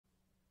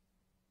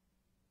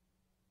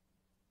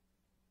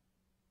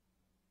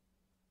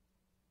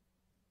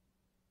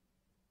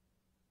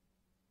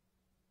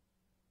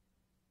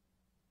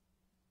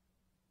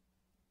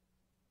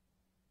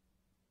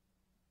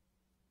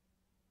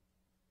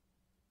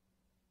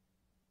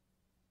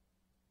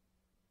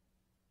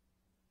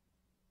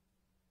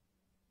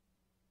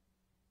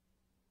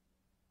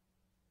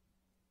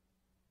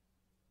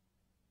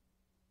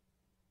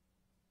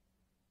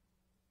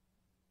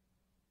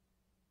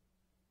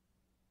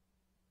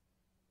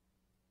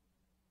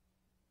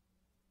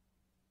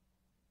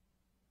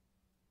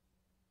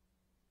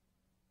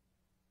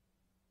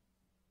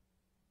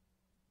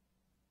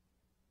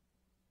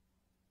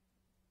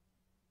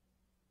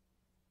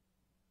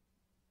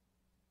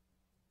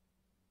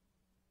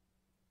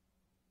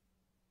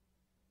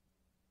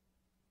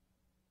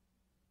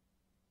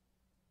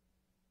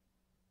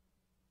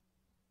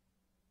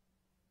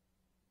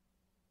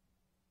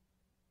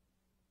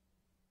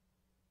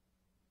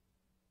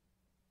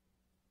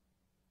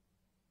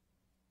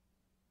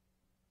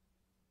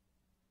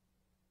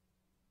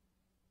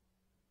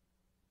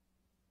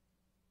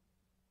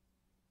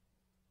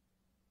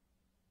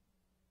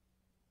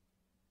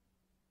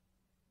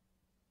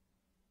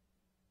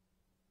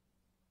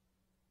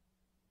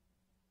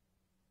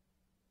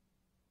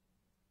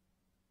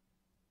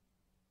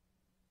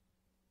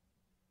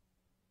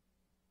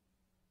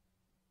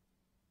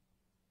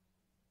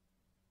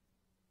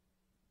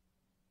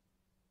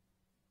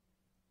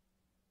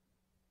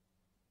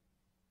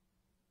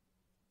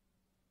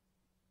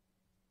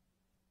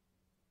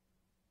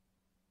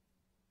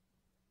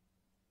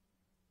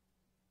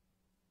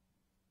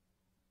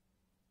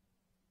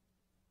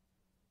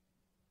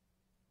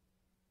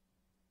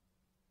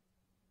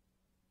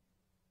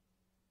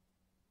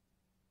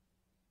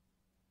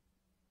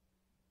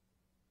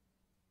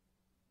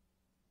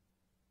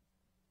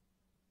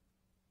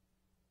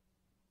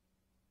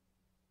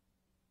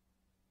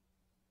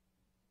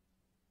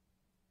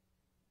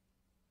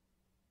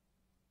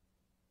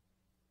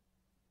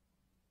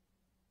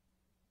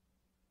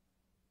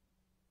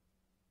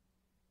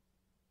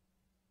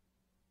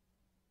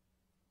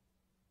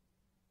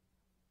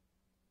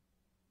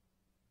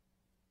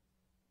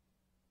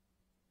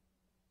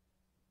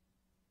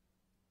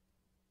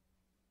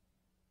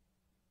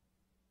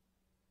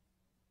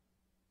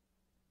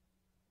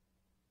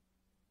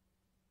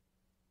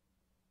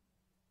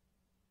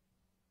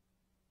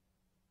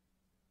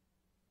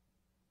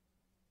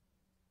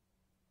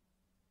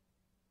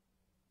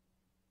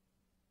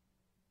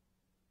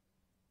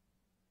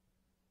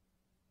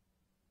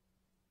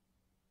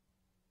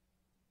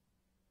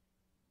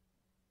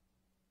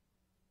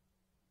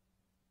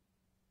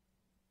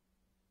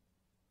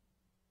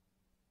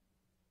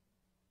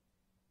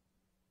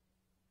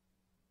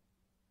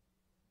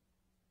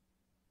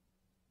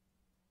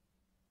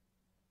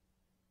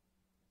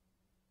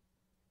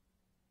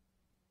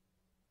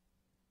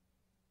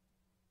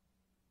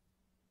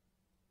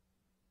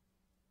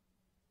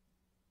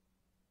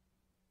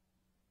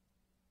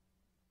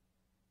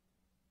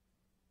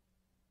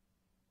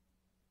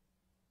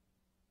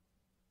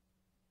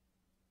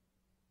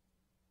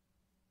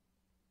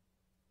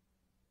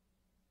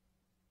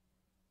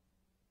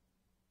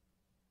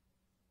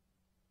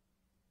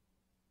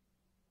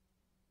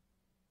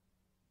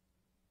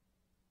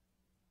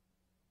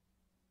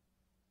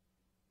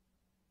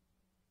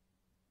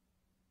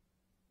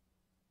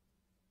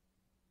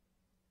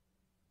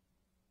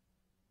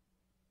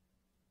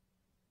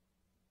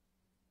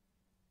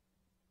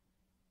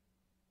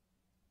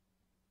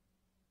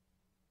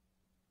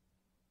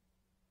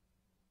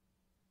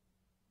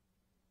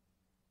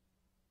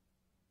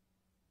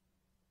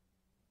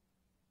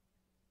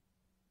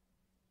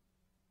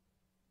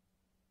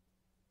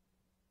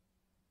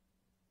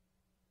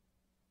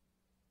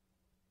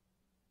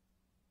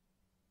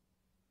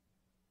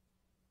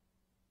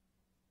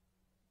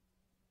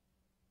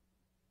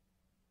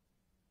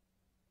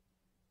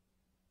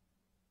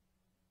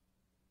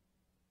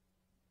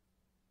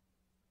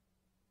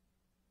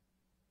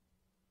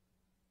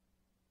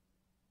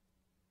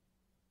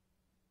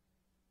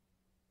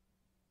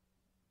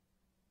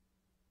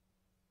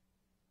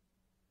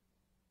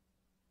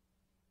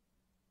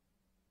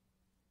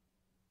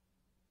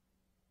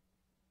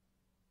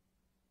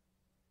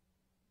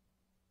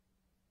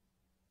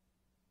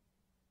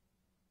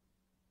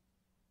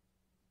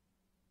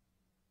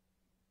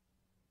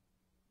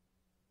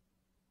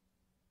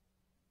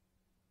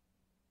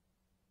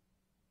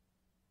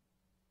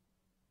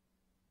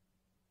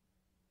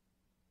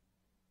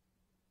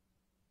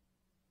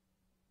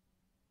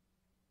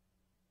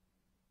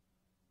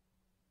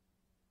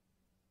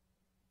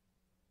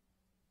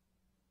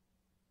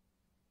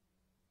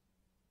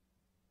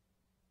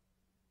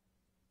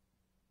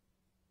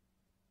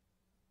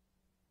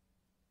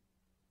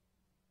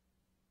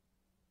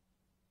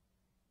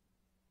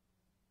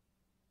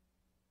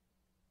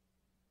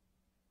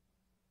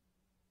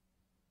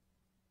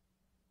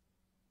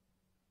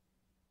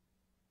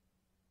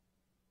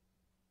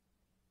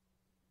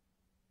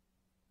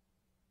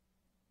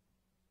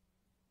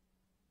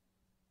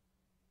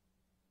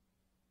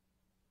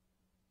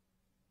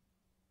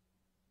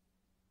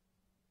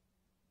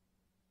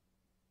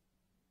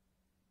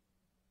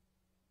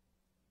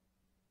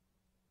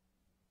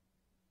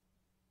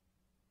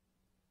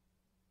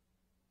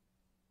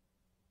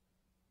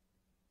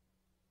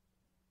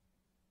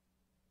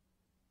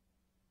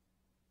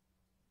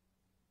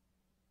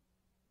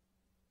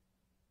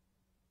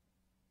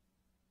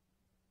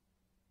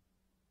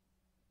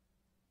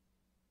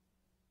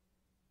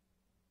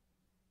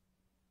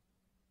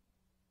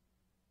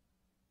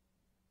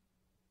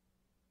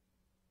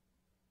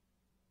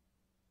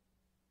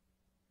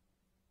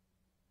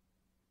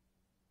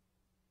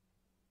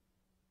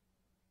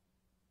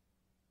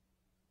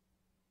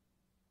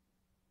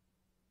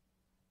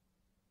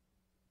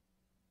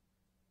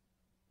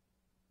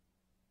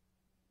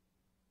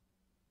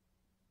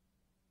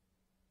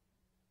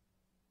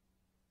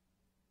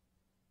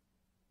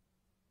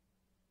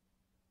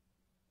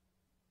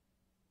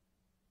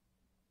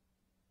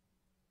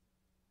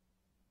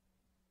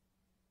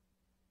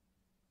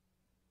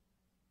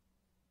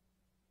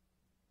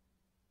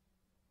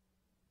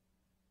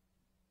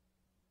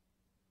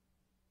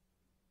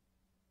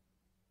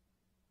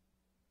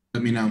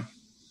Let me know.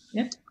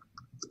 Yep.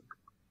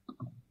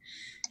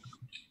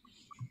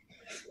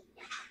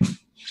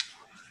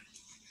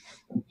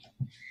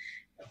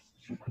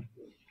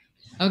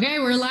 Okay,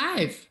 we're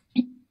live.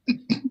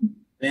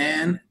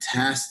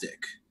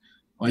 Fantastic.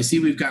 Well, I see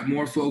we've got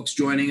more folks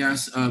joining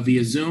us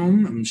via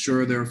Zoom. I'm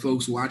sure there are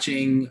folks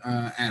watching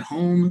at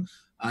home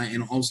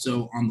and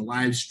also on the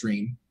live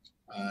stream.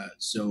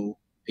 So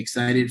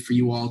excited for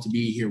you all to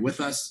be here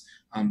with us.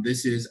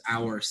 This is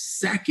our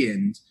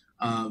second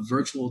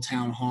virtual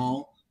town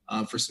hall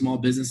for small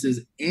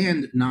businesses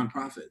and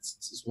nonprofits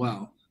as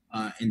well.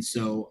 And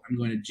so I'm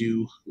going to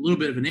do a little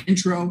bit of an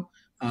intro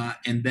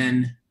and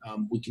then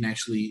we can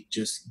actually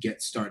just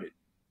get started.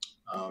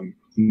 Let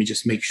me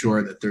just make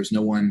sure that there's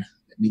no one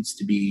that needs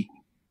to be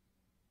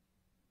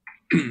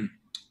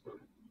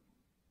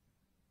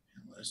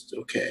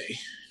okay.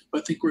 I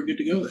think we're good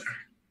to go there.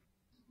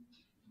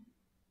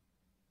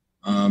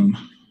 I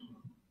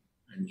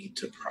need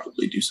to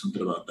probably do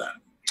something about that.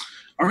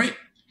 All right,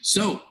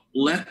 so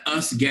let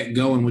us get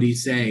going. What do you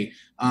say?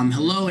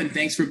 Hello, and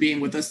thanks for being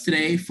with us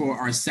today for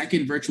our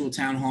second virtual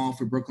town hall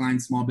for Brookline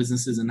small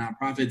businesses and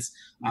nonprofits.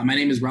 My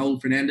name is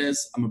Raul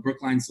Fernandez. I'm a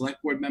Brookline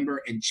Select Board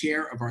member and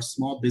chair of our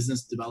Small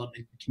Business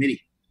Development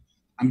Committee.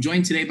 I'm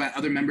joined today by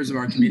other members of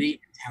our committee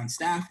and town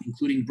staff,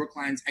 including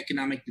Brookline's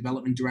Economic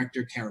Development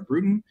Director, Kara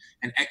Bruton,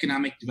 and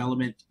Economic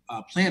Development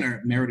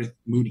Planner, Meredith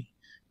Mooney.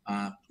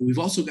 We've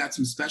also got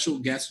some special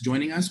guests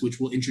joining us, which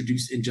we'll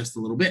introduce in just a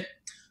little bit.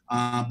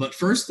 But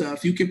first, a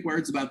few quick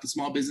words about the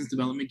Small Business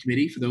Development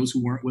Committee for those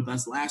who weren't with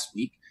us last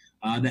week.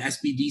 The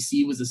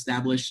SBDC was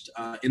established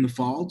in the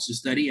fall to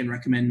study and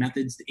recommend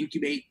methods to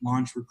incubate,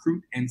 launch,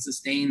 recruit, and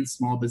sustain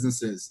small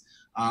businesses.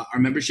 Our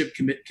membership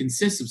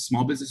consists of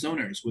small business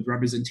owners with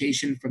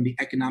representation from the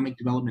Economic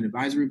Development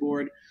Advisory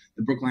Board,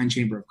 the Brookline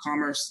Chamber of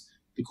Commerce,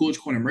 the Coolidge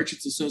Corner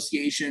Merchants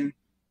Association,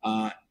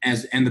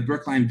 and the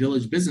Brookline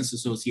Village Business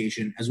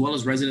Association, as well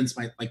as residents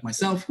like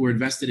myself who are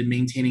invested in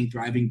maintaining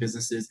thriving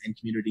businesses and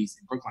communities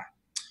in Brookline.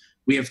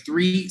 We have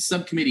 3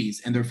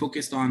 subcommittees, and they're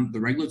focused on the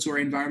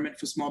regulatory environment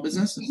for small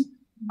businesses,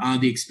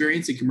 the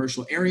experience in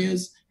commercial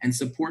areas, and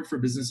support for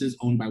businesses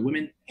owned by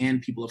women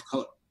and people of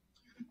color.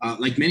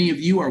 Like many of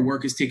you, our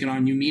work has taken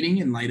on new meaning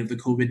in light of the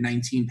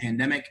COVID-19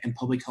 pandemic and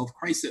public health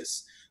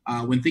crisis.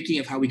 When thinking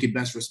of how we could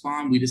best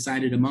respond, we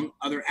decided, among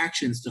other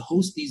actions, to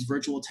host these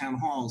virtual town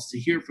halls to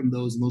hear from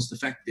those most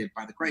affected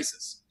by the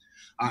crisis.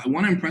 I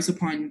want to impress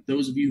upon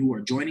those of you who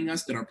are joining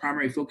us that our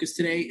primary focus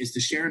today is to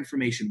share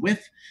information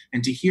with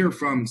and to hear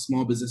from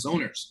small business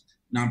owners,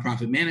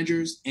 nonprofit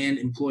managers, and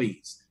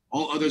employees.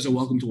 All others are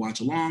welcome to watch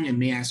along and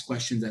may ask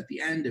questions at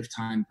the end if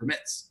time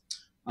permits.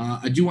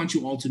 I do want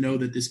you all to know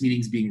that this meeting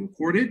is being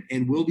recorded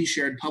and will be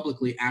shared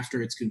publicly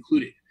after it's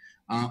concluded.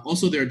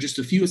 Also, there are just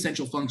a few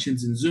essential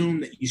functions in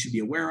Zoom that you should be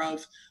aware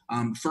of.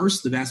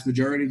 First, the vast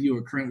majority of you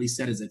are currently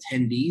set as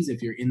attendees.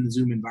 If you're in the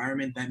Zoom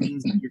environment, that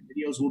means that your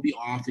videos will be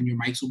off and your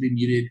mics will be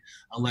muted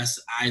unless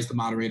I, as the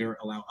moderator,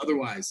 allow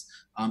otherwise.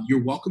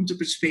 You're welcome to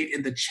participate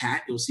in the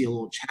chat. You'll see a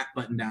little chat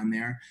button down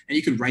there, and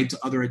you can write to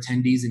other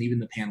attendees and even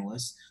the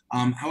panelists.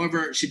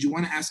 However, should you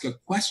want to ask a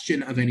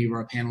question of any of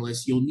our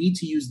panelists, you'll need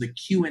to use the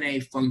Q&A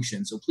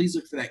function. So please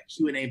look for that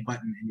Q&A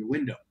button in your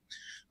window.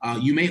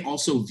 You may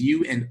also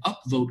view and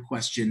upvote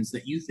questions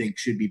that you think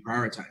should be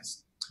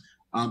prioritized.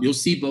 You'll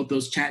see both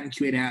those chat and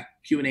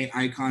Q&A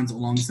icons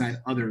alongside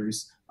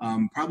others,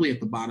 probably at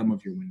the bottom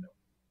of your window.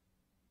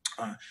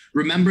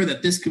 Remember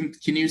that this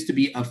continues to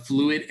be a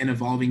fluid and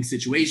evolving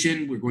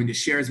situation. We're going to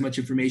share as much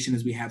information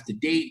as we have to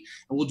date,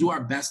 and we'll do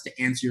our best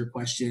to answer your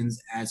questions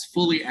as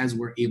fully as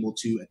we're able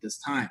to at this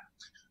time.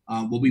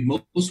 What we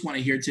most want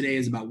to hear today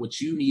is about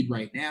what you need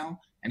right now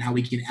and how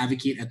we can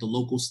advocate at the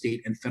local,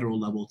 state, and federal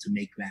level to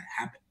make that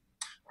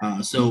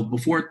happen. So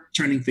before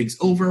turning things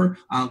over,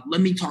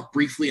 let me talk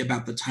briefly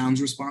about the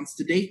town's response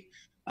to date.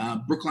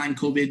 Brookline's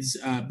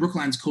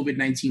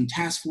COVID-19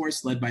 task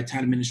force, led by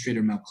Town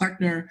Administrator Mel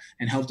Kleckner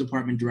and Health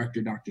Department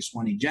Director Dr.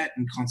 Swanee Jett,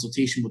 in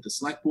consultation with the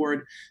Select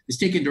Board, has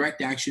taken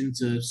direct action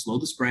to slow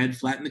the spread,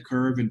 flatten the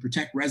curve, and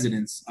protect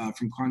residents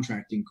from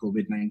contracting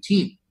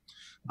COVID-19.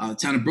 The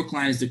town of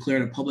Brookline has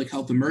declared a public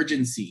health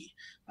emergency.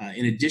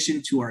 In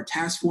addition to our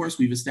task force,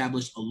 we've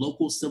established a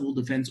local civil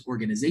defense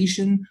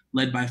organization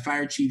led by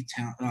Fire Chief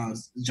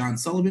John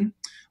Sullivan,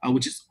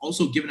 which has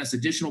also given us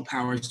additional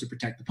powers to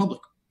protect the public.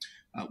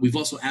 We've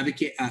also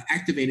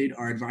activated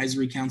our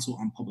Advisory Council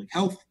on Public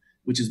Health,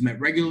 which has met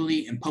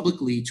regularly and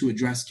publicly to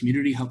address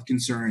community health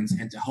concerns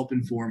and to help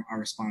inform our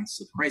response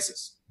to the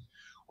crisis.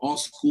 All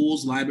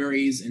schools,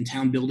 libraries, and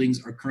town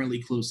buildings are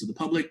currently closed to the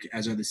public,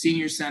 as are the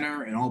senior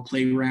center and all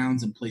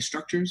playgrounds and play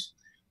structures.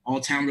 All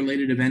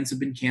town-related events have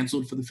been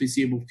canceled for the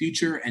foreseeable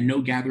future, and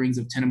no gatherings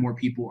of 10 or more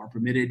people are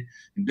permitted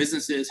in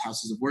businesses,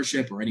 houses of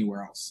worship, or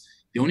anywhere else.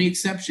 The only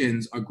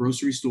exceptions are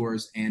grocery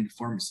stores and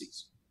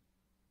pharmacies.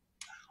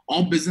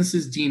 All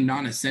businesses deemed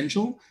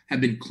non-essential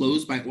have been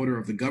closed by order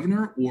of the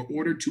governor or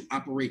ordered to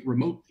operate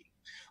remotely.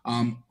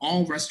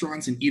 All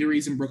restaurants and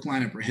eateries in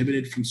Brookline are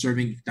prohibited from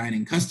serving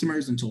dining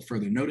customers until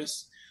further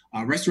notice.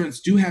 Restaurants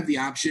do have the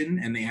option,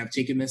 and they have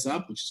taken this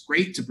up, which is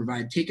great, to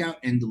provide takeout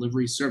and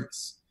delivery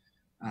service.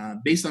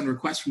 Based on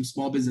requests from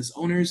small business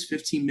owners,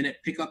 15-minute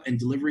pickup and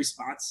delivery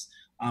spots,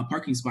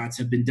 parking spots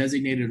have been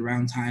designated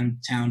around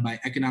town by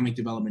economic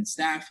development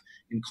staff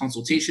in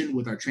consultation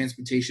with our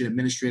transportation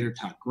administrator,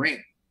 Todd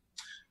Grant.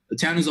 The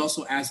town has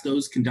also asked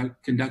those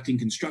conducting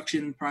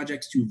construction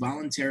projects to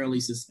voluntarily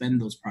suspend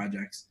those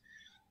projects.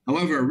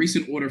 However, a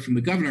recent order from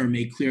the governor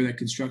made clear that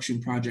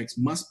construction projects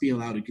must be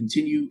allowed to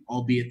continue,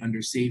 albeit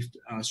under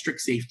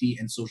strict safety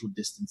and social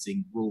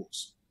distancing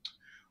rules.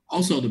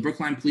 Also, the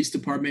Brookline Police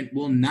Department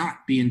will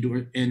not be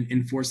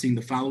enforcing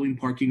the following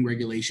parking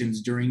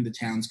regulations during the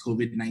town's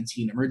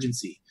COVID-19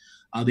 emergency.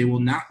 They will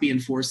not be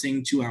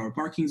enforcing 2-hour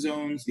parking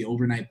zones, the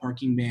overnight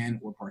parking ban,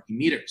 or parking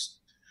meters.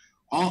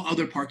 All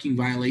other parking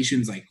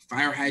violations like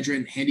fire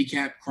hydrant,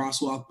 handicap,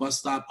 crosswalk, bus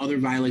stop, other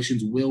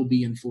violations will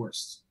be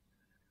enforced.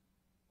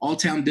 All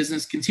town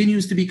business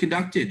continues to be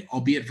conducted,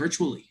 albeit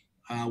virtually.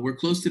 We're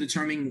close to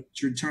determining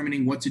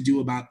what to do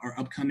about our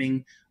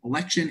upcoming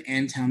election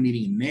and town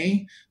meeting in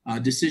May.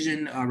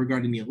 Decision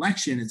regarding the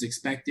election is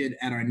expected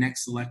at our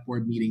next select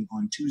board meeting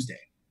on Tuesday.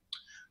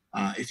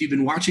 If you've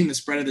been watching the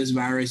spread of this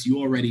virus, you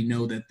already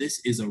know that this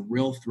is a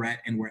real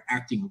threat and we're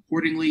acting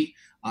accordingly.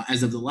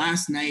 As of the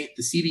last night,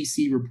 the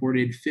CDC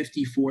reported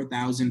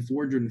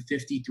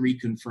 54,453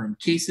 confirmed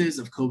cases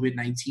of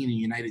COVID-19 in the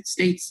United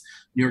States.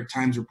 New York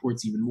Times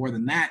reports even more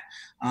than that.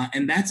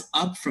 And that's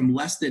up from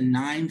less than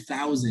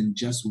 9,000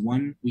 just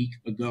 1 week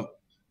ago.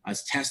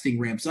 As testing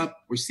ramps up,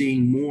 we're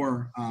seeing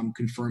more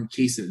confirmed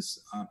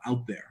cases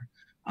out there.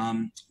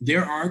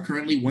 There are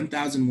currently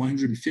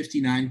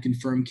 1,159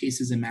 confirmed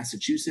cases in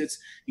Massachusetts,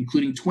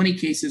 including 20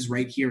 cases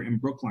right here in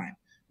Brookline.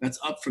 That's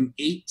up from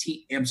 8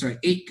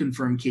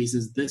 confirmed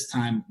cases this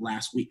time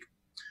last week.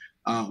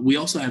 We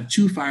also have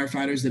 2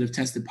 firefighters that have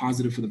tested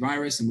positive for the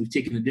virus, and we've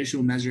taken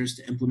additional measures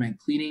to implement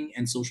cleaning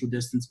and social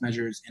distance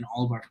measures in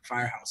all of our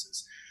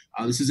firehouses.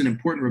 This is an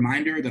important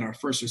reminder that our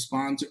first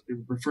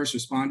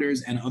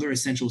responders and other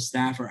essential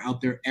staff are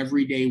out there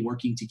every day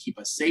working to keep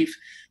us safe.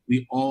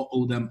 We all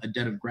owe them a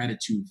debt of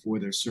gratitude for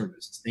their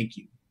service. Thank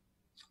you.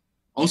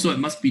 Also, it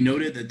must be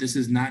noted that this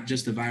is not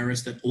just a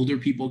virus that older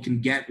people can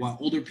get. While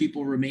older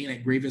people remain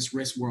at gravest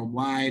risk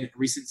worldwide, a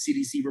recent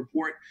CDC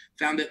report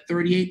found that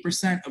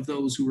 38% of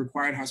those who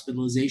required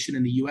hospitalization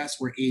in the U.S.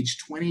 were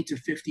aged 20 to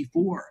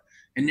 54,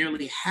 and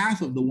nearly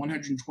half of the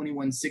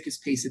 121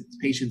 sickest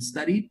patients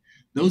studied,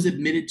 those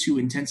admitted to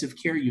intensive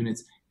care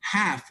units,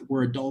 half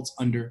were adults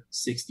under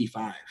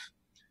 65.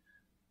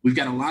 We've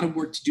got a lot of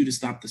work to do to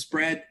stop the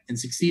spread, and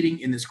succeeding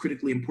in this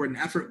critically important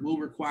effort will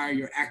require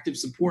your active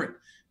support.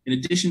 In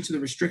addition to the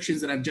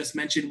restrictions that I've just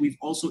mentioned, we've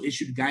also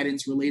issued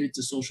guidance related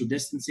to social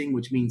distancing,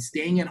 which means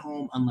staying at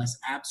home unless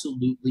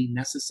absolutely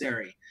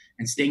necessary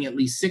and staying at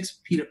least 6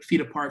 feet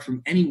apart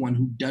from anyone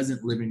who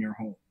doesn't live in your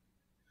home.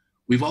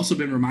 We've also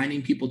been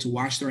reminding people to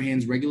wash their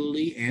hands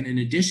regularly and, in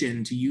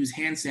addition, to use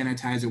hand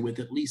sanitizer with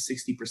at least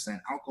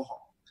 60%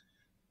 alcohol.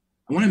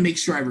 I want to make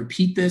sure I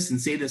repeat this and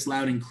say this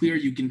loud and clear.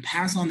 You can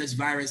pass on this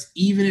virus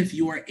even if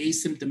you are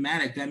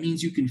asymptomatic. That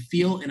means you can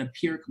feel and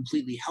appear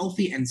completely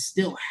healthy and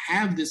still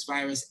have this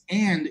virus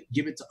and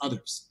give it to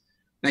others.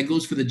 That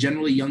goes for the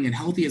generally young and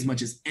healthy as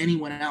much as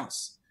anyone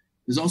else.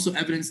 There's also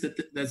evidence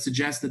that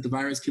suggests that the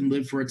virus can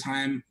live for a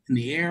time in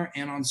the air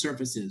and on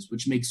surfaces,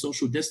 which makes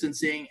social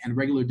distancing and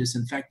regular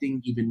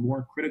disinfecting even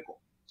more critical.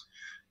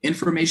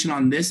 Information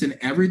on this and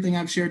everything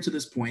I've shared to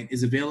this point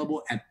is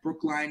available at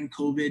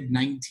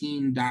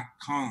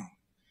brooklinecovid19.com.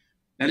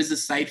 That is the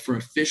site for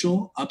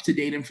official,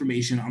 up-to-date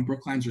information on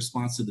Brookline's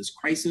response to this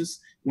crisis.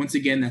 Once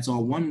again, that's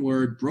all one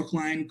word,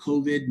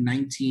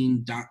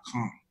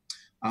 brooklinecovid19.com.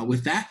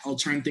 With that, I'll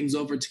turn things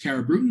over to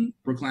Kara Bruton,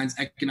 Brookline's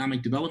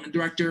Economic Development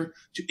Director,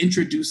 to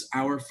introduce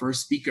our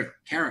first speaker.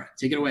 Kara,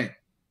 take it away.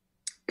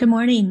 Good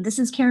morning. This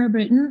is Kara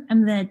Bruton.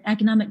 I'm the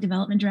Economic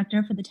Development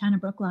Director for the town of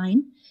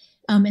Brookline.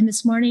 And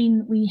this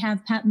morning we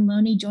have Pat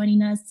Maloney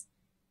joining us.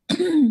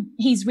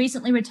 He's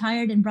recently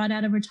retired and brought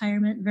out of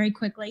retirement very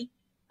quickly.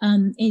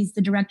 He's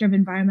the Director of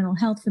Environmental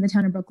Health for the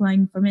town of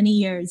Brookline for many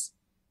years.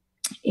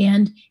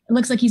 And it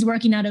looks like he's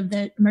working out of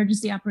the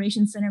Emergency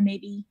Operations Center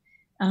maybe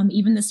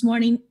even this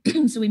morning.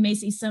 So we may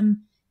see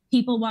some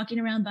people walking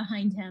around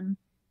behind him.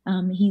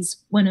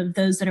 He's one of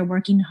those that are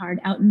working hard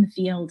out in the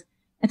field.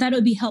 I thought it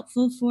would be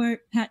helpful for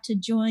Pat to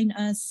join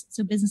us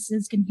so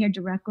businesses can hear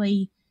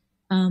directly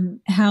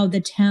how the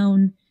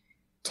town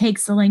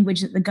takes the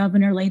language that the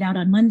governor laid out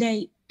on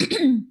Monday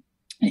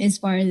as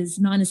far as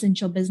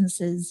non-essential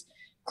businesses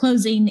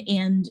closing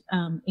and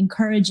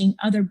encouraging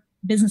other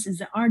businesses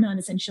that are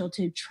non-essential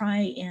to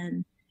try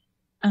and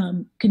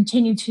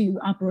continue to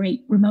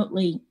operate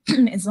remotely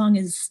as long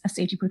as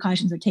safety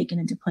precautions are taken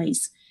into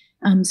place.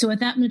 So with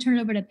that, I'm going to turn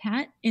it over to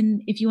Pat.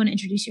 And if you want to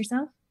introduce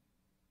yourself.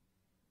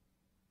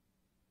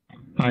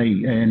 Hi,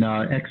 and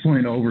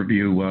excellent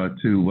overview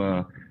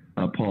to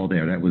Paul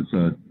there. That was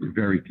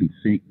very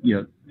concise,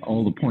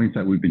 all the points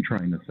that we've been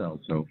trying to sell.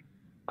 So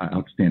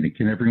outstanding.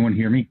 Can everyone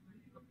hear me?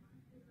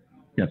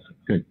 Yes,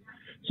 good.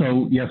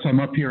 So yes, I'm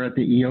up here at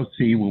the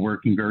EOC. We're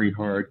working very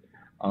hard.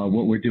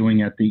 What we're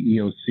doing at the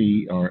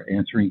EOC are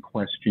answering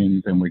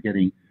questions, and we're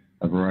getting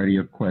a variety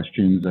of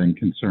questions and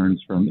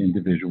concerns from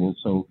individuals.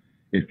 So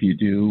if you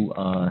do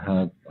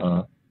have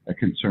a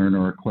concern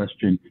or a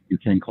question, you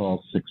can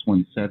call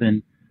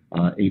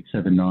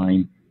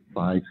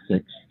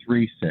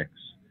 617-879-5636.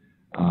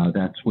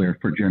 That's where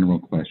for general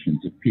questions.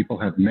 If people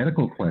have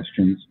medical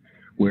questions,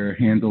 we're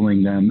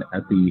handling them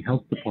at the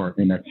health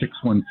department at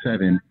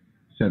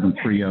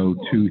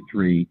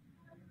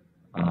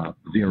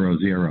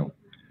 617-730-2300.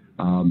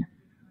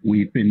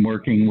 We've been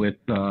working with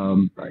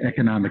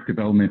economic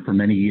development for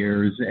many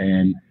years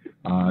and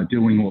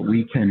doing what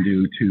we can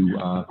do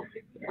to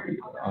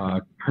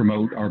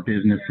promote our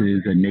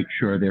businesses and make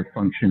sure they're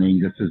functioning.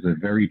 This is a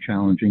very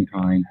challenging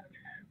time.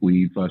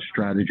 We've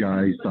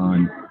strategized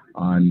on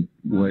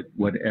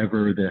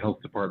whatever the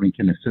health department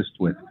can assist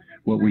with.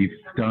 What we've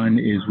done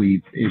is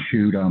we've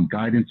issued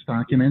guidance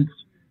documents.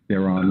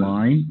 They're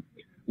online,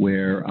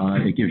 where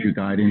it gives you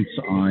guidance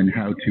on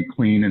how to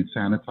clean and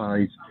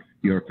sanitize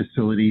your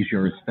facilities,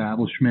 your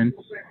establishments,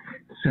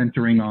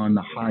 centering on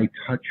the high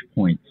touch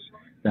points.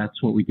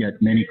 That's what we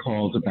get many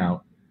calls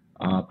about.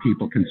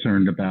 People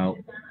concerned about,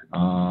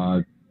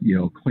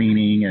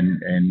 cleaning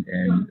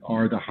and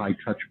are the high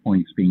touch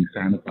points being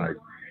sanitized.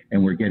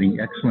 And we're getting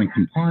excellent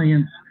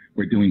compliance.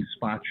 We're doing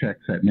spot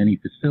checks at many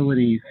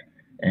facilities,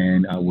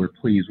 and we're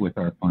pleased with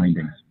our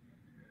findings.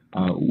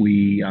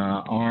 We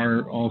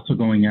are also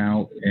going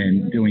out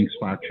and doing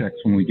spot checks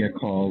when we get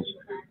calls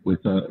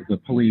with the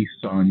police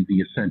on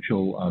the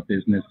essential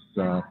business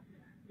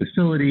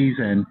facilities,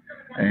 and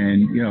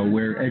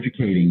we're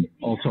educating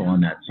also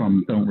on that.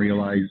 Some don't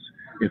realize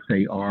if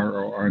they are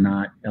or are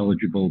not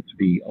eligible to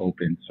be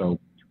open, so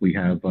we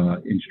have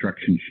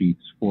instruction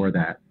sheets for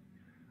that.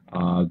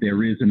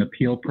 There is an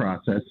appeal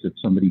process if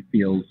somebody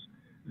feels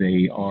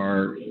they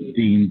are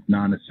deemed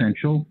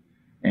non-essential,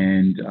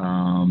 and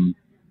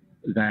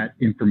that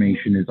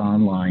information is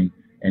online,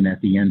 and at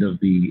the end of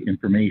the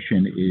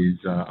information is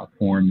a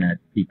form that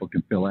people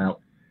can fill out.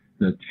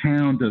 The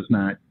town does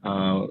not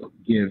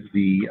give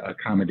the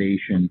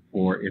accommodation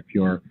for if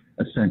you're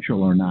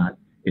essential or not.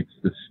 It's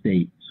the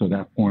state. So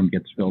that form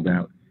gets filled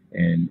out,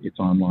 and it's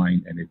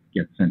online, and it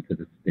gets sent to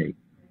the state.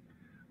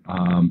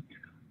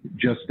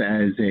 Just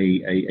as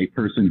a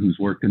person who's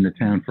worked in the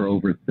town for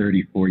over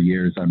 34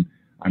 years, I'm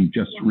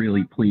just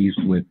really pleased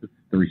with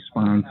the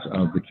response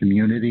of the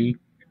community,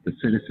 the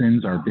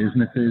citizens, our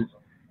businesses,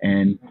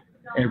 and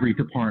every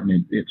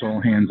department. It's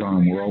all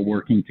hands-on. We're all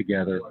working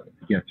together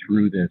to get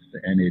through this,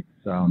 and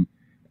it's an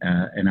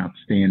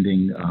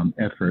outstanding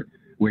effort.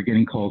 We're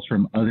getting calls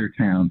from other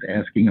towns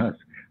asking us,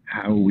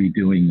 how are we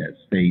doing this?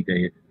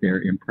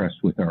 They're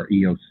impressed with our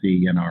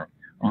EOC and our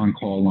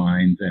on-call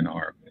lines and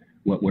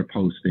what we're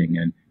posting,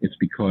 and it's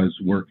because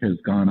work has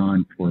gone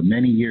on for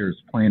many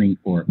years planning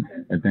for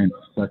events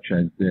such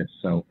as this.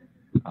 So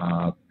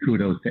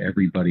kudos to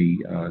everybody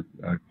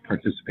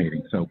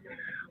participating. So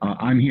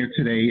I'm here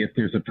today. If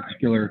there's a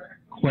particular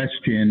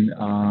question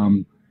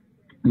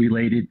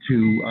related to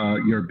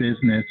your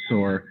business,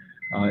 or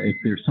if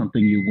there's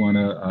something you want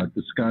to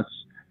discuss,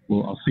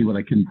 well, I'll see what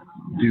I can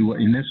do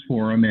in this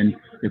forum, and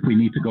if we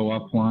need to go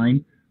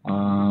offline,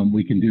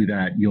 we can do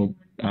that.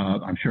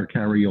 I'm sure,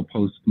 Carrie, you'll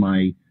post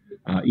my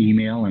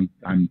email, and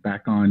I'm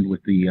back on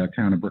with the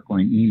Town of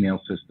Brookline email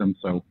system,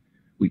 so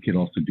we could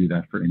also do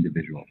that for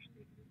individuals.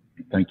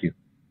 Thank you.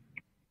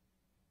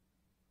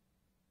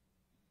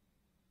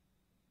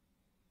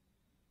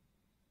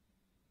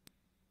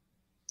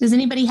 Does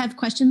anybody have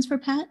questions for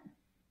Pat?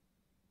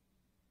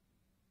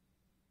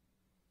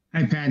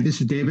 Hi, Pat. This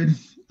is David.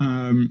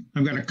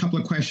 I've got a couple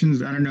of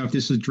questions. I don't know if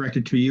this is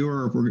directed to you,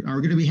 or if we're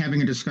going to be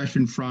having a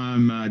discussion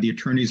from the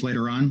attorneys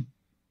later on.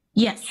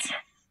 Yes.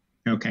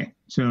 Okay.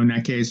 So in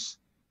that case,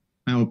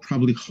 I'll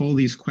probably hold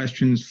these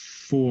questions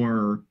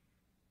for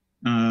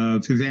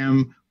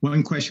them.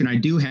 One question I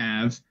do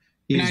have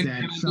is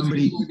that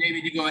somebody...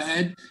 David, you go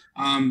ahead.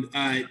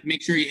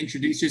 Make sure you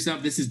introduce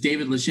yourself. This is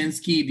David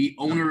Lashinsky, the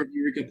owner of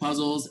Eureka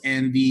Puzzles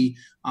and the,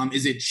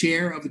 is it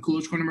chair of the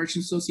Coolidge Corner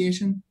Merchants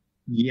Association?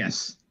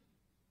 Yes.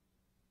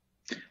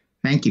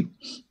 Thank you.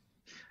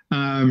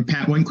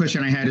 Pat, one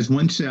question I had is,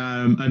 once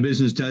a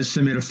business does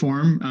submit a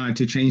form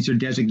to change their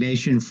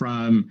designation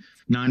from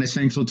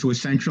non-essential to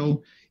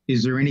essential,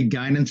 is there any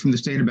guidance from the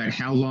state about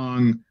how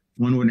long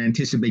one would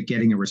anticipate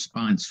getting a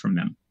response from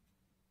them?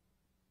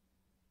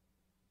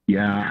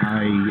 Yeah,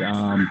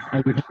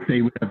 I would hope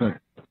they would have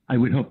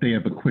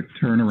a quick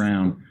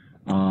turnaround.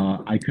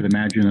 I could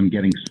imagine them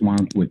getting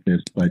swamped with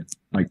this, but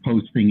by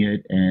posting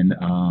it and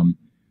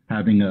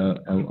having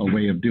a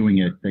way of doing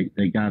it,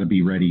 they got to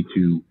be ready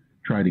to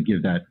try to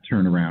give that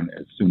turnaround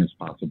as soon as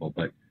possible.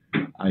 But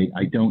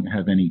I don't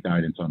have any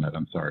guidance on that.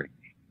 I'm sorry.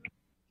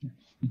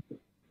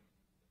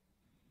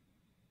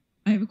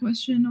 I have a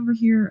question over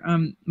here.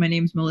 My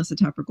name is Melissa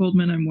Tapper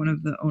Goldman. I'm one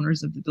of the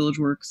owners of the Village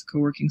Works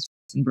co-working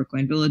space in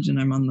Brookline Village, and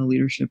I'm on the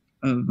leadership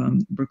of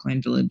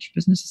Brookline Village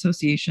Business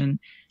Association.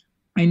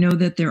 I know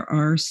that there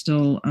are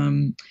still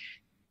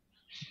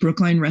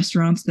Brookline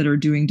restaurants that are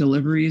doing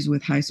deliveries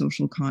with high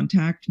social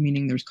contact,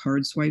 meaning there's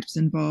card swipes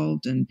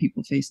involved and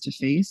people face to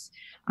face.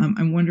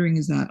 I'm wondering,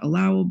 is that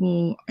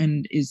allowable,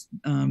 and is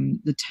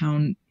the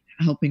town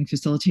helping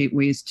facilitate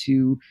ways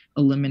to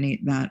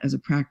eliminate that as a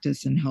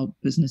practice and help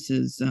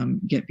businesses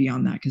get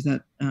beyond that? Because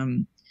that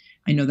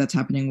I know that's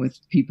happening with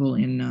people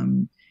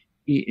in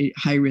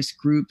high-risk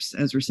groups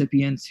as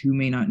recipients who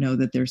may not know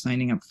that they're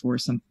signing up for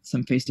some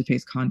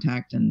face-to-face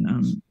contact,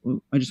 and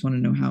I just want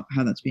to know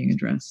how that's being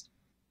addressed.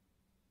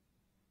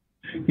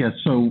 Yeah,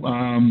 so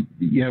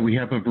we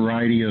have a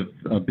variety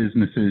of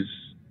businesses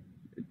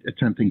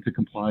attempting to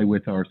comply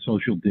with our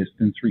social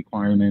distance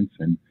requirements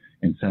and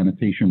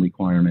sanitation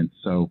requirements.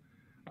 So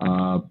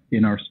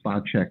in our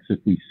spot checks, if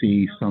we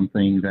see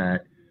something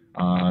that,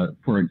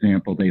 for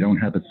example, they don't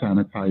have a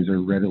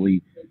sanitizer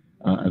readily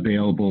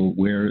available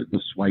where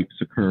the swipes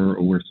occur,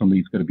 or where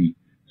somebody's going to be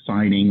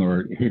signing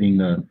or hitting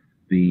the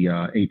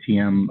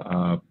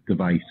ATM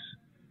device,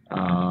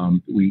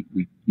 we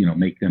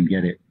make them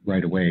get it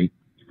right away.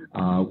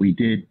 I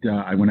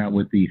went out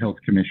with the health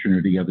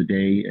commissioner the other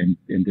day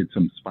and did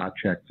some spot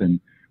checks, and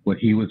what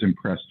he was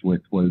impressed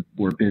with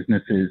were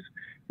businesses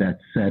that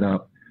set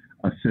up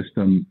a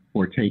system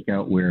for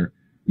takeout where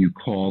you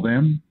call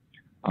them,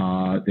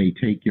 they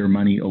take your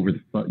money over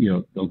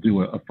they'll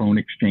do a phone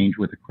exchange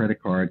with a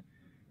credit card,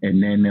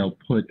 and then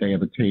they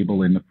have a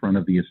table in the front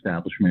of the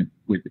establishment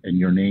and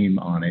your name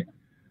on it,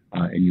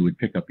 and you would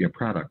pick up your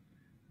product.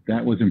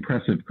 That was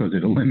impressive because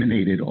it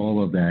eliminated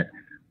all of that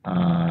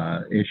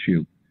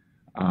issue.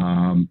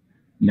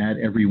 Not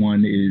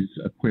everyone is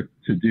equipped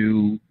to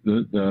do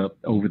the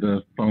over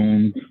the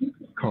phone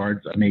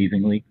cards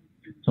amazingly.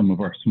 Some of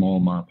our small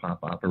mom-pop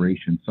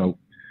operations. So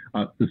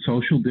the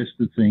social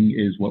distancing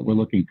is what we're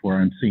looking for.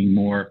 I'm seeing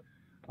more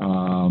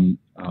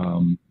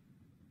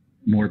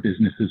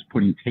businesses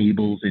putting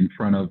tables in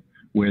front of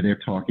where they're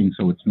talking,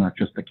 so it's not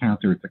just a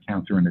counter; it's a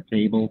counter and a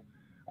table.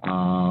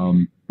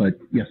 But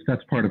yes,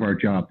 that's part of our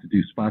job, to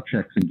do spot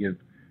checks and give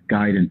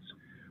guidance.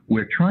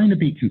 We're trying to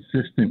be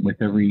consistent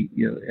with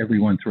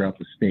everyone throughout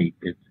the state.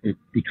 It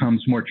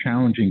becomes more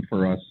challenging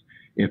for us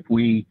if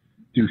we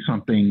do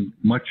something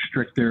much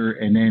stricter,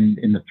 and then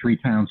in the 3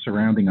 towns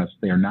surrounding us,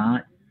 they're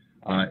not.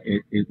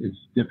 It is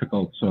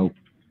difficult. So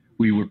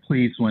we were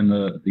pleased when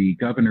the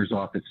governor's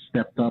office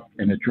stepped up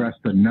and addressed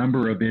a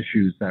number of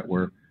issues that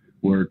were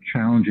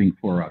challenging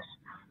for us.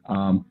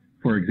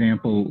 For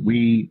example,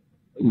 we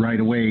right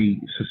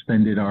away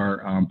suspended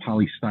our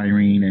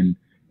polystyrene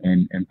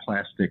and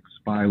plastics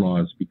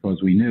bylaws,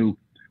 because we knew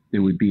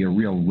there would be a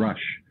real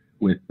rush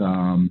with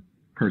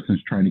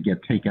persons trying to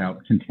get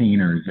takeout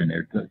containers, and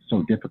it's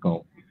so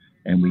difficult.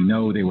 And we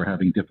know they were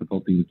having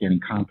difficulty with getting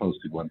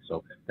composted ones,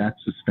 so that's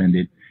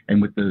suspended.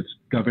 And with the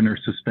governor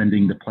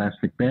suspending the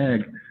plastic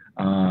bag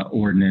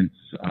ordinance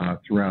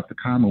throughout the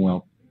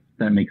Commonwealth,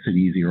 that makes it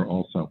easier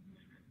also,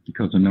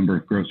 because a number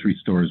of grocery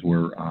stores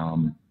were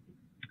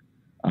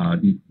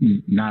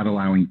not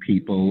allowing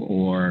people,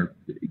 or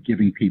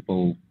giving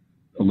people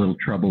a little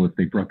trouble if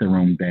they brought their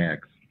own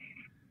bags.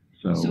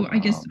 So I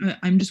guess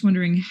I'm just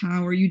wondering,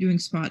 how are you doing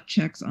spot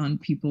checks on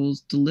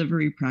people's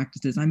delivery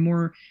practices?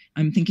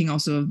 I'm thinking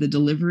also of the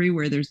delivery,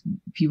 where there's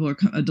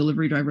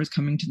delivery drivers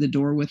coming to the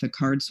door with a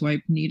card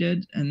swipe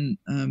needed, and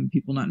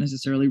people not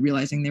necessarily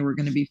realizing they were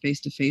going to be face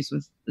to face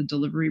with the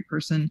delivery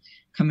person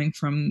coming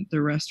from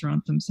the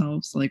restaurant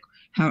themselves. Like,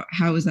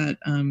 how is that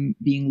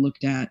being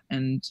looked at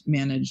and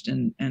managed,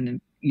 and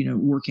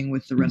working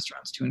with the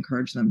restaurants to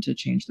encourage them to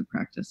change the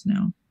practice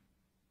now?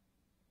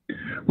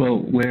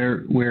 Well,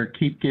 we're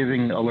keep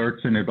giving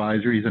alerts and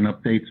advisories and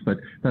updates, but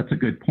that's a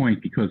good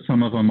point, because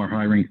some of them are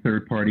hiring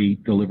third-party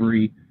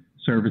delivery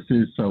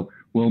services. So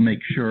we'll make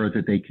sure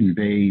that they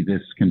convey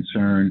this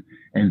concern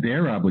and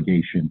their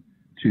obligation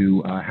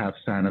to have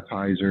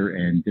sanitizer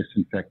and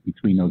disinfect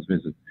between those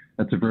visits.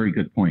 That's a very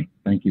good point.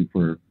 Thank you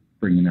for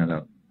bringing that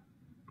up.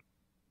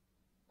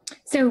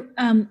 So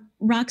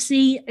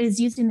Roxy is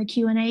using the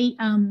Q&A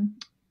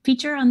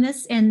feature on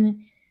this,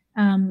 and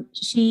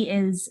she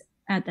is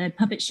at the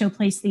Puppet Show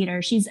Place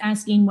Theater. She's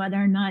asking whether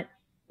or not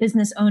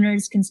business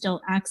owners can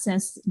still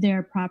access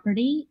their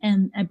property.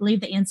 And I believe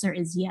the answer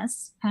is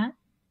yes, Pat?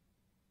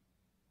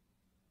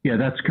 Yeah,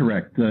 that's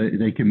correct.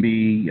 They can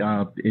be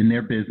in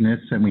their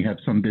business, and we have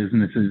some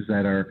businesses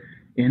that are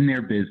in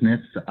their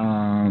business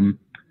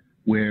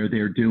where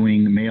they're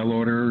doing mail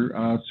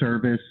order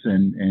service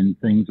and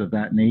things of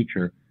that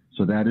nature.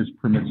 So that is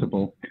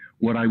permissible.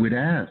 What I would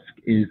ask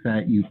is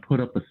that you put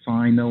up a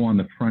sign, though, on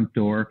the front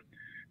door,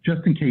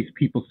 just in case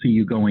people see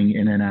you going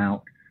in and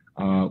out.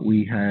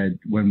 We had,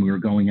 when we were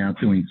going out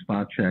doing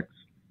spot checks,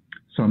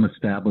 some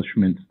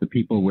establishments, the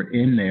people were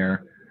in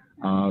there,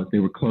 they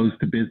were closed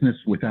to business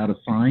without a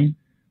sign,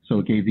 so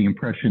it gave the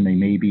impression they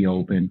may be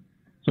open.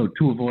 So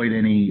to avoid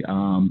any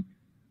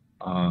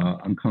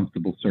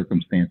uncomfortable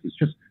circumstances,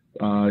 just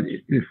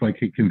if I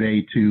could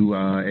convey to,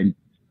 and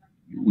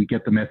we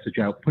get the message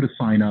out, put a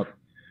sign up.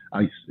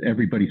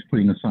 Everybody's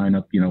putting a sign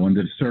up,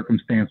 under the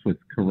circumstance with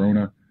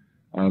coronavirus,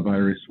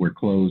 we're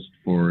closed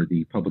for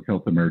the public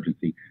health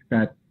emergency.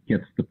 That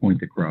gets the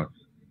point across.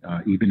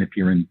 even if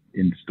you're in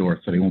store.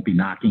 So they won't be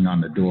knocking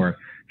on the door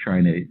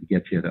trying to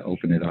get you to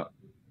open it up.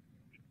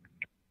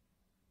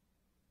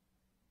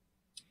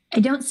 I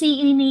don't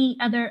see any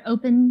other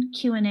open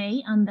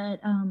Q&A on the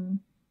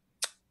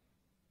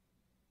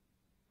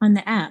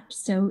app.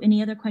 So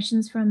any other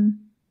questions from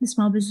the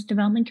Small Business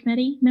Development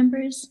Committee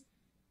members?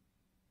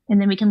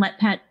 And then we can let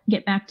Pat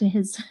get back to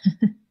his.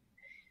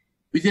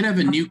 We did have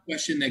a new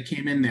question that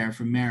came in there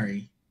from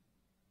Mary.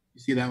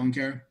 You see that one,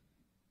 Kara?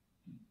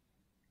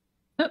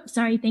 Oh,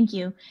 sorry. Thank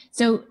you.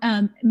 So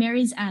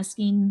Mary's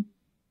asking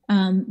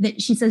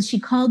that she says she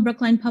called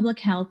Brookline Public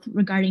Health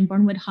regarding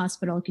Bournewood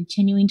Hospital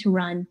continuing to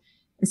run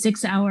the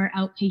 6-hour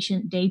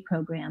outpatient day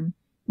program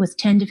with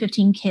 10 to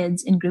 15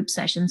 kids in group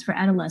sessions for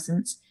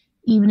adolescents,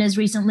 even as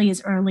recently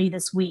as early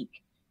this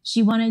week.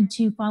 She wanted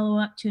to follow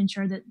up to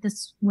ensure that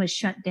this was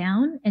shut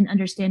down and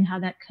understand how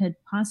that could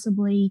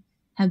possibly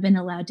have been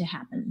allowed to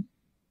happen.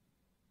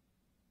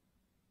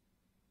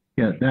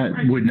 Yeah, that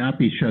would not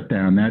be shut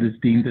down. That is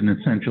deemed an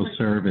essential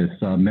service.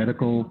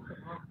 Medical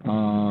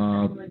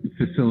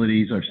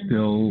facilities are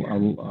still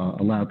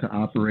allowed to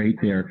operate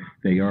there.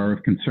 They are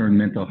of concern.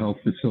 Mental health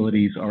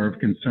facilities are of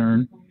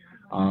concern.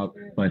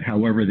 But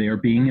however, they are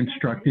being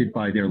instructed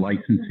by their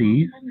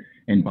licensees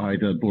and by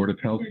the Board of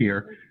Health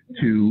here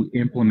to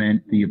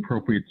implement the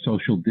appropriate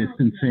social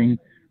distancing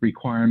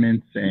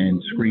requirements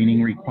and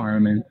screening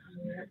requirements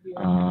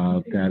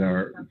that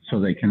are so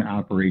they can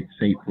operate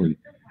safely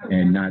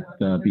and not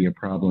be a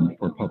problem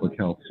for public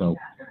health. So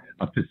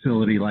a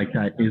facility like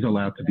that is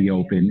allowed to be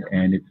open,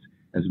 and it's,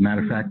 as a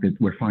matter of fact, that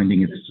we're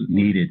finding it's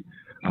needed.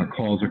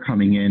 Calls are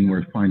coming in.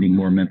 We're finding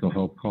more mental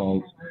health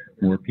calls,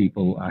 more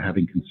people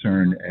having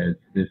concern as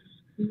this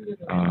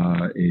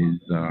is,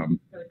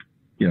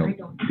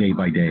 day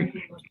by day.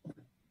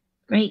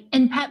 Great.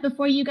 And Pat,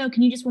 before you go,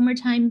 can you just one more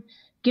time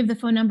give the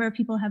phone number if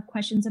people have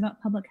questions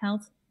about public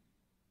health?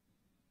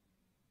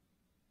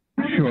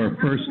 Sure.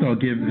 First, I'll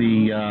give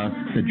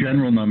the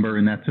general number,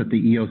 and that's at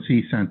the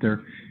EOC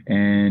Center.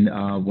 And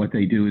what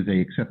they do is they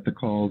accept the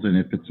calls, and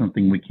if it's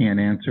something we can't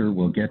answer,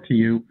 we'll get to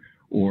you,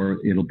 or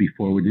it'll be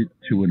forwarded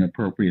to an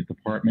appropriate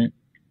department.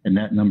 And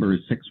that number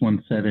is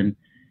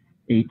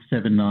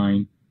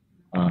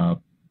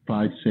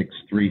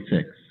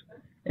 617-879-5636.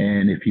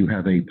 And if you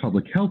have a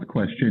public health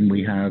question,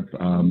 we have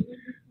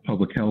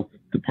public health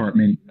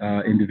department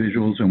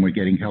individuals, and we're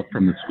getting help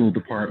from the school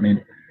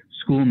department,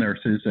 school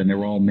nurses, and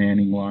they're all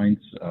manning lines,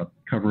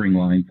 covering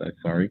lines,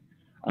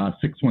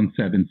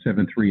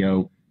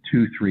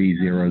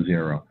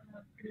 617-730-2300.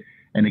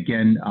 And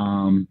again,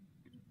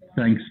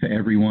 thanks to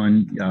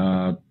everyone.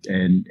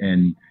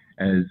 And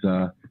as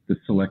the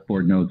select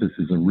board knows, this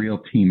is a real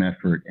team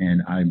effort.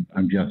 And I'm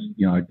just,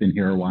 I've been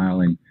here a while,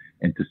 and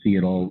to see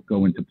it all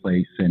go into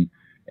place, and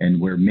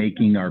we're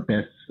making our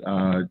best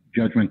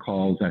judgment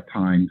calls at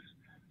times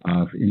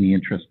in the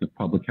interest of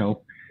public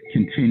health.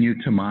 Continue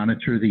to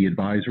monitor the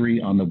advisory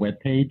on the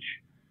webpage,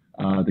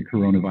 the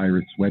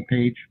coronavirus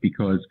webpage,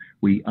 because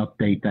we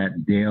update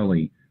that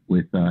daily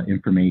with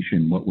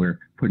information. What we're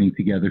putting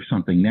together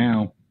something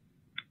now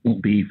will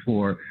be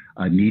for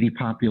needy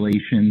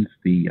populations.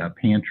 The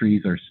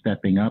pantries are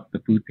stepping up, the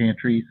food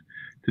pantries,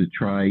 to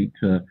try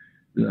to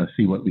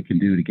see what we can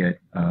do to get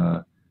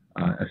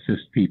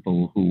assist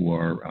people who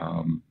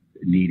are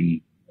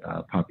needy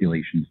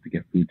populations to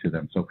get food to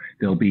them. So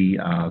there'll be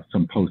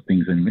some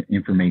postings and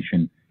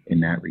information in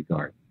that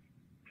regard.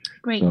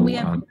 Great. So, we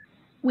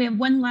have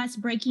one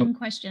last breaking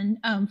question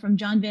from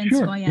John Van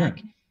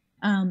Skoyak.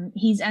 Yeah.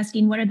 He's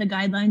asking, what are the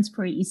guidelines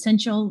for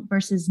essential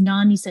versus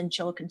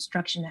non-essential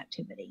construction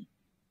activity?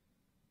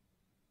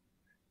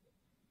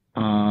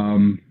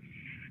 The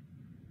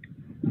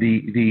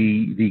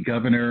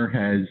governor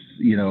has,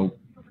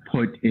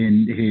 put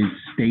in his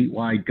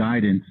statewide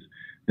guidance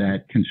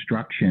that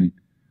construction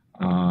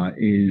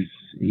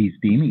he's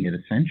deeming it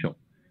essential.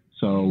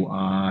 So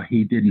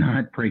he did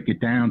not break it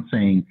down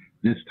saying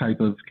this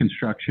type of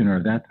construction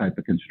or that type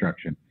of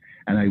construction.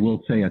 And I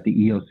will say at the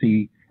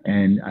EOC,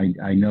 and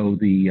I know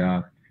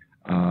the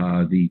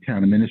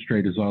town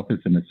administrator's office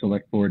and the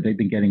select board, they've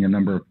been getting a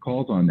number of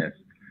calls on this,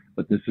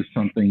 but this is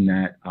something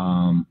that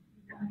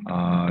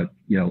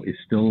is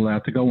still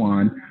allowed to go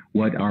on.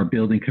 What our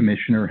building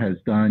commissioner has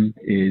done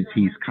is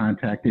he's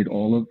contacted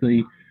all of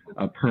the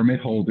permit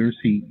holders.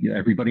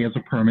 Everybody has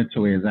a permit,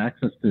 so he has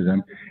access to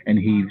them, and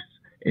he's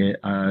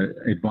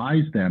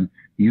advised them,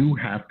 you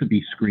have to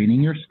be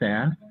screening your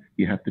staff,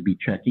 you have to be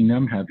checking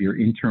them, have your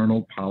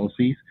internal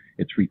policies.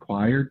 It's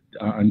required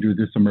under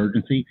this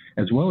emergency,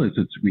 as well as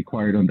it's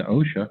required under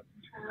OSHA.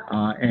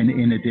 And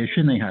in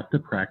addition, they have to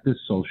practice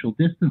social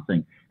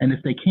distancing. And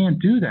if they can't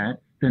do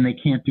that, then they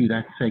can't do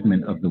that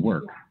segment of the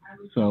work.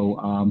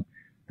 So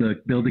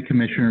the building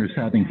commissioner is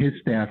having his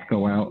staff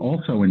go out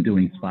also and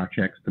doing spot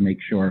checks to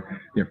make sure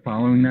they're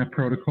following that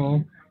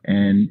protocol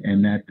and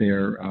that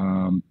they're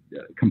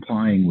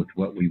complying with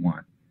what we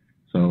want.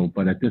 So,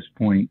 but at this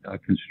point,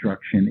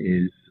 construction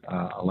is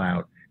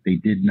allowed. They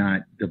did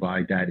not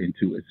divide that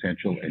into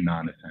essential and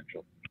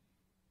non-essential.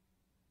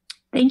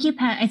 Thank you,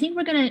 Pat. I think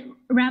we're going to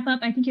wrap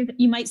up. I think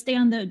you might stay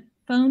on the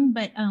phone,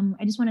 but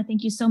I just want to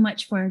thank you so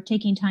much for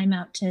taking time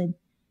out to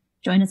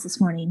join us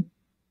this morning.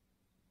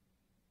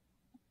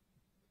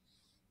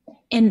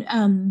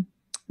 And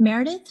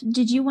Meredith,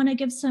 did you want to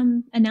give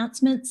some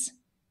announcements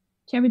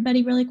to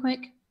everybody really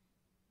quick?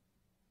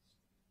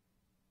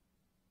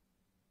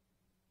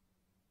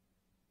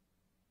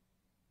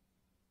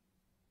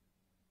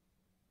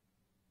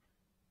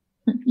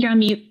 You're on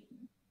mute.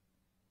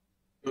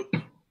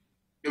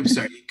 Oops,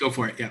 sorry. Go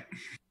for it. Yeah.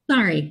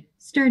 Sorry.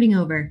 Starting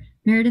over.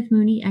 Meredith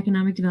Mooney,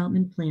 Economic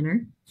Development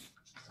Planner.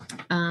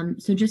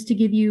 So just to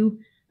give you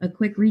a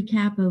quick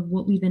recap of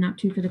what we've been up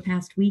to for the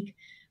past week,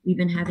 we've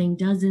been having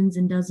dozens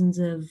and dozens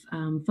of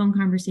phone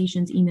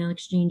conversations, email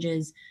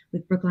exchanges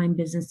with Brookline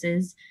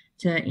businesses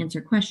to answer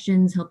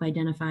questions, help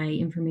identify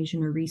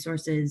information or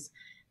resources.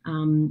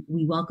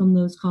 We welcome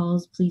those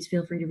calls. Please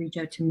feel free to reach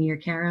out to me or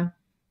Kara.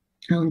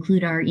 I'll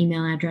include our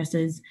email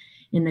addresses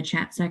in the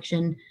chat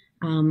section.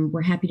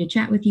 We're happy to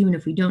chat with you, and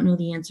if we don't know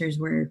the answers,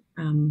 we're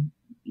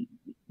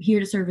here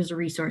to serve as a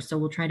resource, so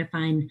we'll try to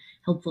find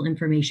helpful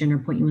information or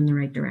point you in the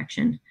right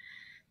direction.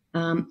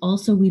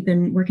 Also, we've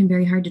been working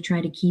very hard to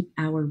try to keep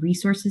our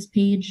resources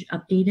page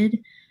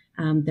updated.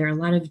 There are a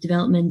lot of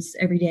developments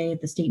every day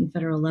at the state and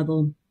federal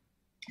level,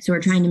 so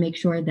we're trying to make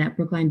sure that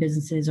Brookline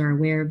businesses are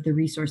aware of the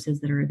resources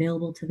that are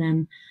available to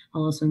them.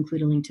 I'll also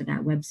include a link to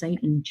that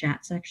website in the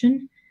chat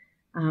section.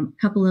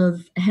 Couple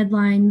of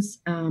headlines.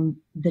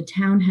 The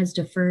town has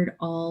deferred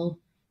all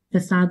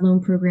facade loan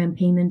program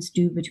payments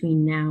due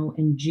between now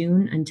and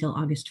June until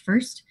August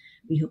 1st.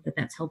 We hope that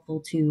that's helpful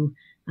to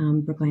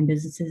Brookline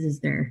businesses as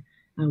they're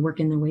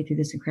working their way through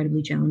this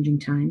incredibly challenging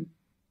time.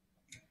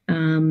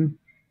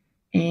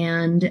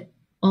 And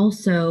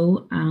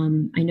also,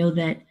 I know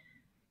that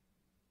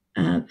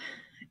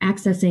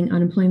accessing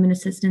unemployment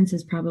assistance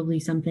is probably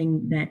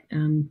something that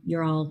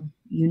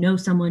you know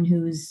someone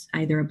who's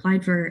either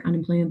applied for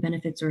unemployment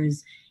benefits or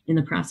is in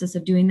the process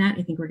of doing that.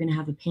 I think we're going to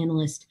have a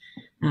panelist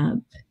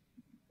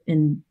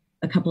in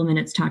a couple of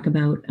minutes talk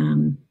about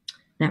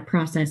that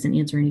process and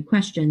answer any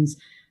questions.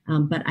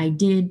 But I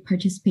did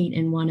participate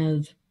in one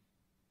of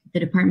the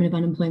Department of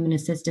Unemployment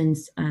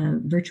Assistance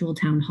virtual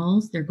town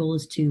halls. Their goal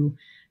is to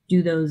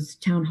do those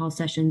town hall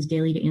sessions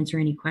daily to answer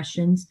any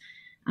questions.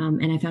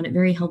 And I found it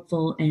very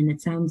helpful, and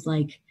it sounds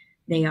like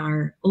they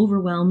are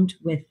overwhelmed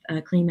with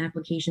claim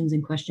applications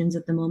and questions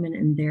at the moment,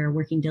 and they're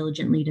working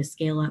diligently to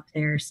scale up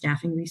their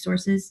staffing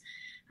resources.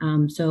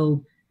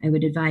 So I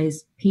would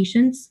advise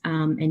patience.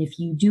 And if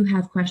you do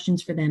have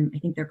questions for them, I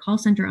think their call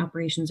center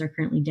operations are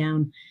currently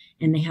down,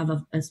 and they have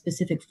a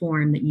specific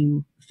form that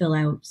you fill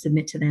out,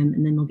 submit to them,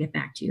 and then they'll get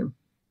back to you.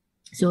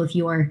 So if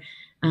you are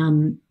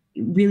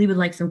really would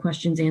like some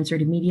questions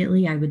answered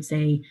immediately, I would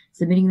say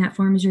submitting that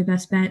form is your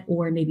best bet,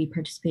 or maybe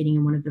participating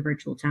in one of the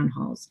virtual town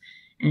halls.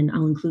 And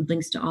I'll include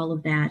links to all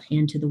of that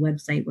and to the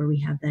website where we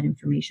have that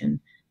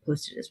information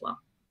posted as well.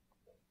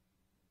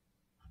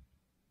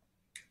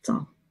 That's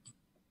all.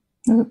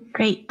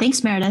 Great.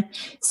 Thanks, Meredith.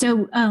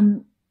 So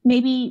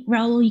maybe,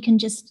 Raul, you can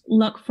just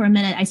look for a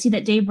minute. I see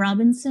that Dave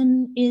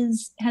Robinson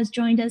has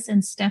joined us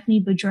and Stephanie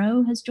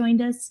Boudreau has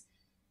joined us.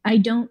 I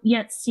don't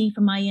yet see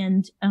from my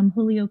end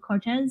Julio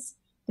Cortez,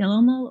 Del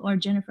Olmo, or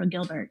Jennifer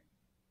Gilbert.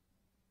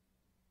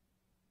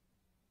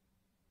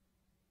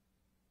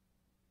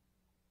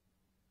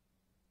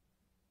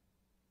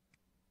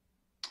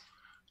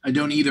 I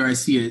don't either. I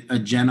see a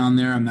Jen on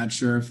there. I'm not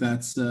sure if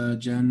that's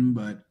Jen,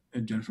 but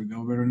Jennifer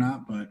Gilbert or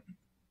not, but.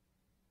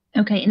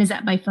 Okay, and is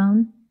that by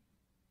phone?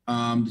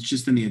 It's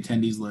just in the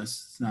attendees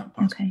list. It's not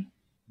possible. Okay.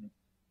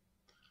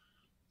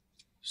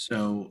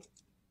 So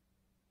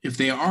if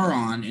they are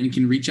on and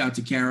can reach out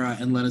to Kara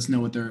and let us know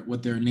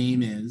what their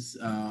name is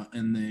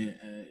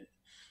in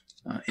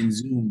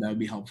Zoom, that would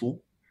be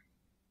helpful.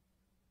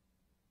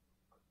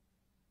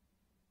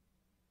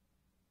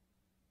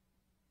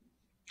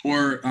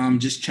 Or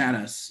just chat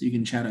us. You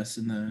can chat us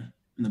in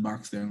the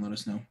box there and let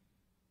us know.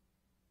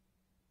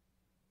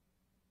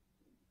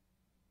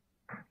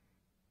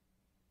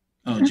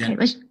 Oh, okay, Jen,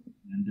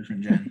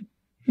 different Jen.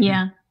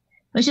 Yeah,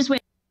 let's just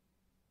wait.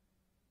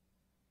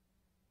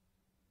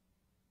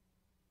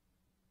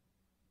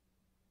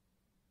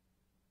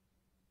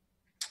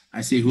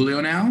 I see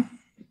Julio now.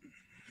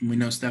 We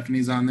know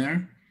Stephanie's on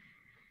there.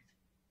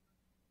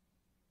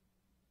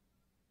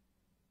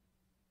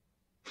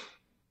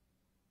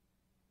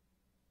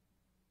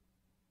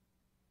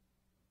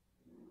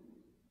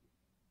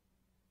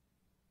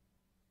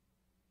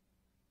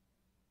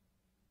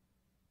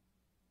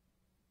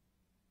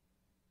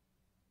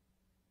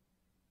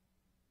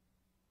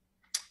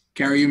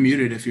 Kara, you're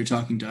muted if you're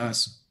talking to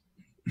us.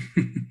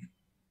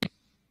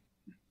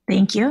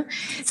 Thank you.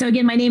 So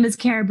again, my name is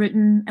Kara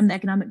Bruton. I'm the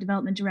Economic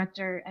Development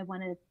Director. I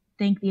want to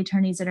thank the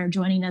attorneys that are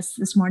joining us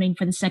this morning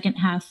for the second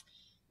half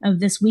of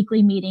this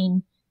weekly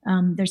meeting.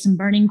 There's some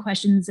burning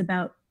questions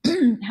about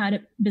how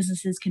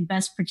businesses can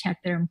best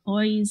protect their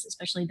employees,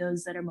 especially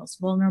those that are most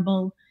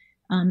vulnerable,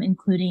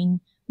 including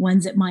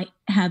ones that might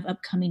have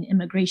upcoming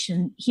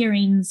immigration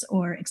hearings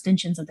or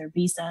extensions of their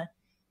visa.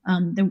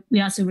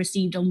 We also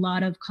received a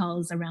lot of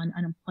calls around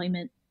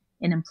unemployment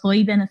and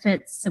employee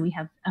benefits. So we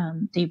have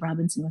Dave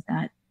Robinson with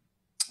that.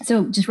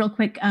 So just real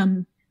quick,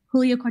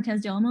 Julio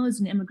Cortez de Olmo is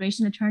an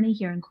immigration attorney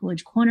here in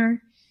Coolidge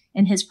Corner,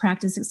 and his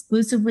practice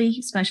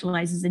exclusively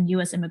specializes in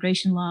U.S.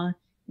 immigration law,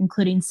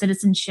 including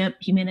citizenship,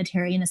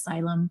 humanitarian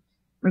asylum,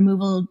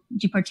 removal,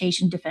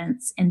 deportation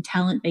defense, and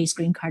talent-based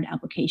green card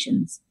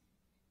applications.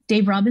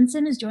 Dave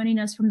Robinson is joining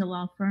us from the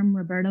law firm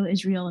Roberto,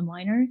 Israel, and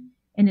Weiner,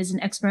 and is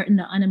an expert in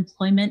the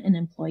unemployment and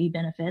employee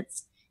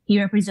benefits. He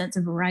represents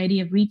a variety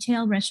of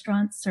retail,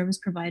 restaurants, service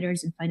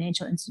providers, and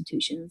financial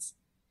institutions.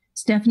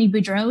 Stephanie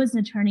Boudreau is an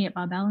attorney at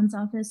Bob Allen's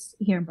office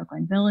here in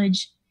Brookline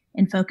Village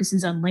and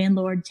focuses on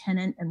landlord,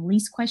 tenant, and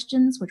lease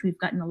questions, which we've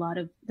gotten a lot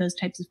of those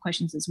types of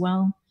questions as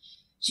well.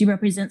 She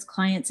represents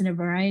clients in a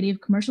variety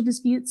of commercial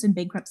disputes and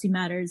bankruptcy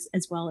matters,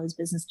 as well as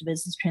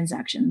business-to-business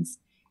transactions.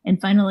 And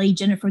finally,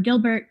 Jennifer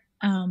Gilbert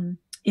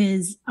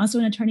is also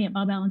an attorney at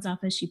Bob Allen's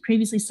office. She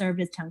previously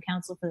served as town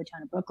council for the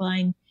town of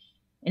Brookline.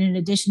 And in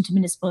addition to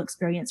municipal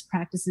experience,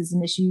 practices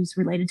and issues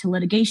related to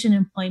litigation,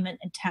 employment,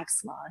 and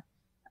tax law.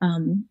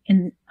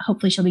 And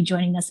hopefully she'll be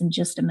joining us in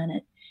just a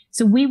minute.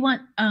 So we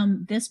want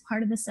this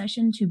part of the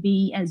session to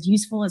be as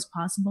useful as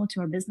possible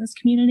to our business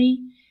community.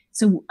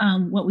 So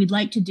what we'd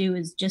like to do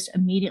is just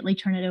immediately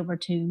turn it over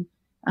to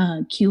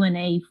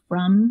Q&A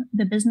from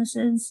the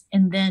businesses,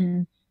 and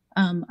then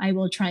I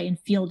will try and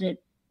field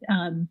it,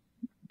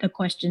 the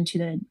question to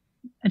the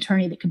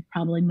attorney that could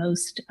probably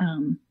most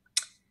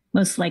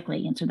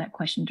likely answer that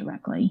question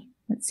directly.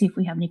 Let's see if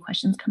we have any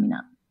questions coming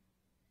up.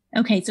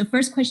 Okay, so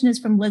first question is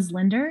from Liz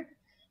Linder.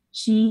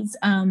 She's,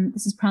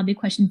 this is probably a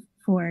question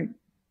for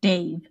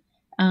Dave.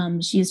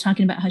 She is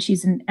talking about how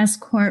she's an S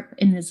Corp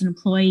and is an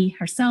employee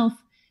herself.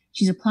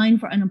 She's applying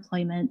for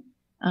unemployment.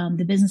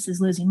 The business is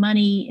losing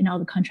money and all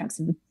the contracts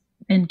have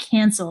been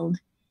canceled.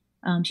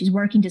 She's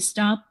working to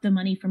stop the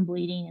money from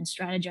bleeding and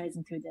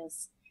strategizing through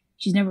this.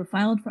 She's never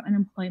filed for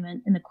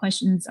unemployment and the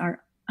questions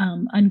are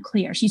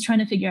unclear. She's trying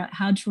to figure out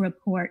how to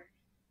report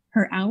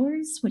her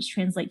hours, which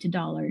translate to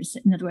dollars.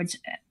 In other words,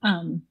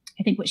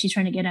 I think what she's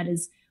trying to get at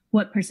is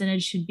what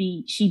percentage should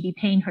she be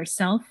paying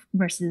herself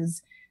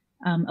versus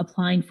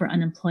applying for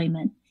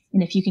unemployment.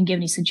 And if you can give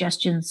any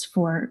suggestions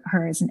for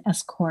her as an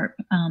S Corp,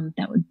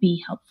 that would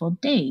be helpful.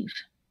 Dave.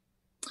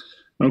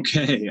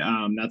 Okay,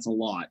 that's a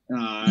lot.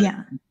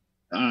 Yeah.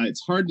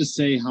 It's hard to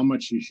say how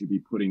much she should be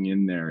putting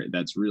in there.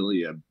 That's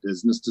really a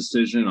business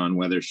decision on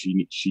whether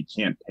she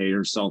can't pay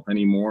herself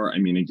anymore. I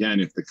mean, again,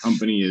 if the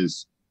company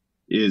is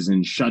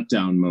in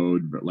shutdown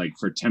mode, like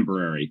for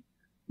temporary,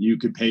 you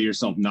could pay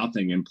yourself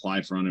nothing and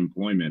apply for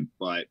unemployment,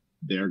 but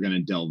they're going to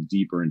delve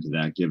deeper into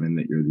that given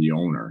that you're the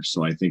owner.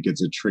 So I think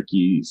it's a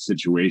tricky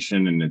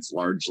situation, and it's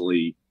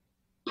largely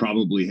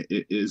probably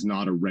it is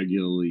not a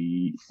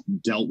regularly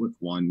dealt with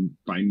one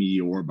by me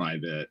or by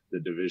the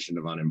Division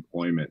of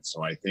Unemployment.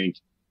 So I think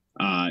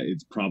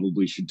it's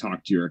probably should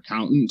talk to your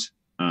accountant,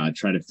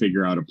 try to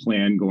figure out a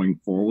plan going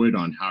forward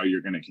on how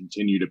you're going to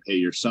continue to pay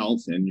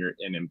yourself and your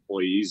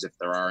employees, if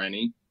there are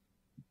any.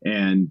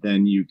 And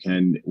then you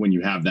can, when you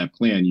have that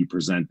plan, you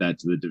present that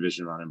to the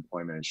Division of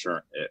Unemployment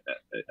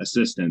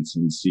Assistance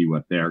and see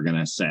what they're going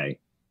to say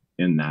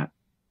in that.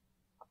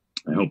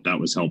 I hope that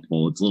was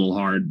helpful. It's a little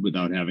hard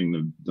without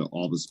having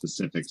all the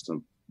specifics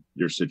of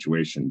your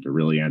situation to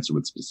really answer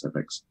with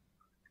specifics.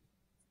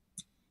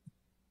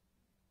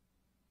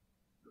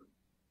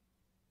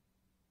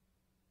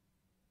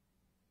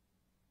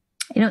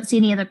 I don't see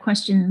any other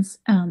questions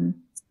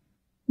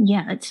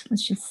yet.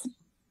 Let's just.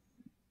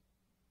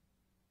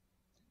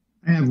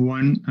 I have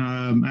one.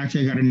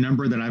 Actually, I got a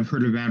number that I've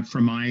heard about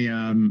from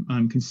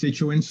my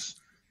constituents.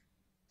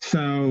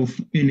 So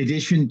in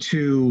addition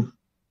to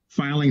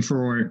filing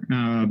for,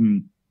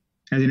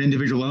 as an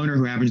individual owner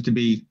who happens to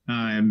be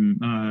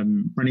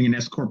running an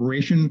S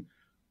corporation,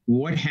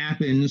 what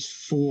happens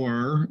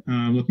for,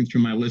 looking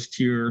through my list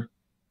here,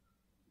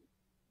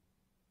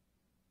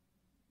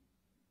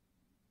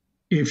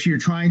 if you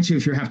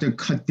have to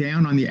cut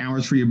down on the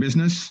hours for your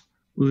business,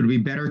 would it be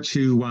better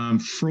to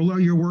furlough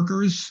your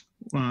workers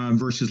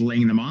versus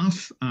laying them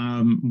off?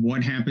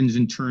 What happens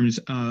in terms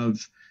of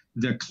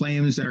the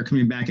claims that are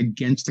coming back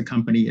against the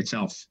company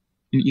itself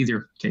in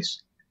either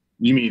case?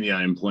 You mean the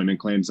unemployment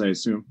claims, I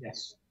assume?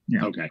 Yes.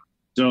 Yeah. Okay.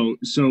 So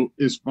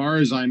as far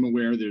as I'm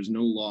aware, there's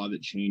no law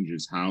that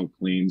changes how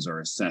claims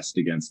are assessed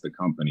against the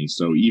company.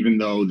 So even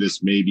though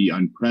this may be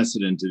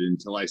unprecedented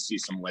until I see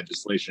some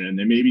legislation, and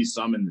there may be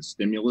some in the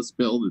stimulus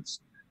bill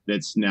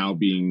that's now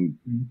being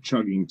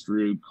chugging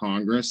through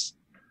Congress.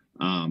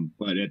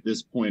 But at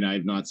this point,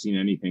 I've not seen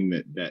anything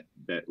that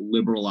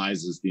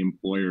liberalizes the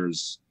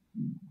employer's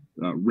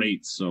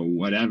rates. So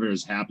whatever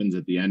happens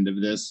at the end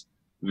of this,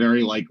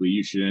 very likely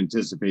you should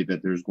anticipate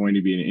that there's going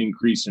to be an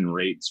increase in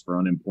rates for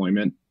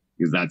unemployment,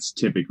 because that's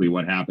typically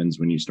what happens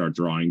when you start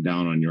drawing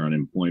down on your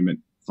unemployment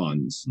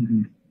funds.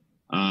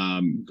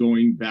 Mm-hmm.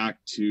 Going back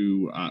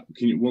to,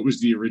 what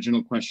was the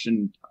original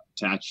question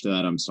attached to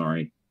that? I'm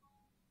sorry.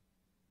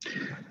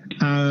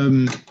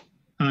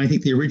 I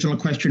think the original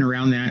question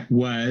around that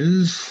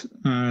was,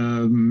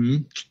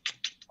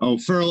 Oh,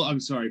 furlough. I'm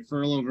sorry,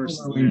 furlough versus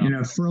Furloughing,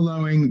 layoff.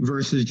 furloughing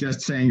versus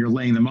just saying you're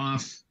laying them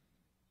off.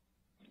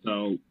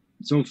 So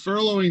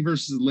furloughing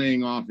versus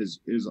laying off is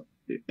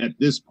at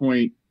this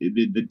point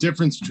the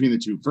difference between the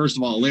two. First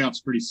of all, a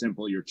layoff's pretty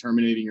simple. You're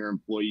terminating your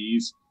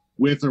employees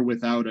with or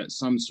without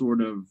some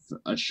sort of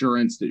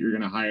assurance that you're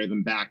going to hire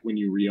them back when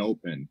you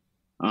reopen.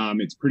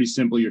 It's pretty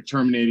simple. You're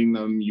terminating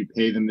them. You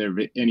pay them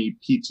any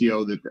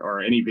PTO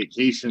or any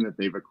vacation that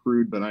they've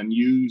accrued but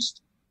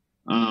unused,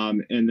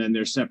 and then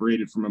they're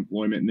separated from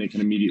employment and they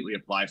can immediately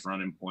apply for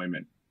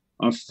unemployment.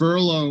 A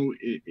furlough,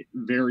 it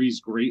varies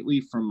greatly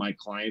from my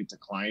client to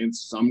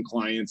clients. Some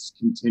clients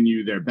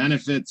continue their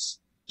benefits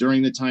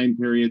during the time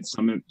period.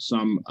 Some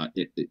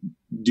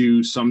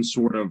do some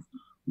sort of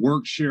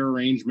work share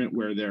arrangement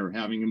where they're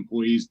having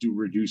employees do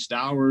reduced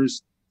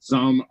hours.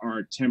 Some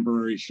are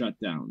temporary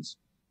shutdowns.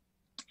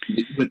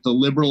 With the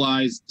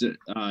liberalized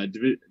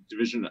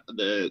division,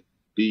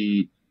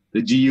 the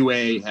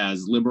DUA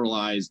has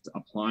liberalized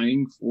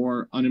applying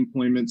for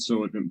unemployment.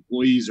 So if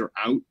employees are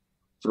out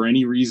for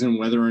any reason,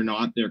 whether or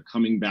not they're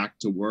coming back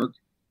to work,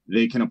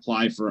 they can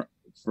apply for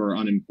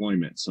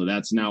unemployment. So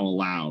that's now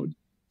allowed.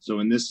 So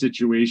in this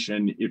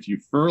situation, if you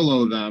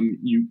furlough them,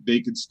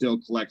 they could still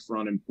collect for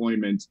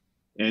unemployment,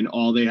 and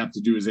all they have to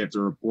do is they have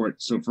to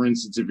report. So for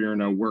instance, if you're in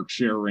a work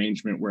share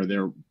arrangement where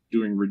they're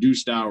doing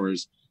reduced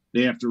hours,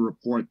 they have to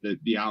report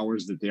the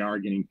hours that they are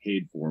getting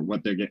paid for,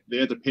 what they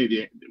have to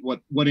pay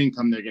what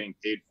income they're getting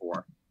paid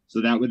for. So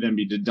that would then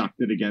be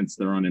deducted against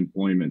their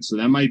unemployment. So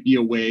that might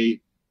be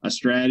a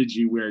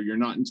strategy where you're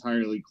not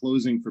entirely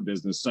closing for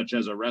business, such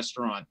as a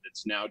restaurant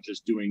that's now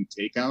just doing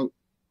takeout.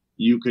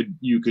 You could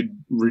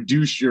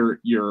reduce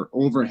your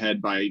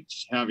overhead by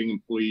having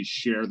employees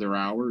share their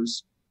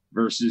hours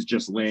versus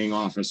just laying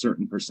off a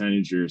certain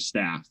percentage of your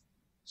staff.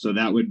 So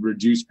that would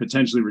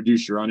potentially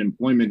reduce your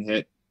unemployment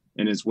hit,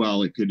 and as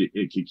well it could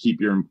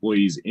keep your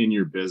employees in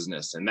your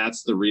business. And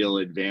that's the real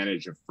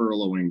advantage of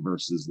furloughing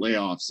versus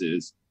layoffs.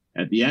 Is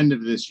at the end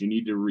of this, you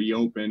need to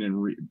reopen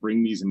and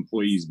bring these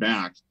employees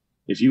back.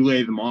 If you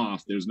lay them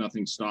off, there's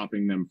nothing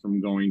stopping them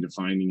from going to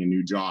finding a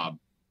new job.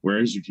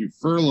 Whereas if you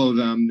furlough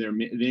them,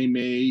 they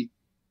may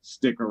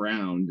stick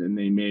around and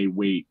they may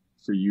wait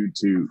for you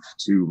to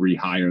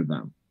rehire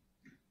them.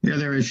 The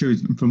other issue,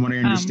 from what I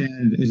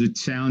understand, is it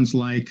sounds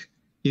like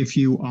if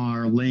you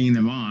are laying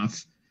them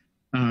off,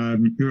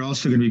 you're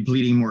also going to be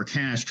bleeding more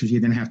cash because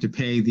you're going to have to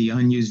pay the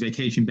unused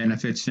vacation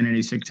benefits and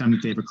any sick time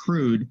that they've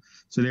accrued.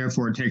 So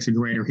therefore, it takes a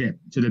greater hit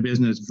to the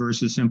business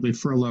versus simply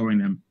furloughing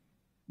them.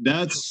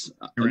 That's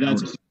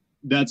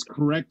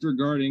correct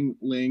regarding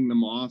laying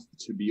them off.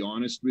 To be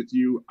honest with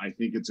you, I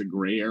think it's a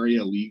gray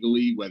area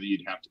legally whether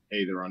you'd have to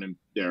pay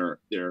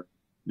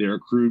their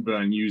accrued but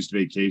unused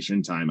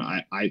vacation time.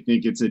 I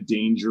think it's a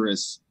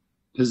dangerous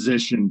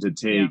position to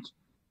take. Yeah.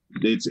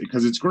 It's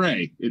because it's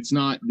gray. It's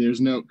not.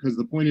 Because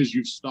the point is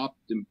you've stopped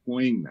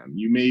employing them.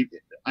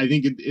 I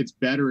think it's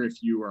better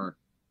if you are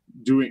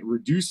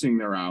reducing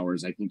their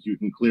hours. I think you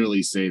can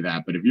clearly say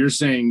that. But if you're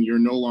saying you're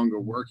no longer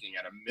working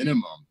at a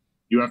minimum,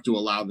 you have to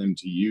allow them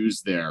to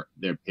use their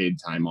paid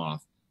time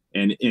off.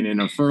 And in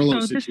a furlough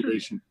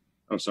situation,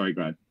 sorry,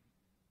 go ahead.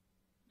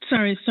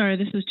 Sorry,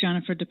 this is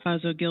Jennifer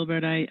DePazzo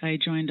Gilbert. I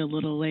joined a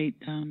little late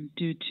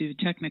due to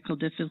technical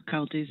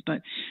difficulties,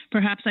 but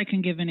perhaps I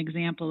can give an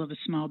example of a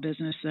small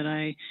business that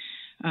I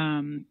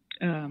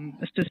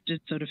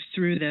assisted sort of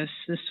through this.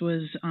 This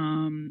was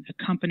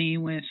a company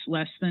with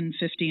less than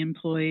 50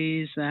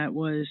 employees that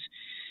was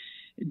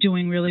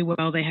doing really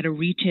well. They had a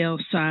retail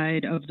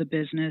side of the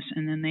business,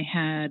 and then they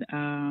had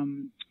a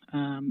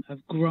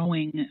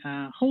growing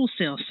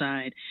wholesale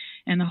side.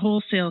 And the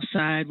wholesale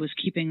side was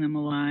keeping them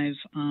alive.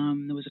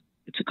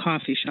 It's a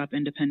coffee shop,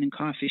 independent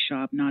coffee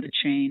shop, not a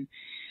chain.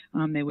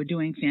 They were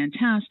doing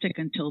fantastic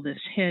until this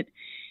hit.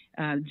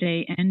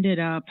 They ended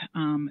up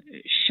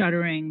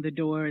shuttering the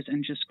doors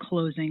and just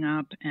closing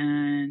up,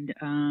 and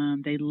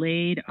they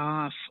laid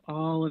off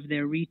all of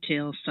their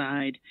retail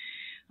side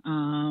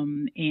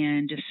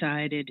and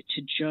decided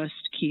to just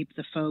keep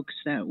the folks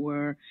that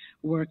were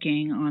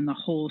working on the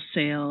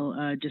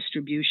wholesale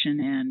distribution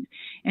end.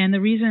 And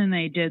the reason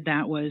they did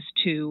that was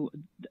to,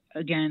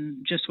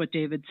 again, just what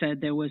David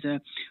said, there was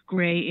a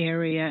gray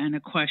area and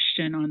a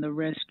question on the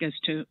risk as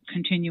to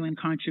continuing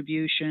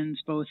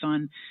contributions, both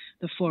on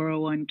the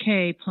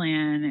 401k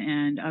plan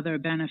and other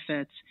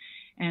benefits.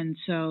 And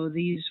so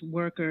these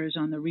workers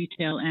on the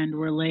retail end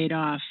were laid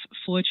off.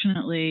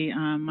 Fortunately,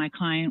 my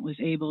client was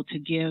able to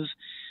give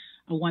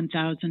a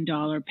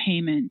 $1,000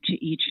 payment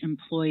to each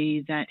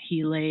employee that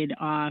he laid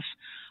off,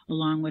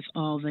 along with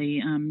all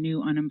the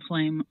new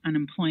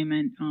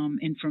unemployment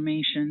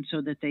information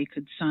so that they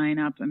could sign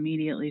up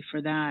immediately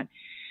for that.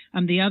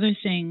 The other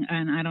thing,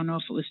 and I don't know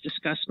if it was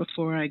discussed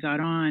before I got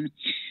on,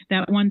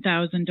 that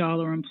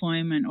 $1,000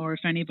 employment, or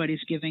if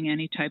anybody's giving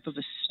any type of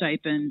a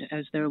stipend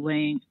as they're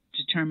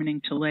determining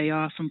to lay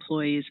off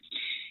employees,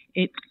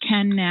 it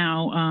can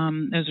now,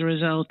 as a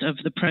result of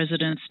the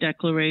president's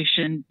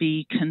declaration,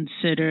 be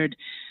considered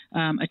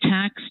a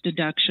tax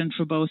deduction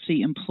for both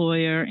the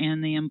employer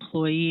and the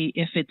employee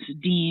if it's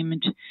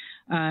deemed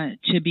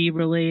to be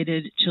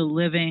related to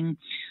living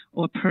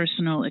or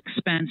personal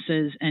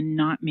expenses and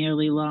not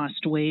merely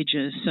lost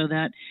wages. So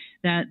that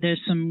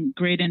there's some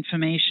great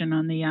information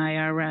on the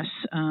IRS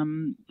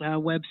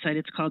website.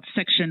 It's called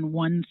Section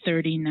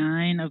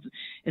 139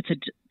 it's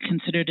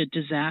considered a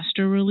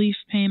disaster relief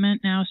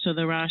payment now. So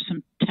there are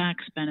some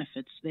tax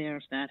benefits there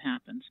if that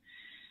happens.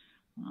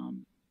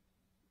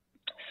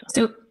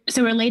 So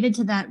related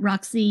to that,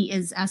 Roxy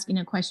is asking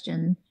a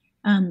question.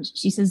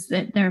 She says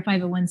that they're a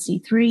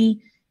 501c3.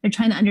 They're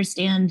trying to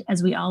understand,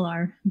 as we all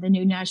are, the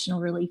new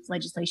national relief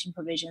legislation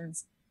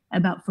provisions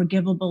about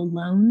forgivable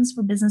loans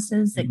for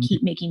businesses that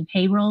keep making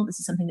payroll. This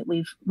is something that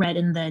we've read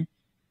in the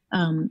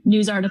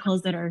news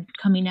articles that are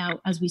coming out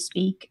as we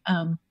speak.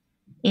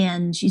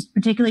 And she's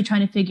particularly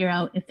trying to figure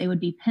out if they would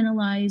be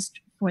penalized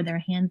for their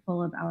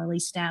handful of hourly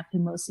staff who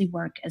mostly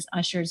work as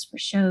ushers for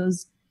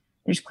shows.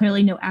 There's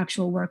clearly no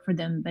actual work for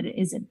them, but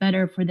is it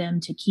better for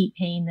them to keep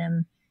paying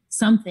them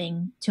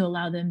something to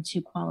allow them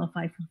to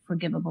qualify for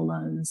forgivable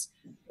loans?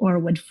 Or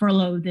would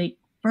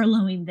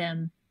furloughing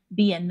them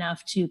be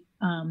enough to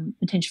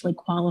potentially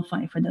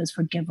qualify for those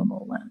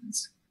forgivable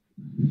loans?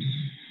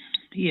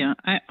 Yeah,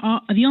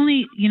 the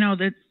only,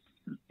 that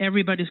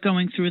everybody's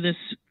going through this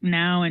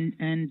now,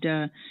 and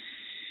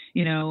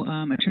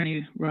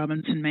Attorney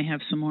Robinson may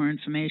have some more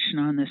information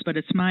on this, but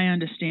it's my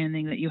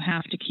understanding that you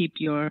have to keep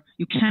you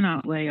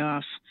cannot lay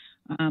off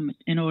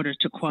in order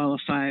to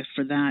qualify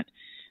for that,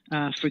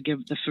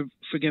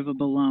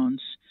 forgivable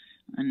loans.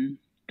 And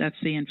that's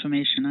the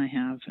information I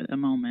have at the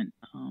moment.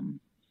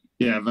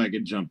 Yeah, if I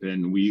could jump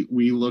in,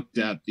 we looked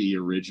at the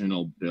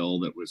original bill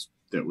that was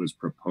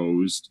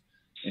proposed,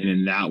 and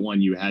in that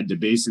one, you had to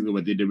basically,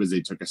 what they did was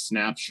they took a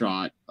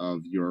snapshot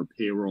of your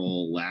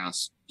payroll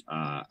last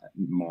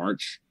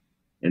March,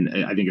 and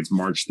I think it's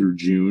March through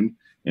June,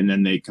 and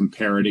then they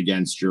compare it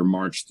against your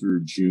March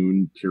through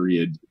June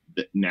period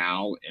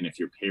now, and if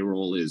your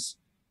payroll is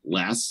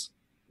less,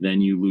 then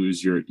you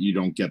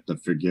don't get the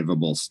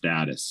forgivable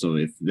status. So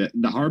if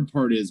the hard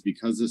part is,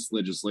 because this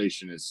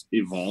legislation is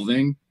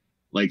evolving,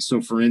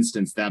 so for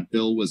instance, that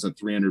bill was a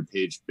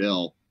 300-page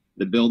bill.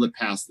 The bill that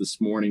passed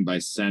this morning by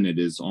Senate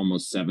is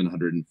almost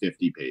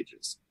 750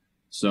 pages.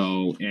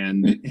 So,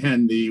 and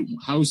the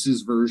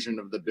House's version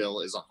of the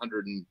bill is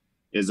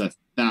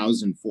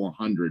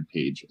 1,400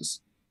 pages.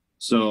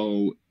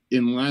 So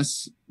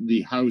unless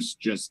the House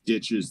just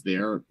ditches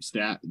their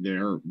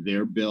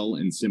bill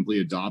and simply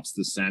adopts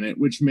the Senate,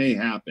 which may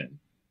happen,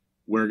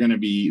 there's going to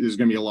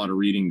be a lot of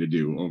reading to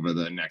do over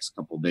the next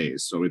couple of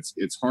days. So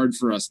it's hard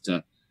for us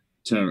to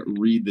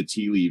read the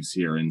tea leaves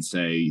here and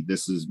say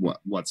this is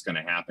what's going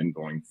to happen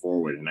going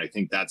forward. And I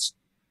think that's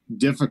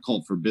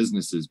difficult for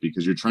businesses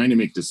because you're trying to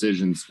make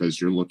decisions because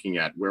you're looking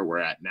at where we're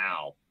at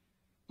now.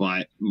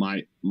 But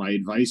my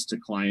advice to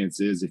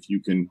clients is, if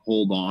you can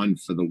hold on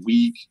for the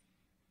week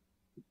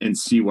and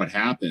see what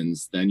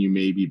happens, then you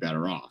may be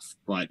better off.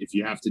 But if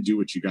you have to do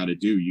what you got to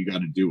do, you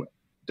got to do it.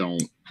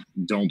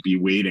 Don't be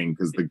waiting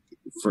because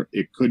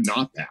it could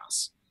not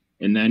pass.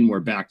 And then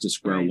we're back to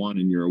square one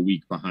and you're a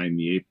week behind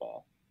the 8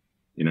 ball.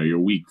 You're a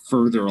week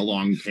further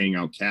along paying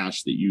out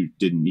cash that you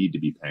didn't need to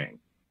be paying.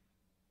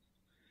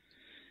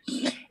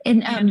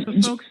 And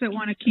for folks that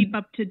want to keep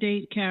up to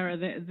date, Kara,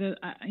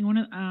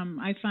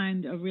 I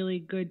find a really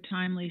good,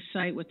 timely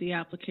site with the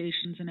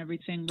applications and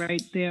everything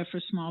right there for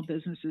small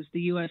businesses.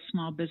 The U.S.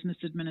 Small Business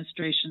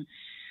Administration,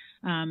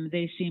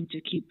 they seem to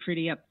keep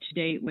pretty up to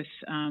date with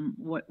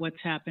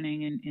what's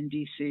happening in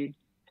D.C.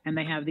 And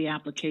they have the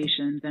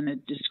applications and a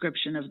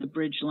description of the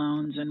bridge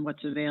loans and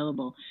what's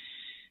available.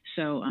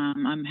 So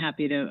I'm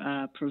happy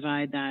to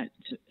provide that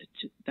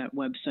that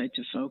website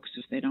to folks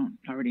if they don't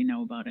already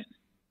know about it.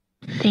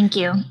 Thank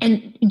you.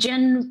 And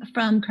Jen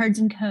from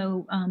Cards &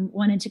 Co.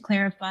 Wanted to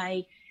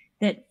clarify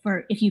that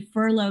if you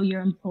furlough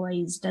your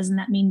employees, doesn't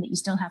that mean that you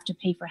still have to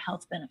pay for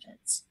health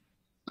benefits?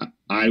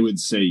 I would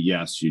say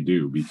yes, you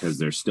do, because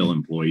they're still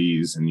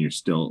employees and you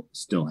still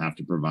have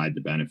to provide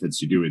the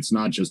benefits you do. It's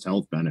not just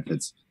health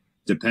benefits.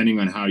 Depending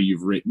on how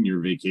you've written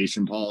your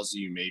vacation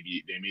policy,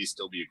 they may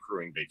still be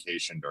accruing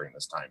vacation during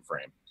this time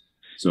frame.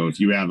 So if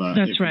you have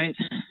right.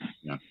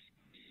 Yeah.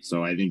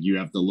 So I think you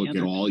have to look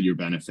at all your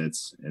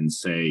benefits and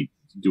say,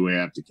 do I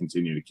have to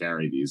continue to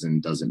carry these?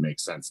 And does it make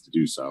sense to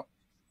do so?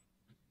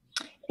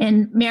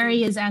 And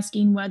Mary is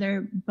asking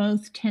whether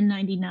both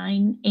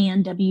 1099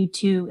 and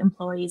W-2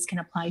 employees can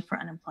apply for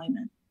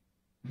unemployment.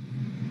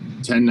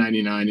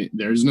 1099,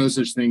 there's no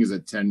such thing as a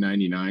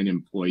 1099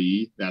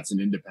 employee. That's an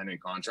independent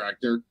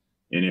contractor.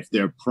 And if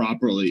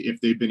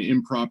they've been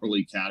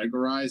improperly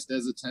categorized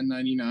as a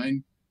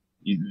 1099,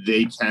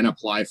 they can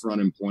apply for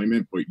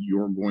unemployment, but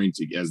you're going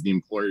to, as the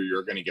employer,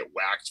 you're going to get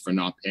whacked for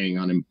not paying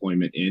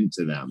unemployment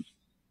into them.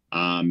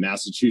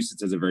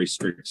 Massachusetts has a very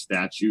strict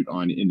statute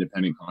on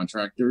independent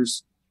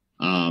contractors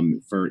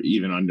for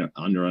even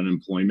under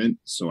unemployment.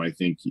 So I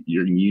think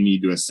you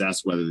need to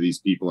assess whether these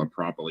people are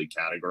properly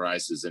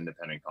categorized as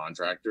independent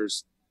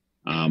contractors.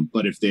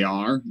 But if they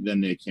are, then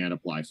they can't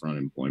apply for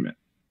unemployment.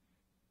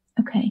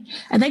 Okay,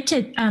 I'd like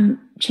to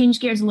change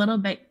gears a little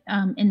bit.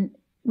 And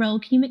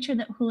Raul, can you make sure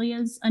that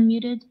Julia's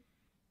unmuted?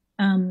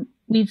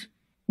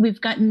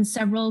 We've gotten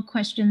several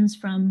questions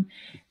from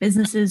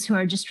businesses who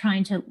are just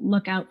trying to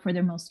look out for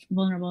their most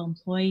vulnerable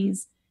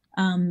employees.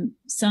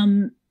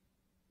 Some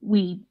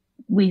we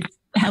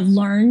have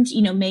learned,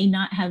 may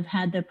not have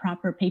had the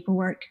proper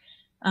paperwork,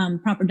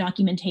 proper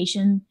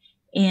documentation,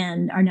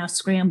 and are now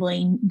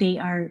scrambling. They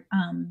are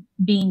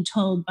being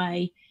told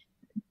by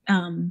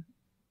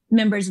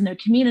members in their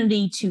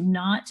community to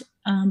not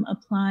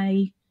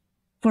apply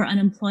for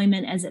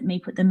unemployment as it may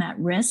put them at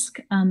risk.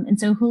 And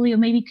so Julio,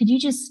 maybe could you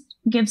just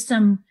give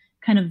some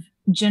kind of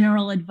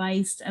general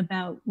advice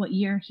about what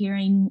you're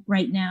hearing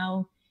right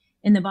now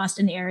in the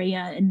Boston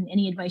area, and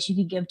any advice you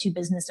could give to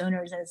business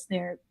owners as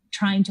they're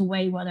trying to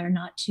weigh whether or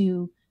not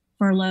to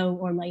furlough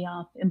or lay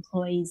off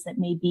employees that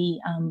may be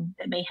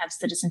that may have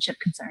citizenship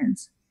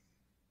concerns?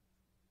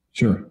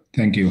 Sure,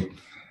 thank you.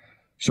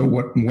 So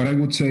what I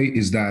would say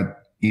is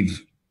that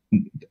if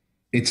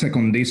it's a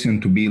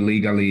condition to be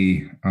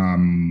legally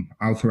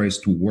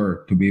authorized to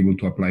work, to be able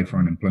to apply for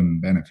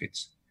unemployment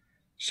benefits.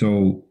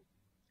 So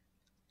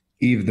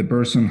if the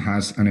person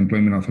has an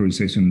employment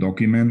authorization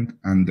document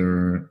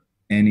under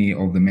any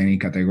of the many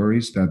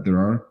categories that there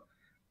are,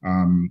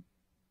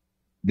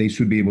 they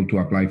should be able to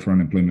apply for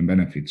unemployment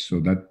benefits. So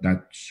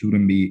that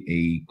shouldn't be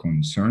a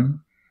concern.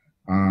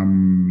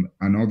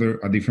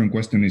 A different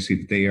question is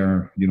if they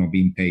are,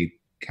 being paid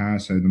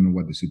cash. I don't know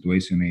what the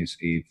situation is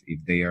if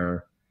they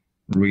are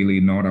really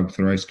not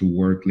authorized to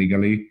work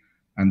legally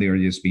and they are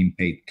just being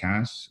paid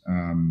cash.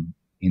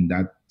 In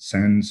that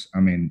sense,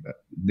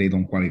 they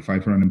don't qualify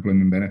for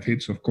unemployment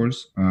benefits, of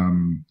course.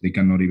 They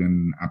cannot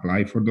even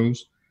apply for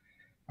those.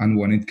 And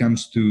when it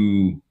comes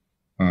to,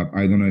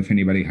 I don't know if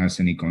anybody has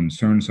any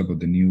concerns about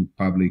the new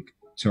public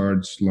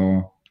charge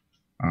law.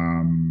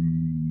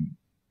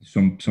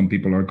 Some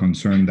people are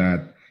concerned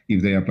that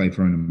if they apply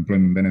for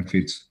unemployment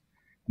benefits,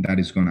 that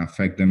is going to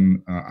affect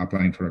them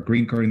applying for a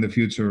green card in the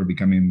future or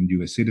becoming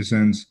U.S.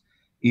 citizens.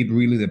 It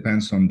really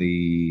depends on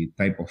the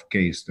type of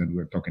case that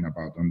we're talking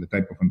about, on the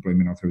type of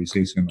employment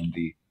authorization, on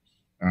the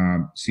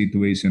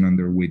situation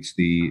under which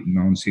the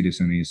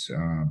non-citizen is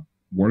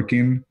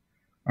working.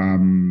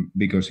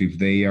 Because if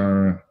they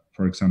are,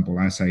 for example,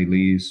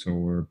 asylees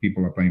or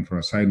people applying for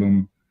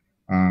asylum,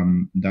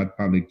 that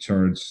public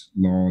charge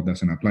law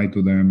doesn't apply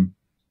to them.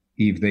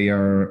 If they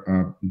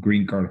are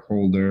green card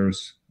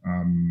holders,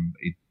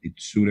 it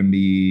shouldn't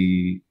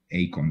be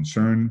a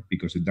concern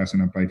because it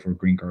doesn't apply for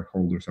green card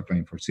holders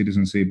applying for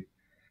citizenship,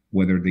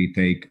 whether they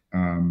take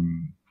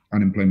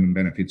unemployment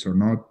benefits or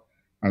not.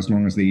 As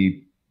long as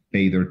they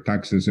pay their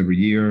taxes every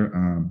year,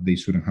 they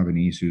shouldn't have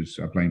any issues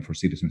applying for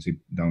citizenship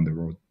down the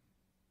road.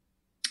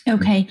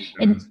 Okay.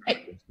 And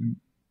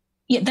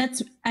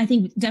that's, I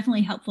think,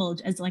 definitely helpful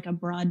as like a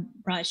broad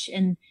brush.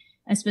 And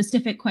a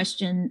specific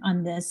question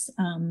on this,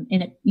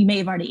 you may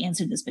have already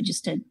answered this, but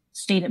just to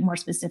state it more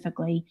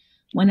specifically,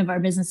 one of our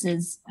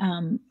businesses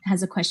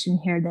has a question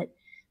here that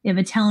they have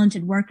a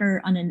talented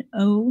worker on an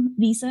O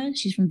visa.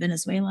 She's from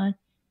Venezuela.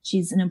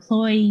 She's an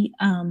employee.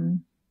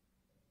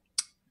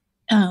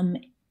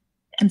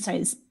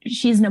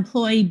 She's an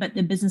employee, but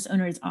the business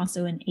owner is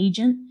also an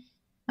agent.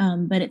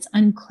 But it's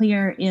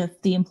unclear if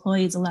the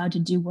employee is allowed to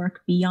do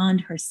work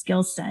beyond her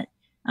skill set.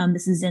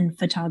 This is in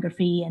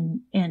photography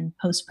and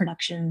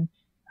post-production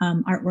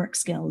artwork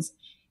skills.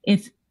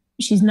 If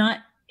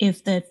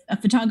a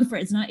photographer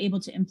is not able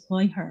to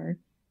employ her,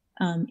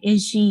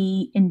 is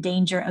she in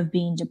danger of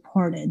being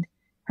deported?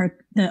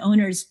 The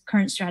owner's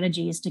current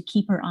strategy is to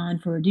keep her on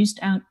for reduced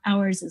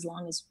hours as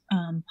long as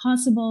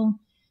possible.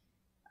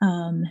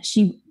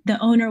 The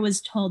owner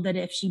was told that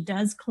if she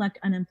does collect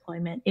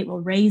unemployment, it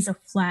will raise a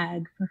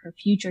flag for her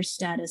future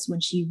status when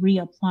she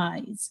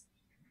reapplies.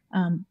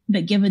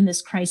 But given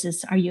this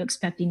crisis, are you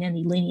expecting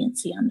any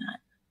leniency on that?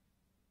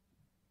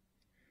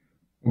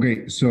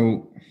 Okay,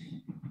 so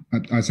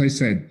as I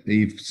said,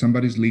 if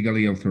somebody's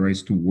legally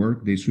authorized to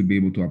work, they should be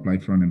able to apply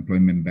for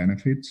unemployment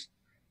benefits.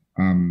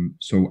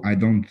 So I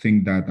don't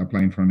think that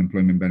applying for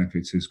unemployment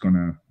benefits is going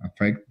to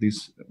affect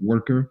this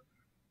worker.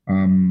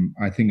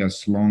 I think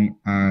as long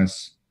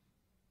as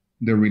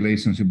the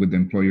relationship with the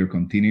employer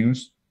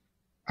continues,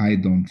 I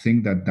don't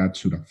think that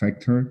should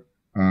affect her.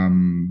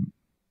 I'm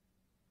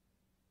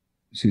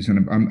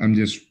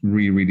just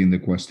rereading the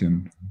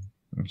question.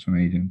 That's an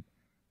agent.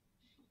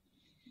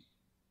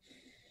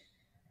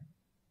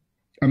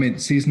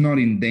 She's not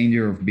in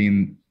danger of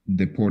being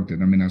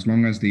deported. As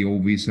long as the O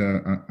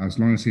visa, as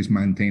long as he's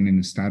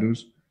maintaining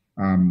status,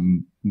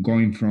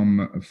 going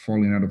from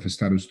falling out of a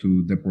status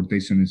to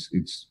deportation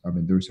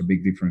there's a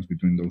big difference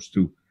between those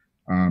two.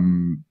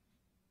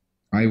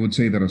 I would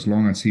say that as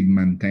long as he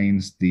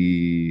maintains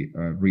the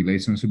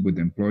relationship with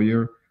the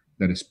employer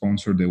that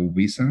sponsored the O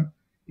visa,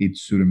 it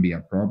shouldn't be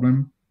a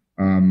problem.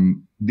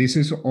 This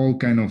is all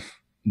kind of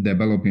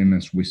developing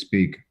as we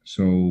speak.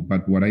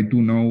 But what I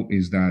do know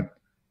is that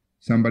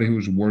somebody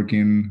who's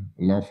working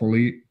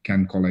lawfully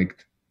can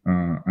collect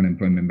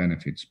unemployment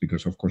benefits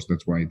because, of course,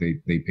 that's why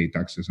they pay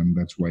taxes and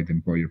that's why the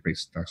employer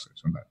pays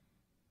taxes on that.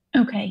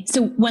 Okay,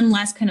 so one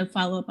last kind of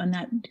follow up on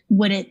that.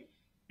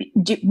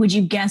 Would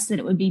you guess that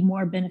it would be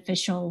more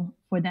beneficial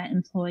for that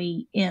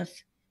employee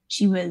if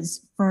she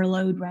was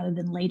furloughed rather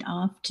than laid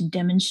off to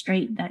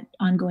demonstrate that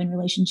ongoing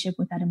relationship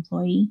with that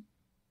employee?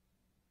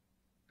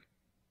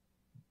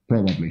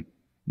 Probably,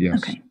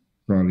 yes. Okay.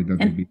 Probably that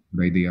would be a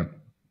good idea.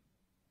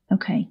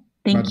 Okay,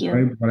 thank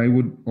you. But I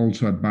would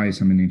also advise,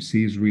 I mean, if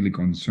she is really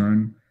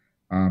concerned,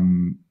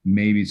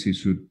 maybe she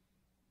should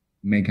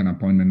make an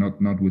appointment,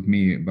 not with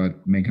me,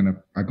 but make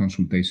a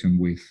consultation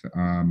with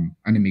an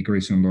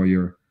immigration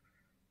lawyer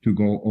to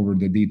go over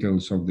the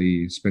details of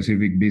the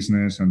specific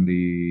business and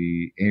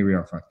the area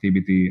of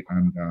activity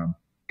and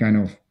kind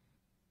of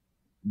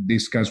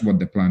discuss what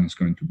the plan is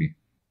going to be,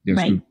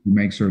 just to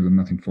make sure that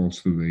nothing falls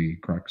through the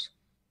cracks.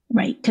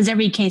 Right, because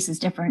every case is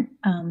different.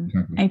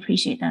 Exactly. I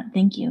appreciate that.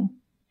 Thank you.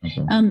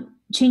 No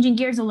changing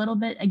gears a little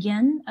bit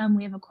again,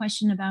 we have a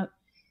question about,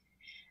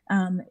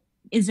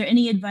 is there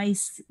any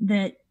advice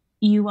that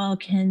you all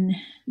can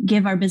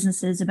give our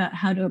businesses about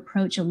how to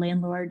approach a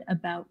landlord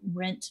about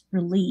rent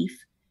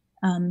relief?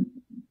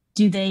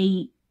 Do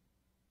they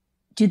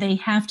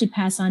have to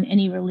pass on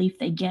any relief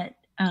they get,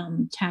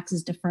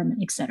 taxes, deferment,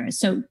 et cetera?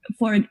 So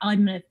I'm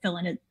going to fill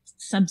in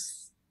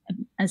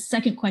a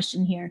second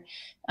question here.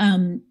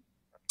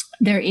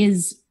 There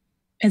is,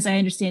 as I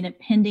understand it,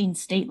 pending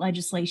state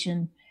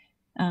legislation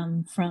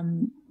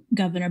from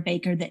Governor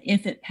Baker that,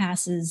 if it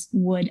passes,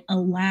 would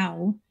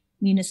allow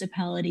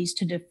municipalities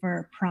to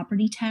defer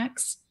property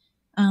tax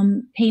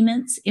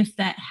payments. If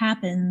that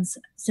happens,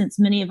 since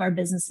many of our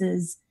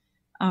businesses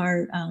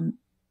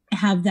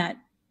have that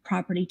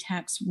property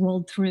tax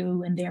rolled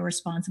through and they're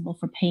responsible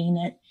for paying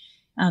it,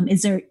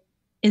 is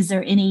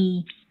there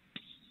any?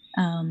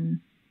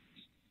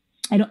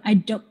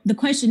 The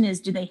question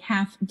is, do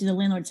the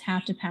landlords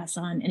have to pass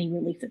on any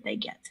relief that they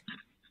get?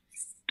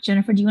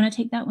 Jennifer, do you want to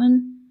take that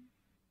one?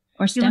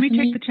 Or Stephanie? Let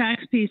me take the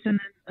tax piece, and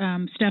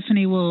then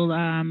Stephanie will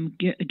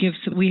give.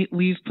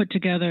 We've put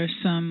together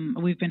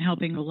we've been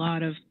helping a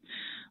lot of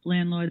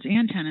landlords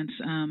and tenants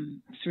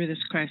through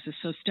this crisis.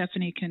 So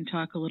Stephanie can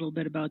talk a little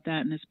bit about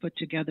that and has put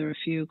together a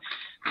few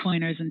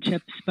pointers and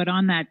tips. But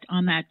on that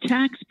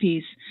tax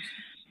piece,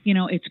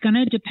 it's going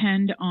to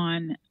depend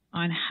on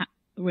how.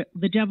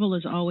 The devil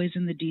is always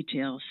in the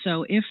details.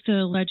 So if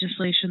the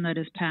legislation that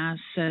is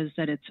passed says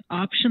that it's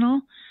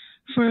optional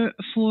for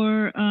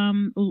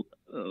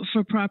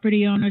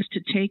property owners to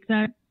take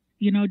that,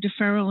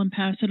 deferral and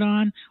pass it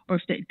on, or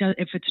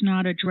if it's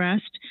not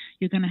addressed,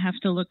 you're going to have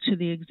to look to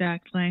the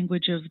exact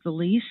language of the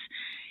lease.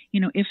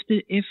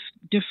 If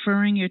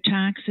deferring your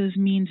taxes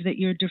means that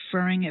you're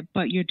deferring it,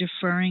 but you're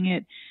deferring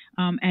it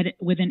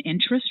with an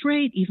interest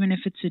rate, even if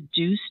it's a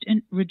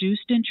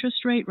reduced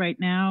interest rate. Right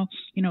now,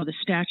 the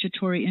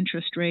statutory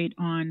interest rate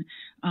on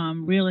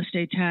real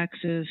estate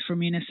taxes for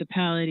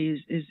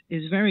municipalities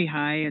is very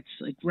high.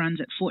 It runs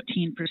at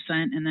 14%,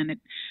 and then it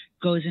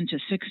goes into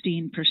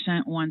 16%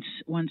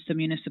 once the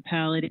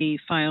municipality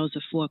files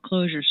a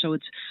foreclosure. So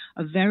it's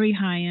a very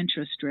high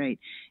interest rate.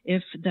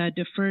 If the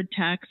deferred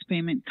tax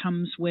payment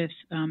comes with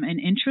an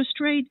interest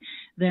rate,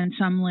 then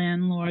some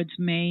landlords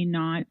may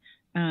not,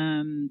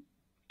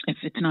 if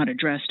it's not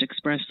addressed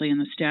expressly in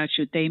the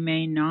statute, they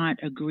may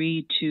not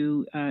agree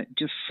to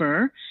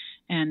defer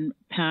and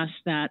pass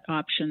that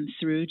option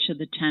through to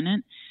the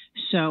tenant.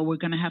 So we're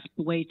going to have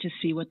to wait to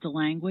see what the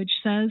language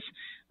says.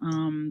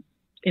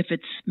 If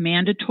it's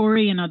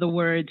mandatory, in other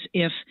words,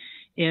 if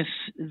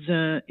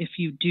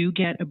you do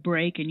get a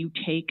break and you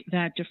take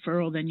that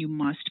deferral, then you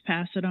must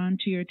pass it on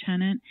to your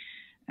tenant.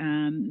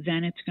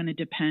 Then it's going to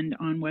depend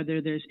on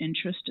whether there's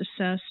interest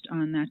assessed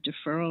on that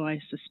deferral.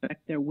 I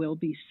suspect there will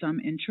be some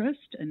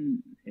interest,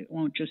 and it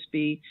won't just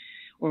be,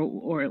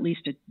 or at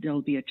least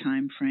there'll be a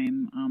time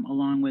frame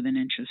along with an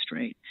interest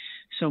rate.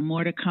 So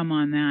more to come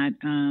on that.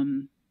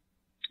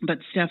 But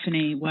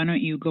Stephanie, why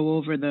don't you go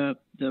over the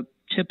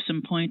tips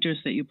and pointers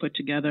that you put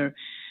together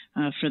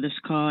for this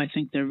call? I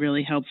think they're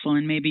really helpful,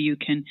 and maybe you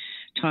can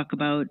talk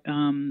about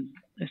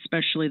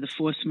especially the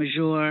force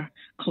majeure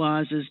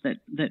clauses that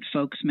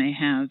folks may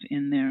have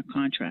in their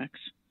contracts.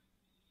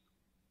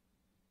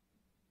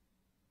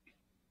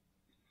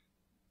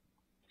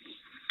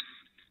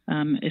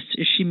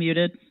 Is she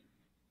muted?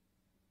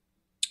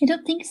 I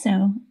don't think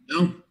so.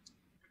 No.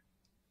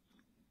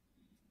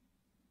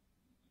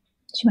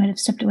 She might have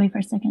stepped away for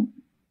a second.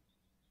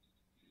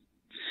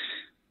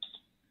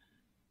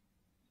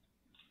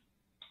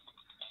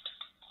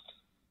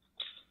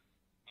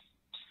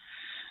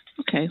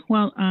 Okay,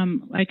 well,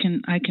 I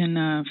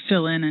can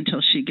fill in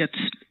until she gets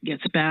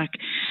back.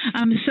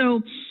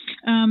 So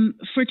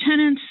for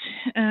tenants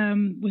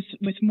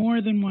with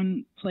more than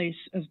one place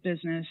of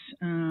business,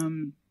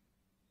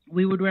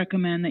 we would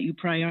recommend that you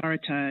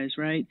prioritize,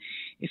 right?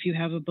 If you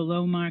have a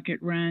below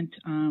market rent,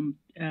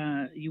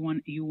 you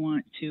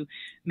want to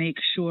make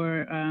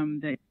sure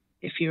that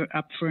if you're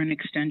up for an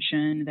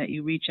extension, that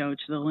you reach out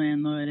to the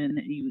landlord and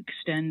that you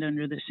extend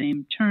under the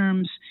same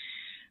terms.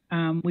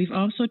 We've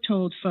also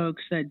told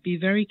folks that be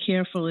very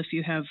careful if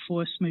you have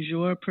force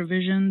majeure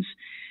provisions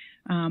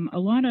A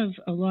lot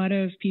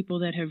of people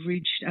that have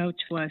reached out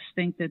to us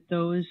think that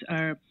those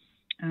are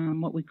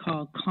what we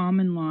call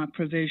common law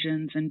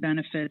provisions and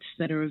benefits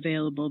that are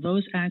available.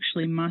 Those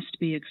actually must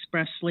be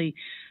expressly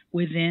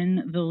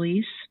within the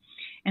lease,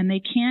 and they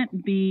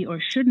can't be or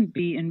shouldn't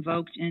be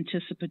invoked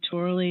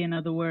anticipatorily. In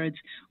other words,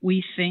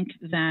 we think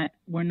that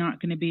we're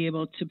not going to be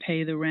able to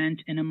pay the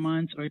rent in a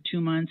month or 2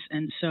 months,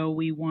 and so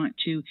we want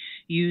to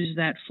use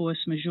that force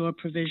majeure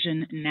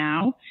provision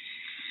now.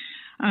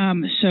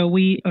 So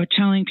we are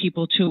telling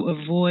people to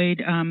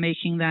avoid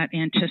making that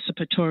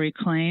anticipatory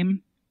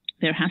claim.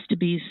 There has to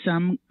be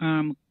some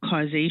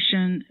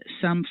causation,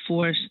 some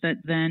force that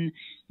then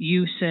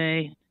you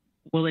say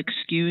will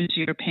excuse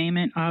your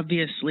payment.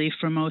 Obviously,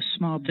 for most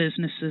small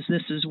businesses,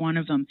 this is one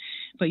of them.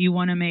 But you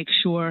want to make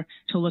sure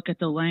to look at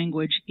the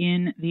language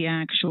in the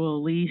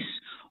actual lease,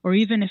 or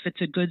even if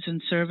it's a goods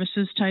and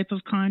services type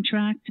of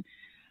contract.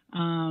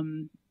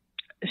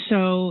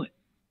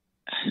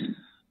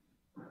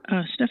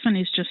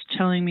 Stephanie's just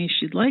telling me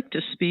she'd like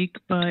to speak,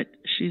 but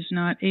she's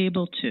not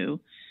able to.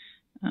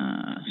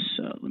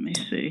 So let me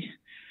see.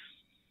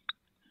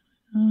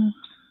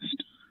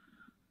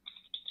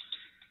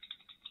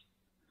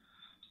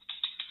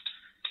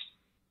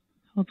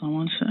 Hold on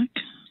one sec.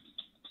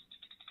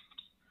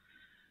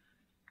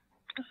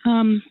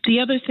 The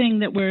other thing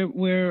that we're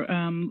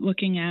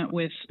looking at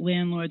with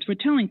landlords, we're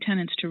telling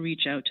tenants to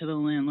reach out to the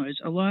landlords.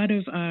 A lot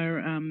of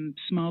our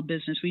small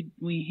business,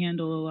 we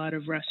handle a lot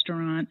of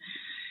restaurant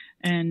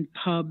and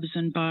pubs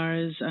and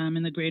bars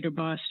in the greater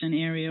Boston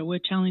area. We're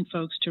telling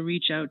folks to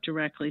reach out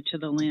directly to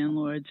the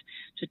landlords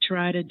to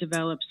try to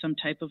develop some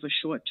type of a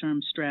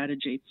short-term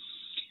strategy.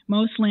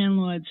 Most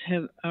landlords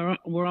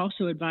we're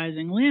also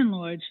advising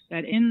landlords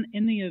that in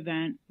the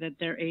event that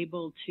they're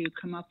able to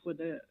come up with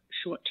a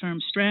short-term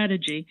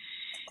strategy,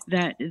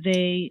 that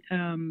they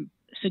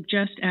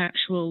suggest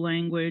actual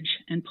language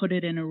and put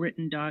it in a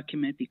written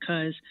document,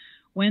 because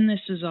when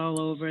this is all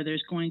over,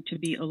 there's going to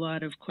be a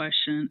lot of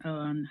question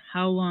on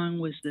how long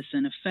was this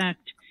in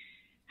effect,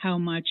 how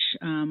much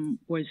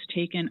was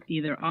taken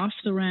either off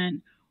the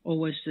rent, or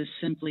was this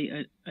simply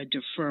a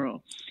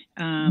deferral?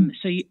 And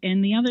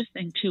the other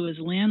thing too is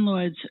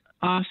landlords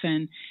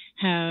often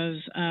have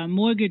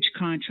mortgage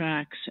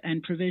contracts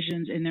and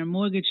provisions in their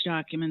mortgage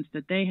documents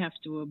that they have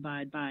to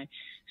abide by.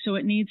 So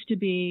it needs to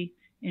be,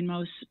 in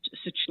most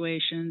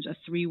situations, a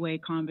three-way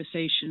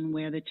conversation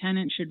where the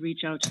tenant should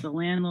reach out to the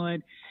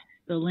landlord.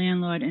 The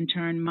landlord, in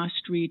turn,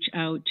 must reach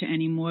out to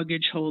any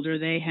mortgage holder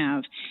they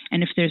have.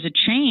 And if there's a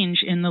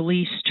change in the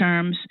lease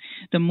terms,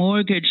 the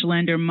mortgage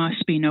lender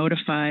must be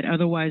notified.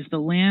 Otherwise, the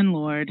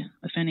landlord,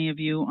 if any of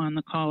you on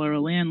the call are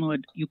a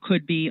landlord, you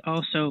could be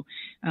also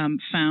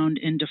found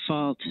in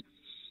default.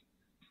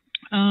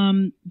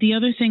 The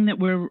other thing that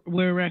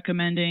we're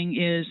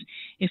recommending is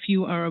if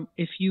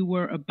you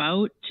were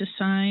about to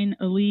sign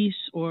a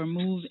lease or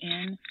move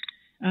in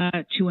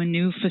to a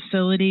new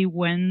facility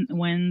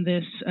when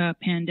this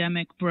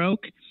pandemic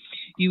broke,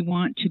 you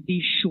want to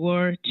be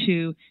sure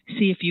to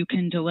see if you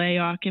can delay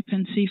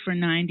occupancy for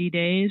 90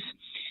 days.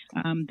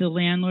 The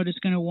landlord is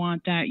going to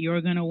want that.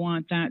 You're going to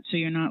want that, so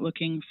you're not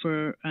looking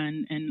for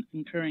and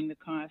incurring the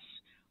costs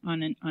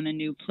on a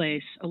new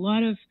place. A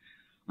lot of,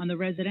 on the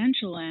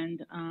residential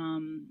end,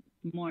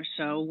 more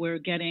so, we're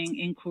getting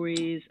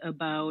inquiries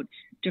about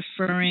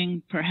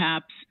deferring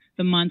perhaps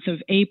the month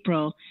of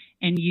April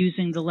and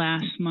using the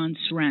last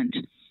month's rent.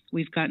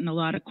 We've gotten a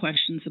lot of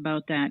questions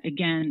about that.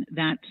 Again,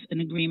 that's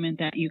an agreement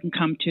that you can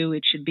come to.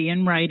 It should be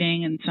in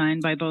writing and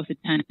signed by both the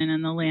tenant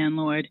and the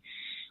landlord.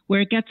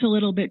 Where it gets a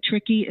little bit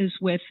tricky is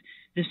with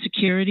the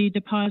security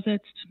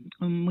deposits.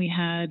 We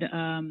had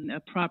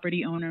a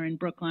property owner in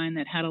Brookline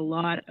that had a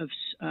lot of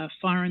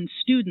foreign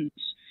students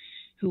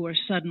who were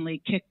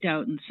suddenly kicked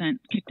out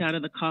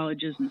of the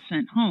colleges and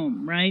sent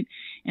home, right?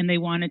 And they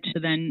wanted to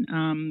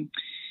then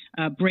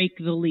break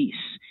the lease.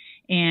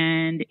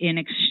 And in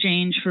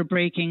exchange for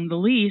breaking the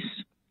lease,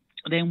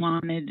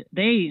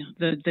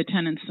 the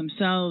tenants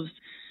themselves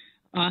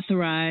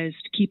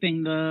authorized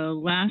keeping the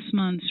last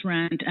month's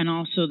rent and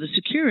also the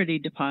security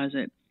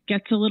deposit.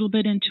 Gets a little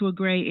bit into a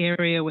gray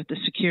area with the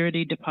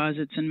security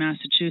deposits in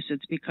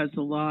Massachusetts because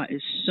the law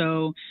is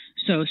so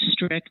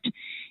strict.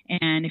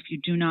 And if you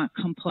do not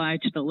comply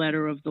to the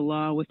letter of the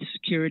law with the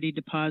security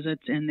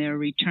deposits and their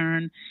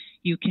return,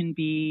 you can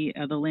be,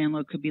 the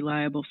landlord could be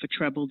liable for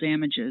treble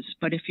damages.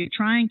 But if you're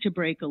trying to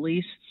break a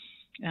lease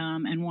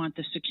and want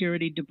the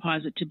security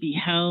deposit to be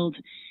held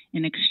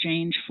in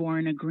exchange for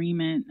an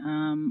agreement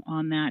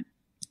on that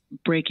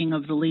breaking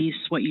of the lease,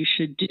 what you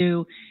should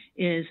do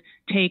is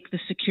take the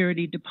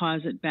security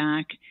deposit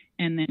back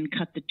and then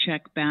cut the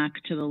check back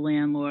to the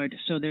landlord,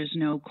 so there's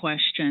no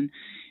question.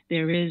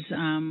 There is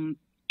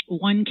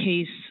one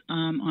case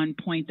on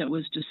point that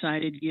was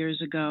decided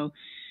years ago,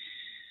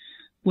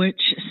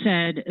 which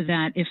said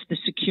that if the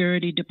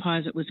security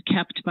deposit was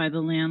kept by the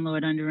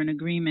landlord under an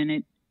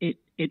agreement,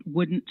 it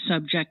wouldn't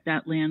subject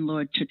that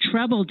landlord to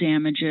treble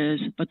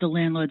damages, but the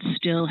landlord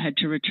still had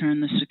to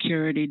return the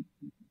security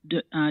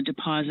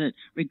deposit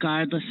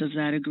regardless of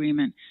that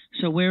agreement.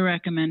 So we're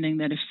recommending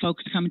that if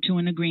folks come to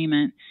an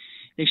agreement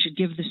they should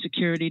give the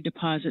security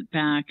deposit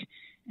back,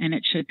 and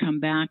it should come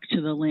back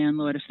to the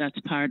landlord if that's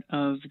part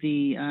of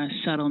the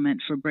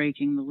settlement for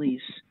breaking the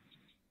lease.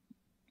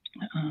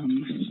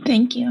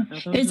 Thank you.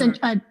 So There's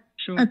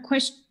a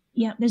question.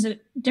 Yeah, there's a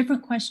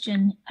different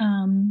question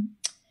on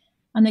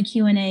the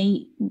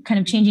Q&A, kind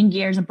of changing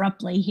gears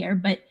abruptly here,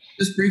 but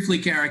just briefly,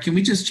 Kara, can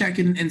we just check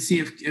in and see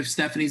if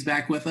Stephanie's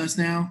back with us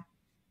now?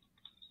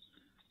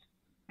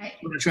 I'm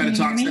going to try to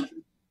talk.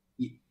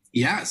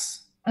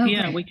 Yes. Oh,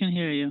 yeah, great. we can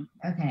hear you.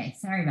 Okay,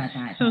 sorry about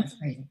that. So, that was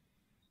crazy.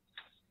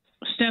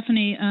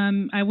 Stephanie,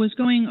 I was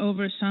going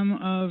over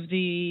some of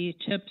the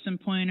tips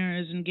and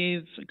pointers and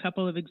gave a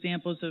couple of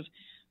examples of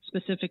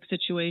specific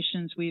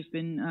situations we've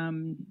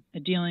been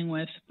dealing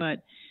with,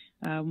 but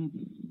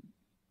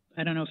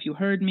I don't know if you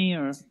heard me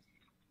or.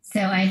 So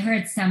I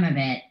heard some of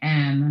it.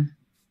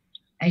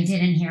 I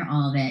didn't hear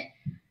all of it.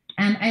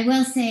 I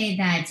will say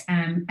that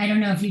I don't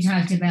know if you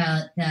talked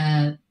about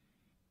the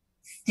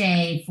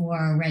stay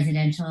for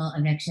residential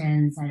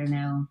evictions. I don't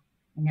know.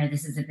 I know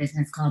this is a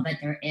business call, but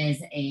there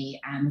is a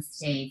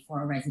stay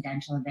for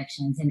residential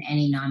evictions, and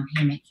any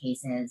non-payment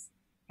cases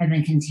have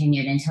been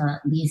continued until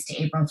at least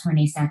April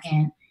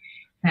 22nd.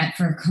 But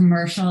for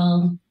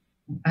commercial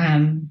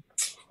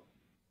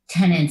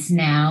tenants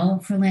now,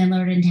 for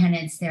landlord and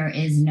tenants, there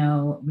is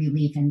no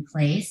relief in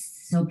place.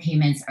 So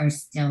payments are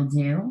still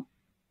due.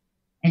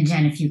 And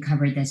Jen, if you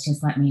covered this,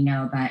 just let me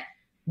know. But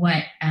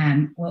what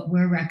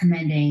we're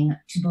recommending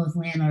to both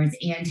landlords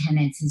and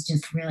tenants is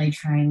just really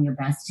trying your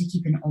best to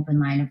keep an open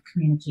line of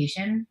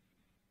communication.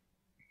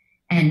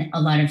 And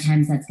a lot of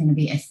times that's going to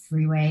be a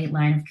three-way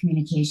line of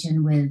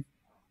communication with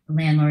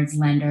landlords,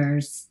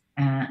 lenders,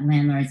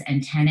 landlords,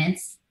 and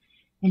tenants.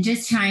 And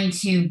just trying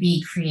to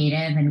be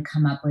creative and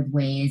come up with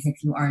ways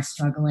if you are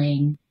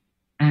struggling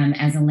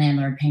as a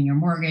landlord paying your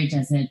mortgage,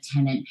 as a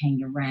tenant paying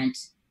your rent,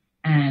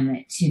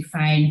 to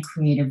find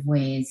creative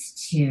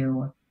ways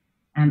to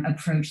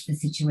approach the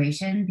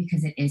situation,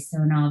 because it is so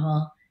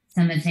novel.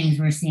 Some of the things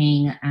we're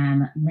seeing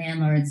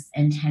landlords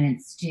and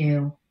tenants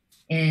do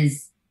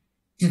is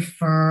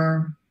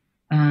defer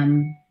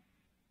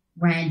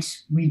rent,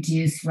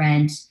 reduce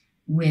rent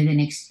with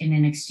in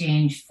an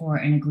exchange for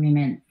an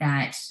agreement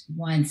that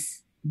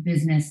once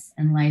business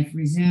and life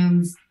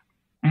resumes,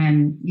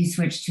 you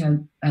switch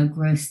to a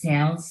gross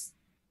sales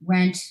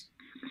rent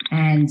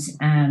and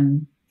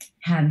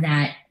have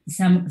that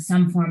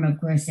some form of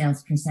gross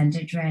sales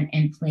percentage rent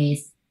in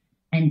place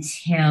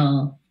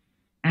until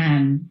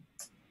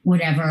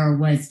whatever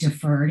was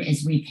deferred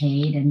is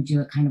repaid, and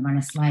do it kind of on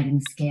a sliding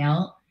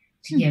scale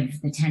to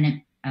give the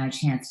tenant a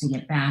chance to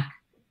get back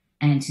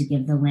and to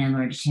give the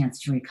landlord a chance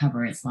to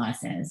recover its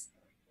losses.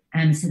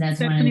 So that's Stephanie,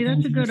 one of the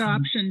things. that's a good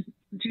option.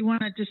 Do you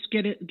want to just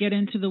get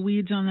into the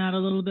weeds on that a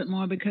little bit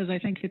more? Because I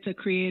think it's a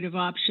creative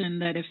option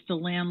that, if the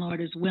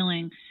landlord is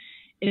willing,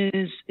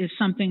 is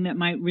something that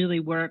might really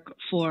work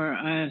for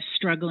a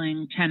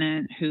struggling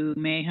tenant who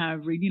may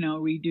have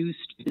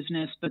reduced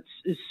business but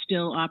is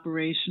still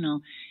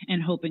operational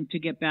and hoping to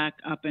get back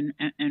up and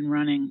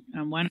running.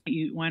 Why don't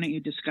you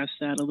discuss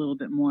that a little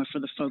bit more for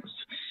the folks,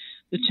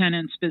 the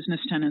tenants,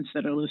 business tenants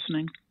that are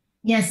listening?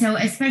 Yeah, so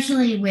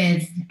especially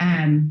with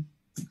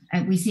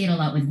we see it a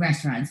lot with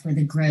restaurants, with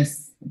a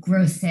gross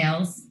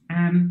sales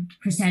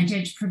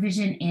percentage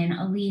provision in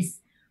a lease,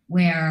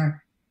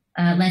 where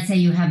let's say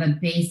you have a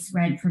base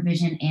rent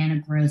provision and a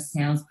gross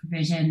sales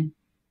provision.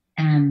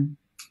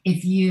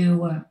 If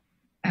you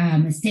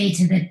say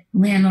to the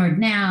landlord,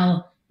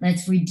 now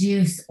let's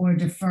reduce or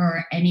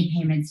defer any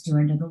payments due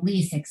under the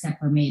lease, except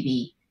for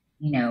maybe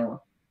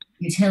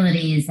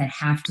utilities that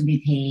have to be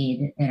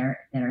paid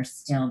that are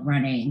still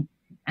running.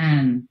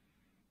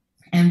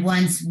 And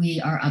once we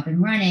are up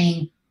and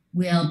running,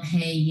 we'll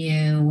pay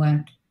you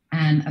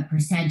a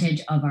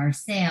percentage of our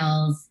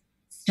sales,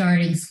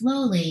 starting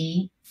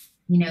slowly,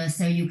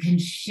 so you can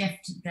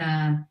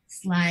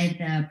slide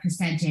the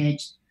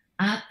percentage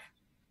up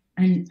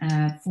and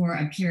for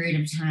a period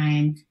of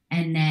time,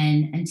 and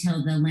then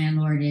until the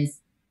landlord is,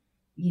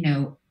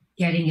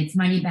 getting its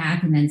money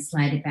back, and then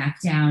slide it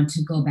back down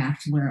to go back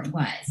to where it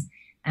was.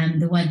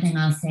 The one thing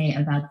I'll say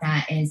about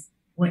that is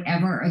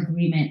whatever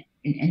agreement,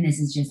 and this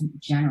is just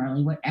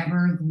generally,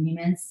 whatever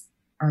agreements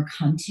are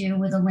come to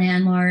with a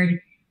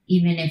landlord,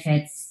 even if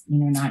it's,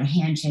 not a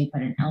handshake,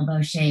 but an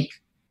elbow shake,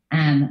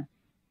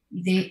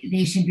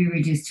 they should be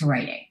reduced to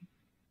writing,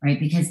 right?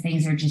 Because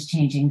things are just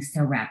changing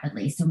so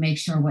rapidly. So make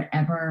sure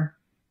whatever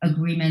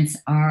agreements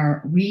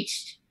are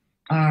reached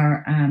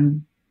are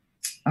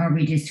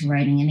reduced to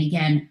writing. And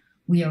again,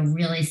 we are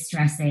really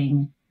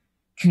stressing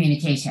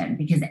communication,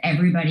 because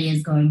everybody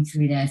is going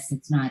through this.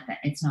 It's not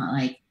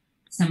like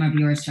some of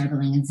you are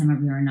struggling and some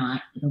of you are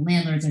not. The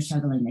landlords are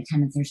struggling, the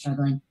tenants are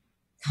struggling.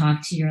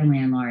 Talk to your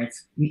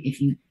landlords.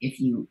 If you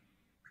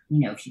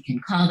can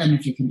call them,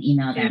 if you can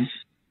email them.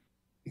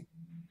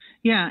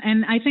 Yeah,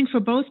 and I think for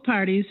both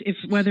parties, if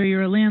whether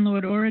you're a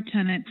landlord or a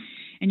tenant,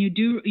 and you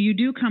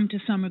do come to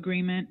some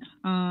agreement,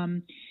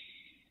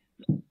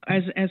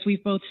 as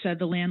we've both said,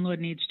 the landlord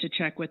needs to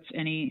check with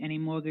any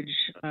mortgage,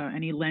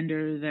 any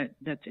lender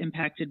that's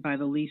impacted by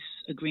the lease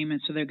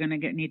agreement. So they're going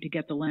to need to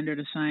get the lender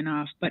to sign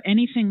off. But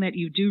anything that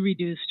you do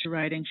reduce to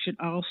writing should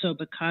also,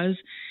 because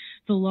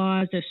the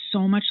laws, there's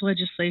so much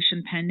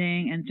legislation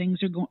pending and things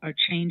are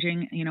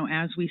changing,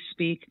 as we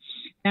speak.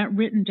 That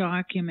written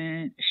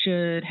document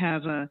should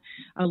have a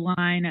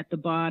line at the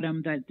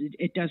bottom that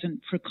it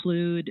doesn't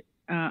preclude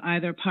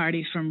either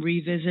party from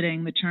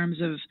revisiting the terms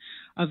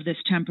of this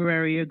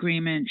temporary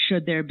agreement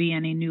should there be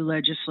any new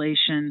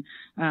legislation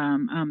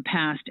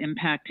passed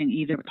impacting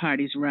either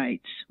party's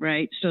rights,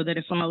 right? So that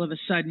if all of a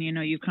sudden,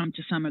 you come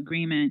to some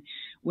agreement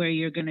where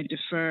you're going to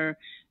defer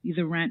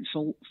the rent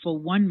for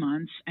 1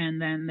 month, and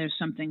then there's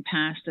something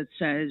passed that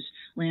says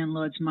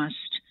landlords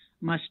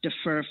must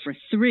defer for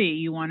 3,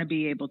 you want to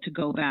be able to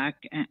go back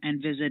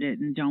and visit it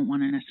and don't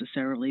want to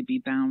necessarily be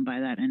bound by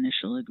that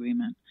initial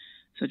agreement.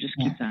 So just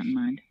keep that in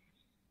mind.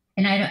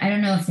 And I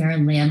don't know if there are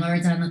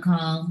landlords on the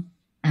call,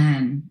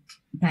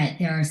 but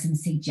there are some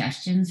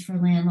suggestions for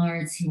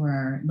landlords who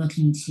are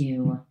looking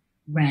to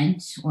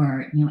rent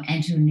or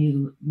enter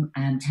new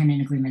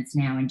tenant agreements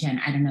now. And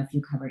Jen, I don't know if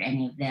you covered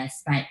any of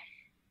this, but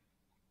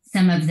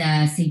some of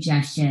the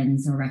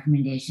suggestions or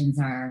recommendations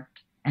are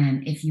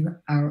if you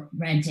are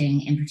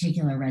renting, in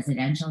particular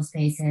residential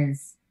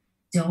spaces,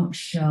 don't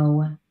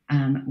show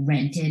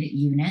rented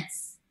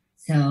units.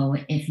 So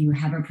if you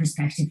have a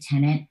prospective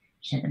tenant,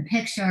 show them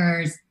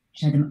pictures,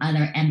 show them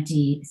other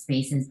empty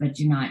spaces, but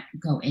do not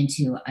go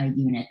into a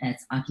unit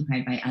that's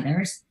occupied by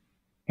others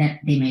that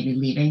they may be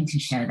leaving to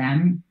show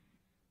them.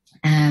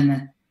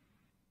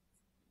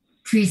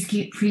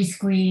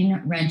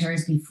 Pre-screen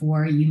renters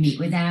before you meet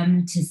with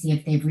them to see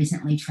if they've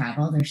recently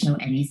traveled or show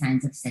any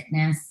signs of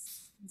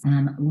sickness.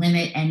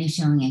 Limit any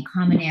showing in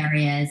common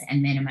areas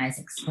and minimize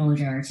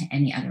exposure to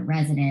any other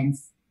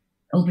residents.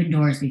 Open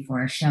doors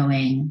before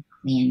showing,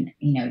 clean,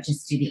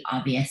 just do the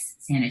obvious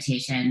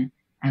sanitation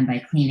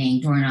by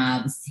cleaning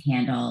doorknobs,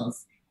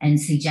 handles, and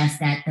suggest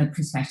that the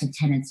prospective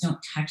tenants don't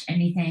touch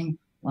anything,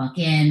 walk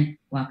in,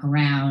 walk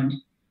around,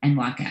 and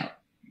walk out.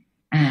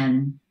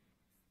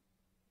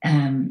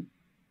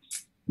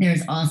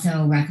 There's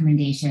also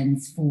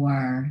recommendations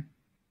for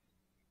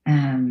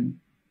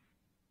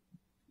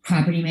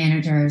property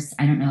managers.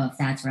 I don't know if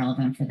that's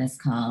relevant for this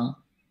call,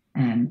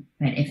 but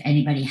if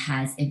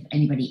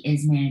anybody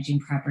is managing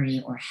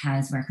property or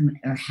has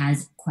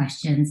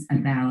questions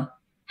about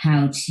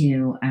how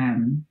to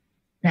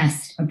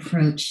best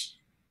approach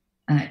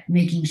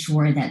making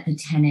sure that the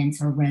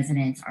tenants or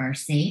residents are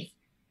safe,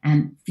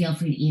 feel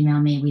free to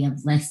email me. We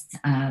have lists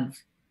of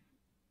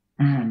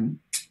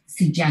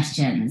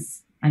suggestions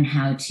on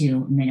how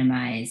to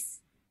minimize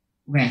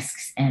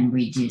risks and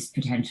reduce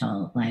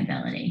potential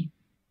liability.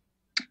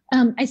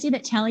 I see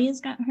that Talia's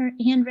got her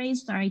hand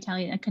raised. Sorry,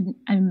 Talia,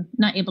 I'm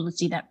not able to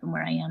see that from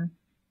where I am.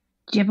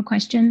 Do you have a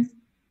question?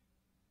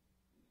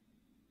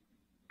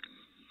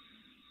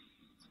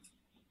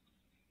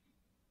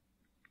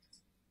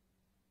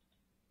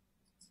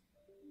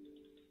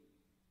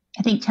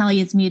 I think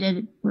Talia's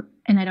muted,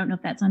 and I don't know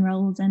if that's on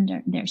Raul's end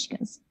or there she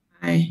goes.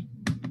 Hi.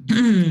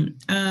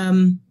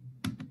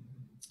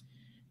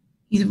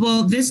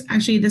 Well, this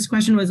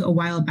question was a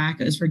while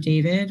back. It was for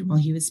David while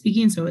he was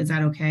speaking. So is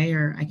that okay,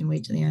 or I can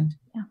wait till the end?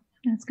 Yeah,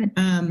 that's good.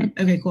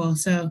 Okay, cool.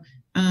 So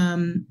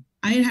I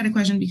had a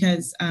question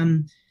because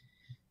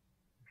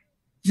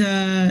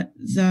the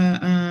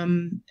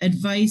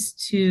advice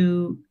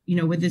to,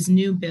 with this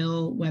new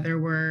bill, whether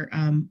we're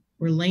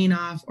laying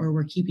off or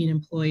we're keeping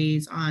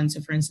employees on.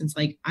 So for instance,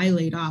 like I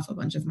laid off a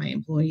bunch of my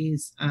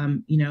employees,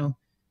 2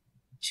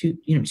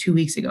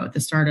 weeks ago at the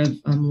start of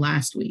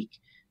last week.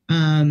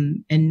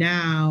 And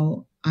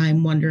now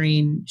I'm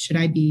wondering, should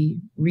I be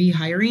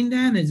rehiring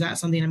them? Is that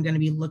something I'm going to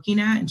be looking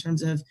at in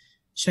terms of,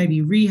 should I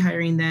be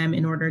rehiring them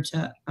in order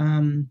to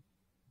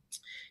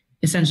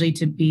essentially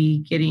to be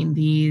getting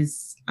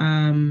these,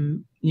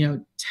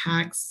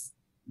 tax,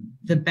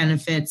 the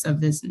benefits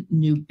of this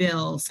new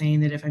bill, saying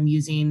that if I'm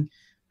using,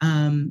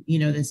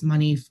 this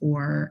money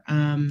for,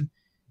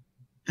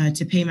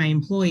 to pay my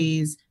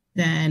employees,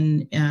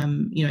 then,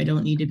 I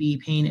don't need to be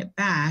paying it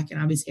back.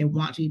 And obviously I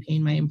want to be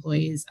paying my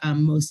employees.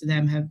 Most of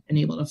them have been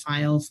able to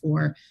file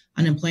for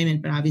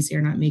unemployment, but obviously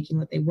are not making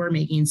what they were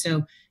making.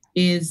 So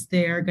is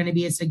there going to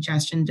be a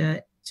suggestion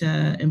to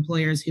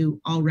employers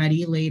who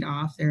already laid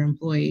off their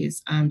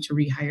employees to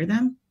rehire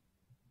them?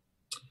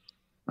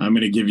 I'm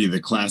going to give you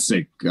the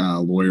classic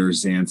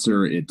lawyer's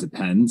answer. It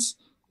depends.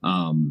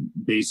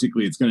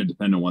 Basically, it's going to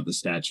depend on what the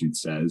statute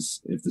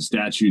says. If the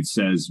statute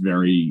says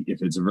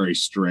if it's a very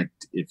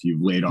strict, if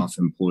you've laid off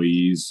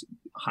employees,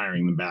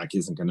 hiring them back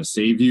isn't going to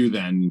save you,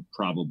 then you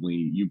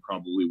probably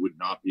would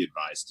not be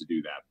advised to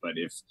do that. But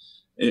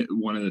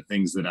one of the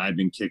things that I've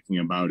been kicking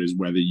about is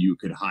whether you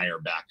could hire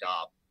back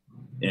up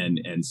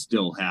and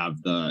still have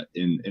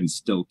and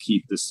still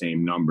keep the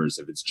same numbers.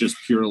 If it's just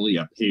purely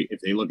if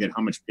they look at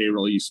how much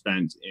payroll you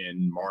spent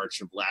in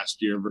March of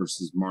last year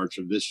versus March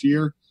of this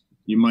year,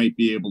 you might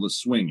be able to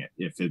swing it.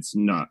 If it's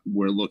not,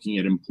 we're looking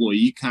at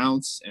employee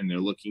counts and they're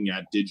looking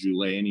at, did you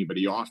lay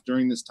anybody off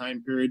during this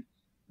time period?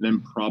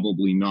 Then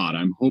probably not.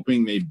 I'm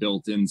hoping they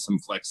built in some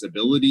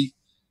flexibility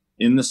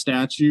in the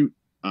statute,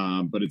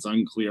 but it's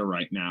unclear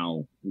right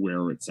now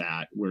where it's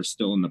at. We're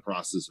still in the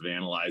process of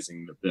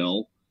analyzing the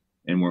bill,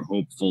 and we're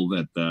hopeful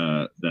that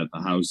the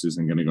House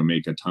isn't going to go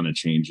make a ton of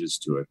changes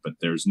to it, but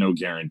there's no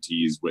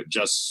guarantees. But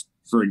just,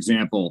 for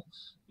example,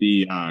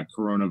 the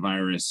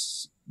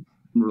coronavirus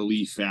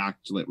Relief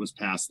Act that was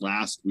passed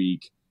last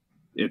week,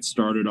 it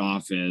started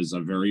off as a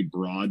very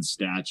broad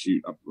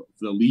statute.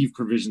 The leave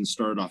provision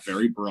started off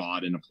very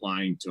broad and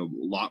applying to a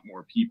lot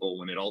more people.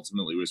 When it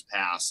ultimately was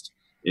passed,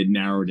 it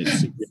narrowed it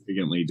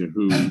significantly to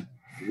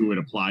who it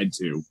applied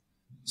to.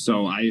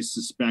 So I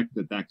suspect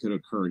that could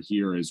occur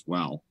here as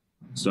well.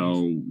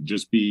 So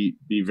just be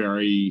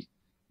very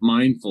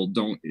mindful.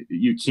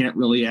 You can't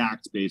really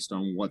act based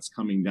on what's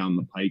coming down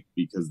the pike,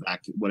 because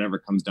whatever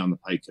comes down the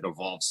pike could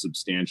evolve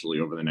substantially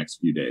over the next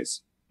few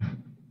days.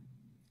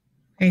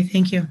 Okay,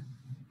 thank you.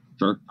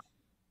 Sure.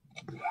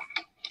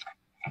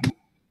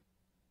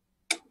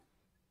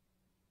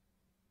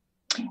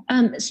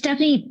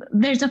 Stephanie,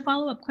 there's a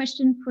follow-up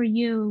question for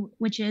you,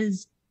 which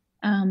is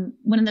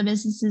one of the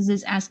businesses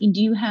is asking,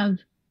 do you have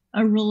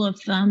a rule of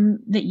thumb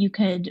that you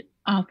could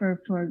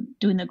offer for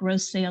doing the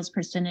gross sales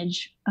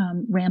percentage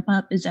ramp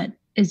up? Is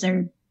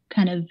there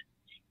kind of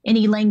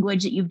any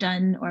language that you've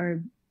done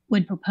or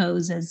would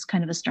propose as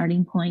kind of a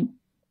starting point?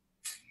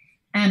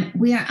 I'm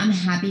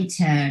happy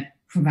to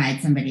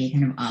provide somebody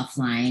kind of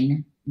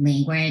offline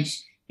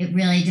language. It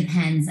really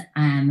depends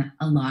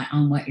a lot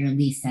on what your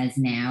lease says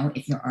now.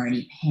 If you're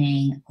already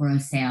paying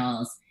gross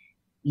sales,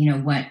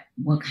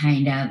 what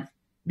kind of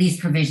lease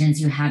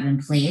provisions you have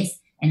in place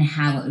and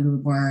how it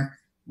would work,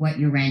 what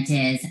your rent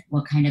is,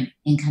 what kind of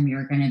income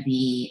you're going to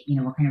be,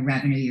 what kind of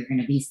revenue you're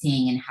going to be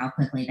seeing, and how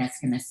quickly that's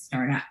going to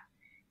start up.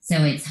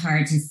 So it's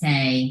hard to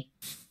say.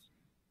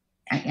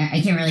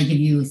 I can't really give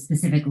you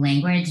specific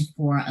language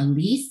for a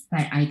lease,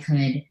 but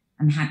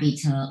I'm happy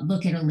to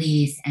look at a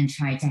lease and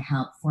try to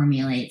help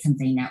formulate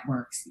something that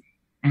works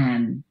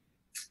in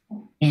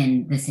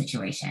the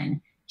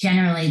situation.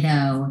 Generally,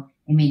 though,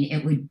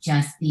 it would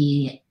just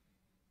be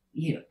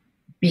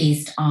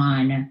based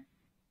on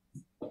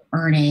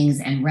earnings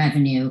and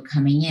revenue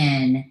coming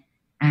in,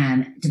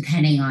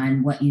 depending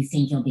on what you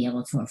think you'll be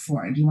able to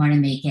afford. You want to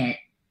make it.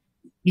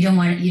 You don't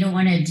want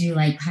to do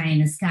like pie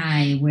in the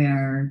sky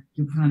where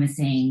you're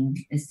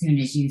promising as soon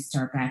as you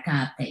start back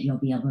up that you'll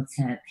be able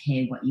to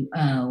pay what you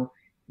owe.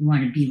 You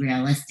want to be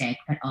realistic,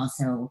 but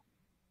also,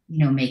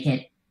 make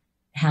it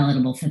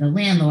palatable for the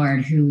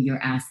landlord who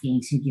you're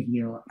asking to give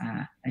you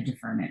a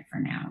deferment for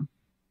now.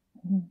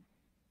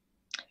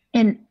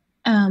 And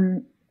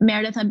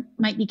Meredith, I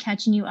might be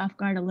catching you off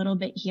guard a little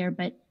bit here,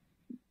 but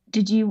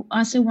did you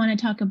also want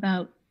to talk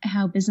about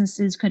how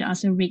businesses could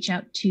also reach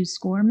out to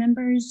SCORE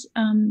members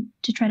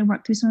to try to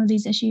work through some of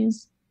these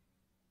issues?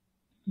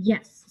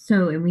 Yes.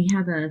 So, and we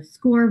have a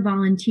SCORE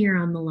volunteer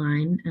on the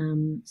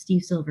line,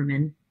 Steve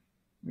Silverman.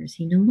 Or is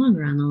he no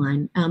longer on the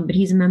line? But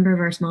he's a member of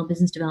our Small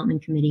Business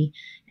Development Committee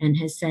and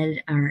has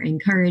said or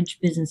encouraged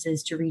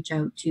businesses to reach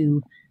out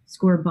to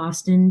SCORE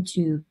Boston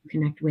to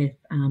connect with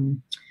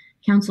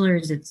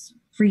counselors. It's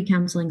free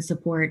counseling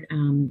support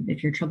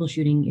if you're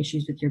troubleshooting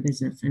issues with your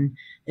business. And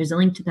there's a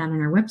link to that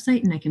on our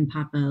website, and I can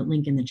pop a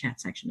link in the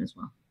chat section as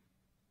well.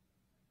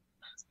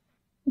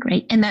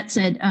 Great. And that's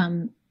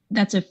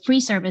a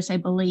free service, I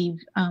believe.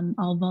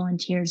 All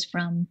volunteers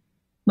from,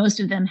 most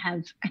of them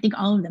have, I think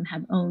all of them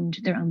have owned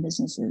their own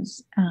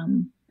businesses,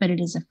 but it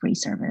is a free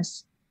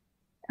service.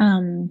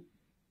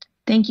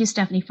 Thank you,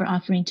 Stephanie, for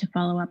offering to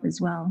follow up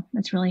as well.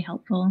 That's really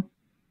helpful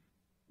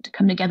to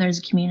come together as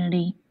a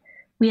community.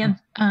 We have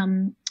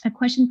a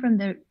question from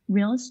the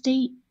real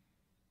estate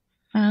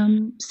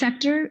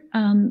sector.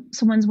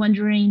 Someone's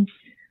wondering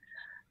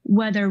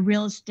whether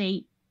real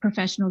estate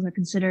professionals are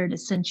considered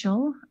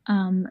essential.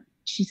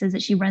 She says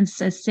that she runs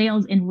a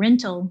sales and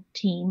rental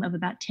team of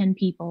about 10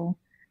 people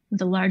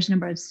with a large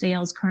number of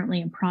sales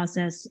currently in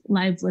process,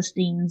 live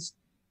listings.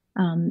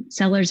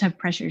 Sellers have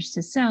pressures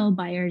to sell.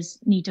 Buyers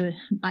need to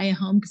buy a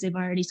home because they've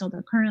already sold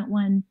their current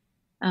one.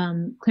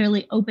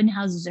 Clearly, open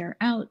houses are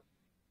out,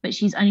 but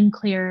she's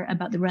unclear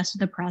about the rest of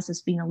the process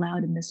being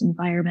allowed in this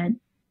environment.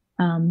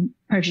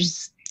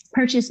 Purchase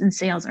and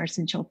sales are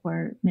essential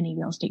for many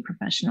real estate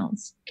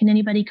professionals. Can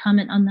anybody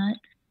comment on that?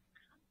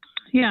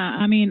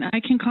 Yeah, I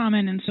can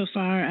comment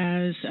insofar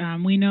as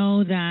we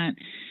know that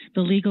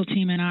the legal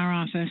team in our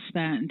office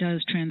that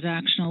does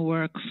transactional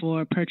work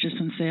for purchase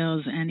and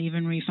sales and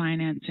even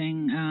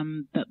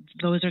refinancing,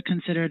 those are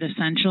considered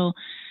essential.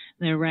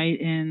 They're right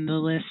in the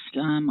list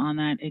on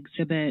that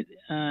Exhibit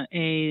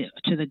A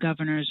to the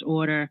governor's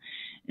order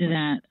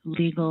that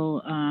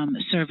legal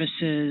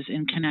services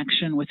in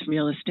connection with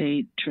real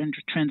estate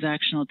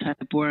transactional type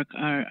work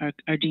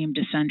are deemed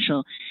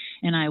essential.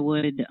 And I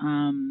would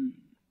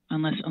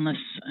unless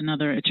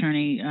another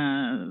attorney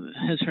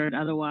has heard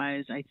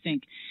otherwise, I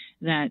think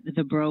that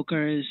the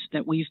brokers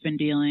that we've been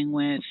dealing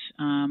with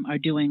are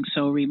doing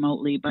so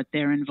remotely, but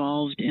they're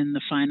involved in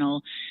the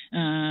final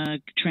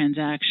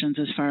transactions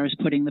as far as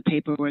putting the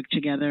paperwork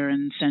together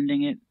and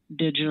sending it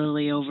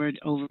digitally over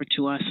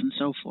to us and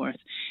so forth.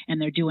 And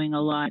they're doing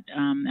a lot,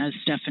 as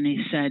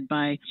Stephanie said,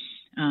 by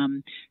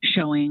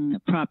showing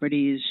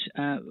properties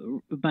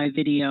by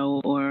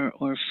video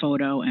or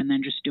photo, and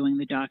then just doing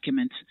the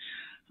documents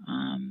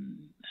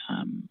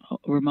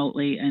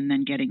remotely, and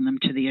then getting them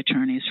to the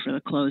attorneys for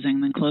the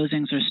closing. Then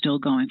closings are still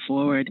going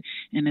forward,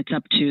 and it's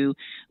up to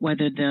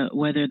whether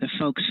the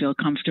folks feel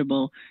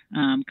comfortable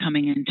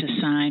coming in to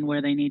sign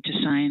where they need to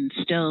sign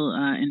still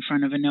in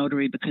front of a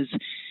notary, because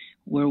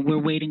we're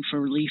waiting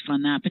for relief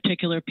on that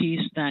particular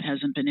piece. That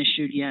hasn't been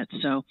issued yet.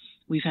 So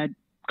we've had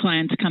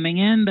clients coming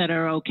in that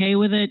are okay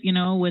with it,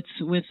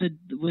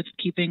 with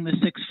keeping the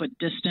 6-foot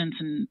distance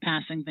and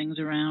passing things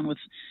around with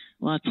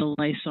lots of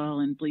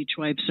Lysol and bleach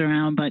wipes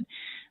around. But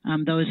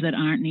those that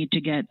aren't need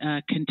to get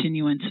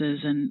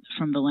continuances and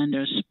from the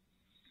lenders.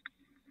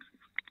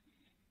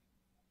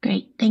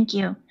 Great, thank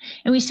you.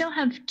 And we still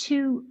have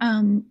 2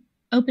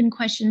 open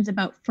questions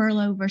about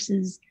furlough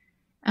versus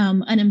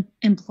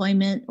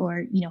unemployment,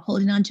 or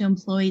holding on to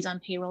employees on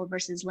payroll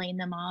versus laying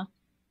them off.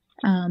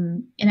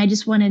 And I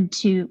just wanted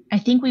to, I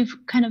think we've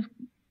kind of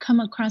come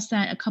across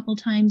that a couple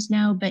times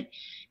now, but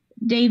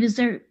Dave,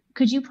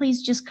 could you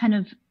please just kind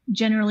of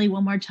generally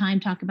one more time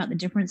talk about the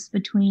difference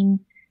between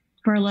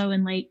furlough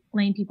and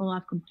laying people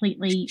off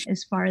completely,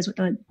 as far as what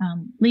the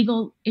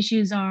legal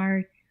issues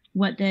are,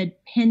 what the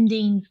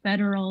pending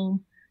federal,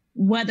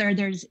 whether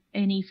there's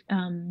any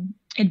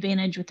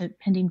advantage with the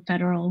pending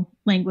federal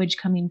language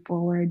coming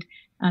forward.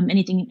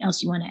 Anything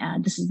else you want to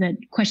add? This is the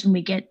question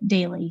we get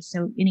daily,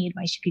 so any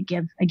advice you could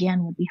give,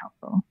 again, would be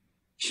helpful.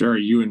 Sure,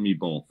 you and me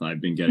both. I've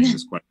been getting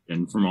this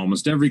question from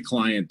almost every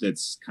client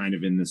that's kind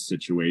of in this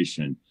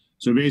situation.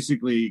 So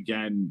basically,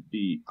 again,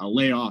 a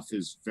layoff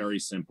is very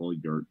simple.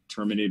 You're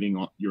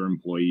terminating your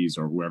employees,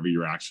 or whoever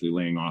you're actually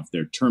laying off.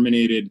 They're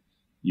terminated.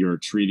 You're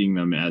treating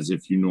them as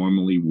if you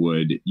normally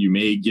would. You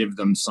may give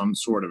them some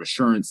sort of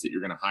assurance that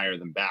you're going to hire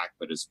them back,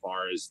 but as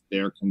far as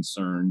they're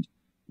concerned,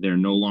 they're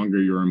no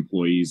longer your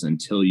employees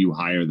until you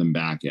hire them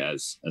back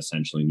as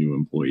essentially new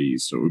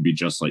employees. So it would be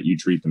just like you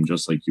treat them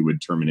just like you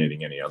would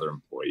terminating any other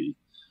employee.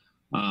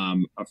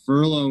 A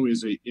furlough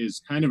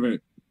is kind of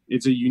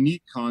it's a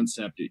unique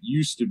concept. It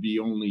used to be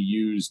only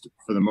used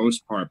for the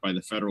most part by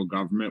the federal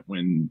government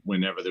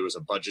whenever there was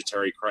a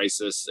budgetary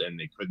crisis and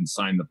they couldn't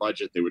sign the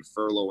budget, they would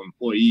furlough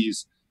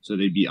employees. So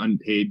they'd be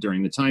unpaid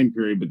during the time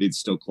period, but they'd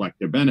still collect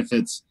their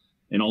benefits.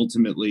 And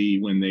ultimately,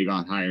 when they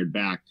got hired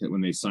back,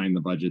 when they signed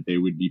the budget, they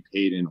would be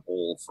paid in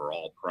whole for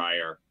all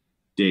prior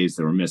days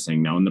that were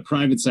missing. Now, in the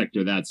private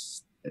sector,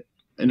 that's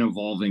an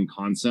evolving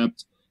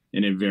concept,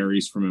 and it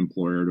varies from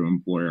employer to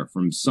employer.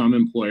 From some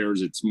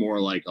employers, it's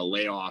more like a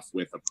layoff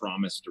with a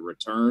promise to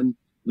return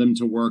them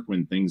to work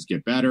when things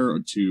get better,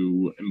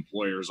 to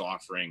employers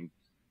offering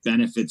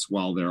benefits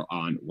while they're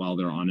on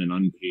an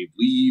unpaid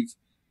leave.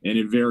 And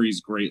it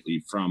varies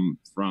greatly from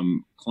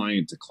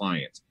client to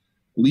client.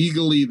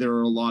 Legally, there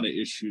are a lot of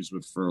issues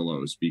with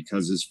furloughs,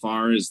 because as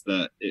far as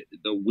the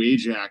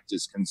Wage Act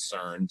is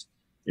concerned,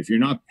 if you're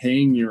not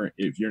paying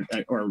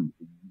or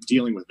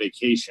dealing with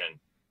vacation,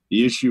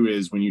 the issue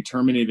is when you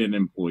terminate an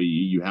employee,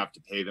 you have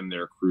to pay them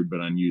their accrued but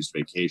unused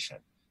vacation.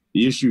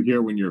 The issue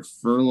here, when you're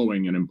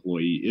furloughing an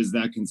employee, is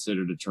that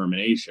considered a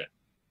termination?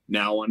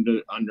 Now,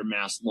 under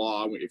Mass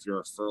law, if you're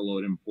a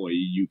furloughed employee,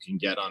 you can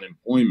get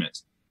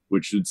unemployment,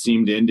 which would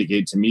seem to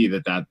indicate to me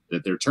that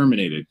they're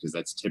terminated, because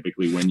that's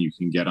typically when you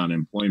can get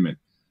unemployment.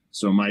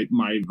 So my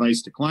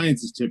advice to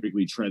clients is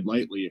typically tread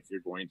lightly. If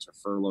you're going to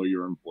furlough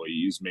your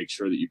employees, make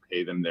sure that you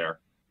pay them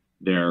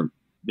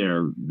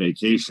their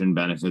vacation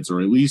benefits,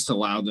 or at least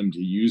allow them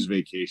to use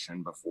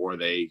vacation before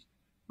they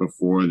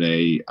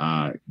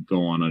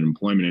go on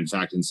unemployment. In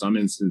fact, in some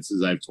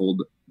instances, I've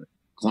told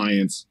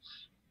clients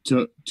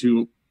to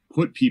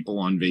put people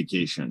on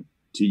vacation,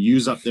 to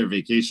use up their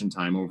vacation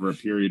time over a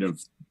period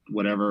of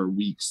whatever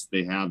weeks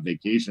they have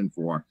vacation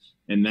for,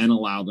 and then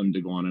allow them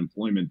to go on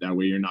unemployment. That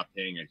way you're not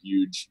paying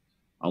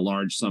a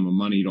large sum of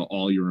money to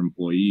all your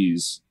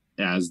employees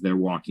as they're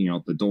walking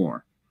out the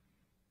door.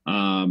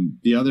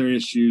 The other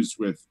issues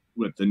with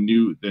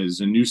there's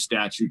a new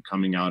statute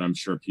coming out. I'm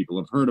sure people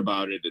have heard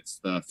about it. It's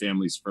the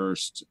Families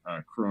First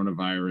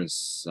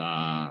Coronavirus,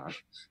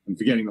 I'm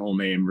forgetting the whole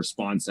name,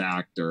 Response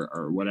Act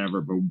or whatever,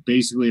 but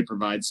basically it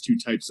provides 2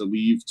 types of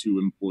leave to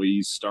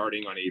employees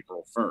starting on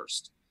April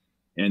 1st.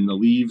 And the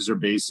leaves are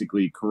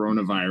basically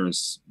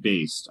coronavirus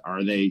based.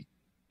 Are they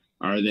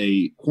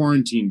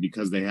quarantined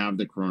because they have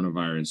the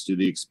coronavirus? Do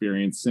they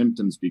experience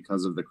symptoms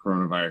because of the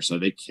coronavirus? Are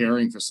they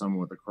caring for someone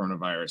with the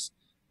coronavirus?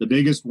 The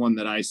biggest one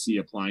that I see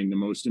applying to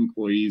most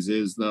employees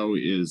is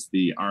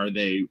are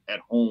they at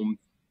home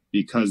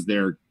because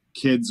their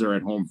kids are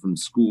at home from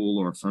school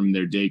or from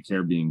their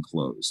daycare being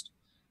closed?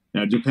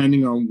 Now,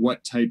 depending on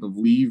what type of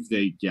leave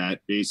they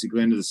get,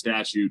 basically under the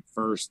statute,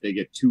 first, they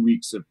get 2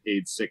 weeks of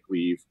paid sick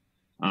leave.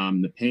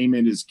 The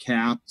payment is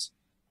capped,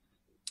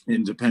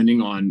 and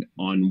depending on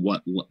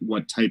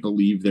what type of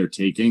leave they're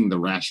taking, the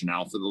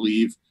rationale for the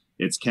leave,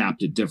 it's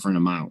capped at different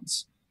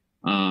amounts.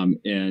 And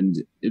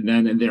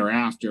then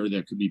thereafter,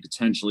 there could be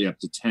potentially up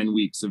to 10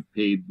 weeks of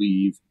paid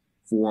leave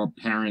for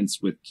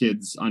parents with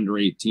kids under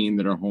 18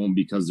 that are home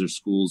because their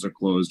schools are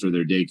closed or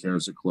their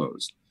daycares are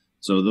closed.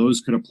 So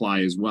those could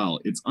apply as well.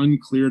 It's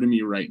unclear to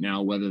me right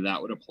now whether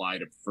that would apply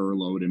to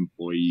furloughed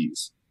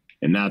employees.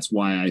 And that's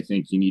why I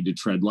think you need to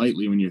tread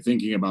lightly when you're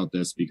thinking about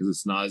this, because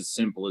it's not as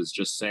simple as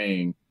just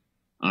saying,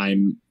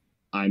 I'm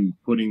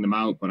putting them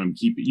out, but I'm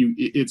keeping you.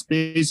 It's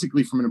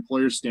basically, from an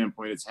employer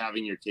standpoint, it's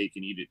having your cake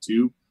and eat it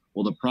too.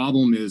 Well, the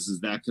problem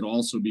is that could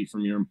also be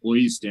from your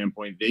employee's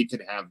standpoint. They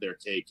could have their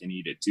cake and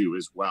eat it too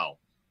as well.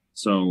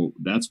 So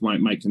that's why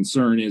my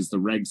concern is the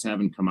regs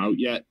haven't come out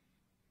yet.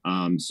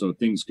 So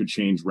things could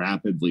change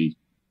rapidly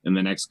in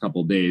the next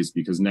couple of days,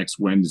 because next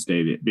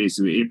Wednesday,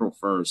 basically April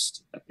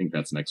 1st, I think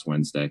that's next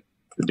Wednesday.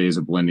 The days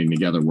are blending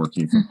together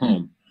working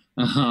from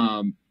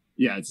home.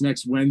 Yeah, it's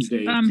next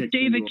Wednesday.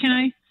 David, can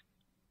I?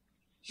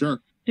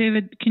 Sure.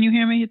 David, can you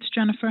hear me? It's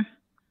Jennifer.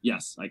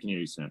 Yes, I can hear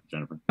you,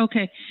 Jennifer.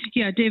 Okay.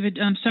 Yeah, David,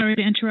 I'm sorry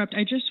to interrupt.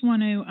 I just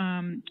want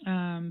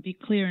to be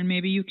clear, and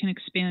maybe you can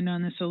expand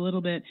on this a little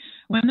bit.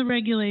 When the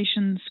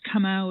regulations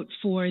come out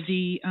for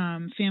the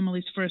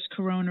Families First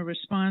Corona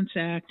Response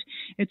Act,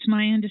 it's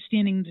my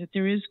understanding that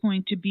there is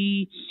going to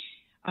be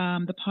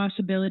the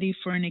possibility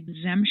for an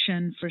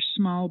exemption for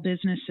small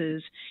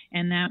businesses,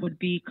 and that would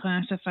be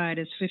classified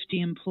as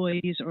 50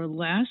 employees or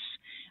less.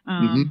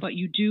 But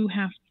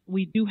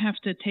we do have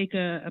to take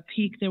a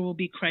peek. There will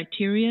be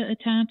criteria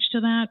attached to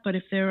that. But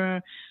if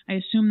I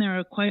assume there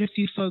are quite a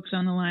few folks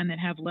on the line that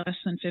have less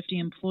than 50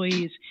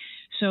 employees.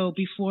 So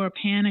before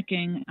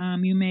panicking,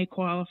 you may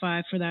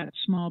qualify for that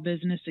small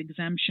business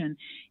exemption.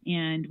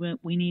 And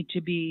we need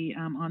to be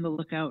on the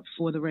lookout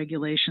for the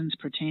regulations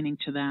pertaining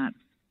to that.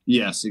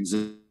 Yes,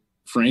 exactly.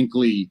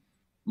 Frankly,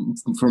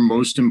 for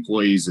most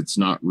employees, it's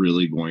not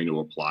really going to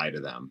apply to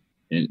them.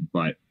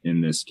 But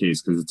in this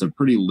case, because it's a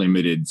pretty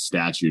limited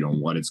statute on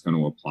what it's going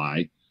to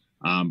apply.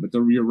 But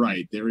you're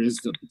right, there is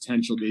the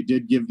potential. They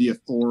did give the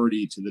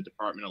authority to the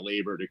Department of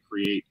Labor to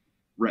create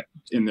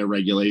in their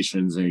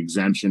regulations an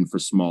exemption for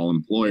small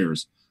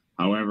employers.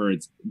 However,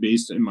 it's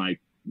based in my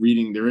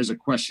reading, there is a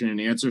question and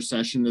answer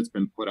session that's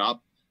been put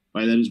up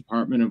by the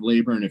Department of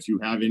Labor. And if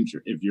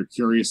you're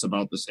curious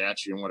about the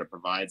statute and what it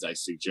provides, I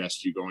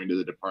suggest you going to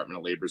the Department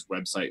of Labor's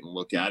website and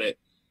look at it.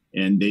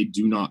 And they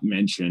do not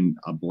mention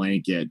a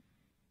blanket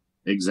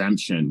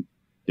exemption.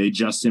 They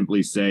just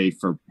simply say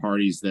for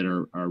parties that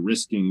are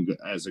risking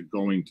as a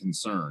going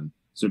concern.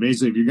 So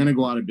basically, if you're going to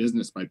go out of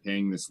business by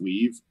paying this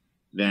leave,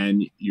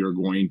 then you're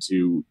going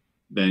to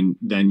then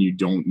you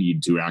don't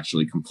need to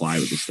actually comply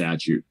with the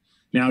statute.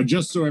 Now,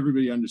 just so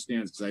everybody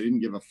understands, because I didn't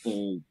give a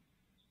full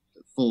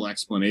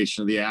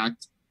explanation of the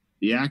act.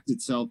 The act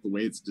itself, the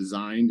way it's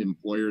designed,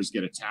 employers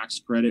get a tax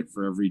credit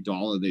for every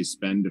dollar they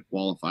spend to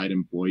qualified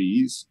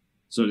employees.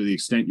 So to the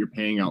extent you're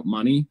paying out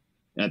money,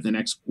 at the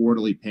next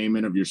quarterly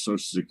payment of your Social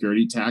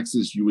Security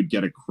taxes, you would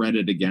get a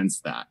credit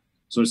against that.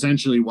 So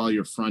essentially, while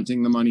you're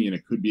fronting the money, and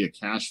it could be a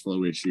cash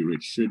flow issue,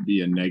 it should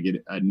be a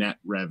net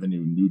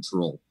revenue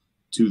neutral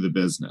to the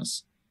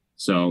business.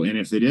 So, and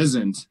if it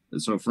isn't,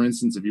 so for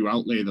instance, if you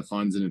outlay the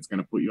funds and it's going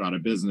to put you out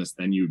of business,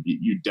 then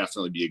you'd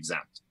definitely be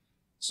exempt.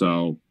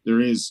 So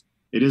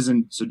it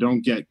isn't, so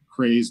don't get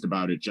crazed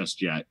about it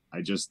just yet.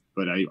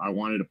 But I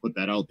wanted to put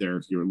that out there.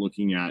 If you're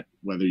looking at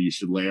whether you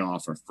should lay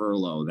off or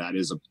furlough, that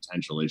is a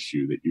potential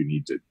issue that you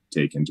need to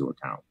take into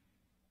account.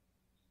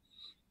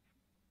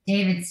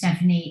 David,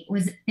 Stephanie,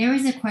 there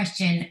was a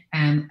question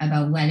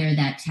about whether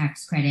that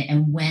tax credit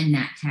and when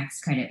that tax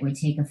credit would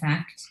take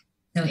effect.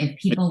 So if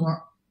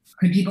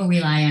could people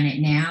rely on it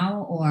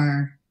now,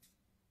 or?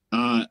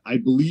 I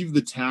believe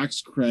the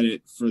tax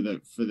credit for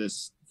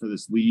this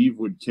leave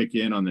would kick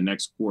in on the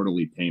next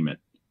quarterly payment.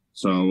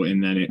 So,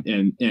 and then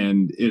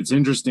and it's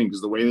interesting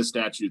because the way the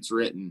statute's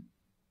written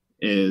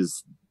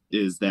is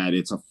that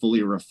it's a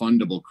fully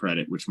refundable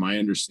credit, which my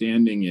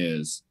understanding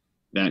is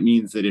that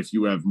means that if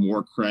you have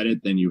more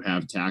credit than you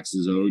have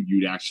taxes owed,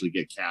 you'd actually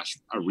get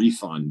a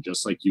refund,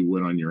 just like you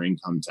would on your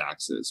income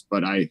taxes.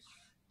 But I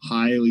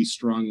highly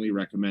strongly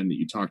recommend that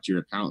you talk to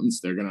your accountants.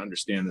 They're going to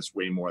understand this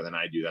way more than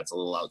I do. That's a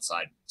little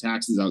outside.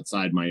 Taxes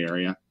outside my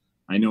area.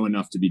 I know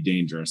enough to be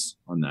dangerous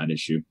on that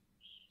issue.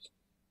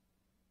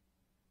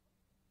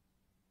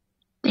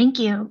 Thank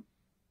you.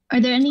 Are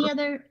there any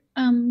other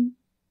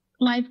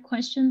live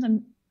questions?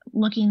 I'm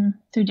looking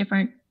through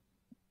different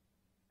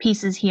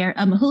pieces here.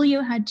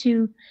 Julio had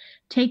to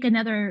take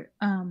another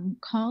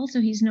call, so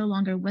he's no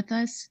longer with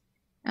us.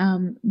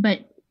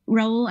 But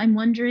Raul, I'm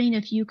wondering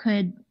if you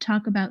could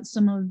talk about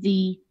some of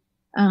the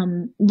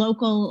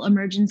local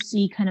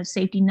emergency kind of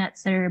safety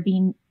nets that are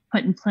being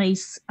put in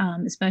place,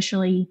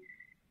 especially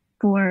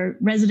for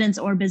residents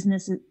or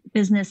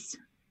business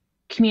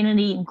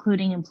community,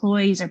 including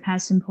employees or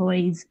past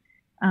employees,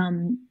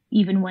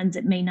 even ones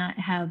that may not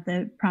have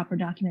the proper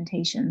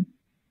documentation.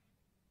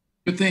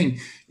 Good thing.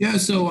 Yeah,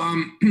 so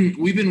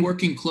we've been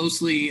working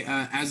closely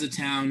as a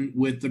town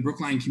with the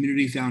Brookline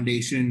Community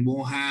Foundation.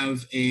 We'll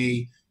have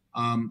a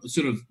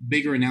sort of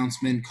bigger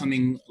announcement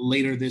coming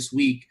later this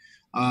week,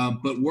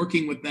 but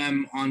working with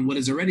them on what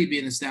has already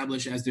been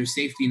established as their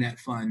safety net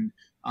fund.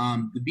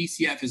 The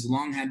BCF has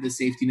long had the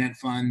safety net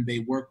fund. They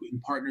work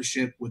in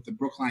partnership with the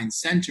Brookline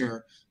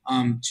Center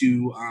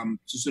to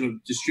sort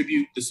of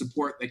distribute the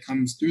support that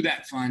comes through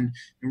that fund.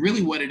 And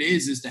really what it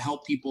is to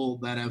help people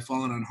that have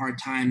fallen on hard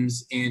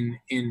times in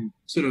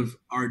sort of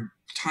our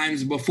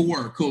times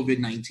before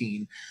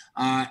COVID-19.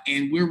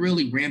 And we're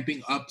really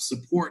ramping up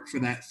support for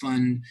that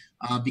fund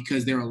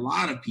because there are a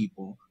lot of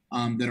people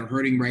that are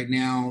hurting right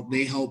now.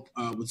 They help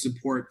with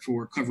support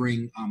for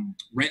covering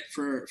rent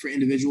for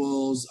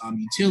individuals,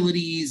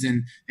 utilities,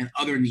 and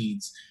other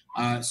needs.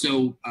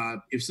 So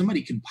if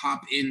somebody can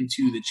pop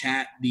into the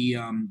chat the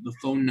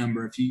phone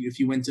number, if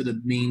you went to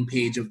the main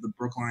page of the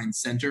Brookline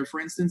Center, for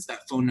instance,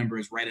 that phone number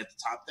is right at the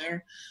top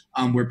there,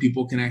 where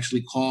people can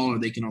actually call, or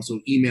they can also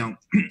email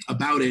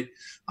about it.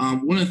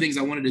 One of the things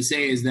I wanted to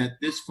say is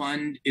that this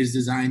fund is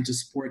designed to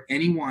support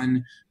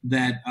anyone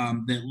that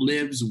that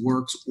lives,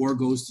 works, or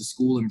goes to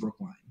school in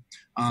Brookline.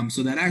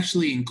 So that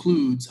actually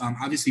includes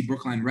obviously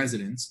Brookline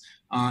residents.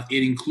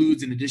 It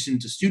includes, in addition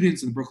to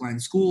students in the Brookline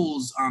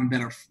schools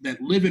that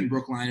live in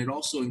Brookline, it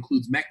also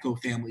includes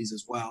METCO families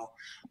as well.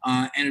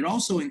 And it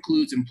also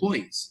includes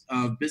employees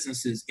of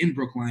businesses in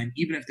Brookline,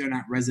 even if they're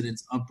not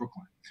residents of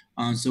Brookline.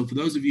 So for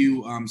those of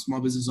you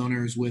small business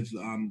owners with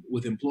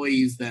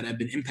employees that have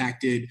been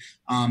impacted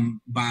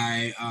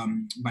by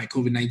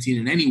COVID-19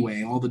 in any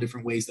way, all the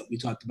different ways that we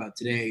talked about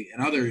today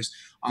and others,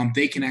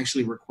 they can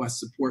actually request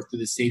support through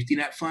the safety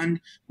net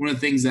fund. One of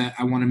the things that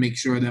I want to make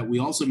sure that we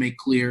also make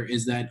clear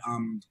is that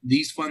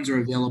these funds are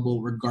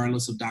available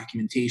regardless of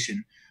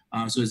documentation.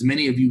 So as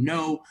many of you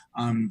know,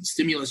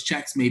 stimulus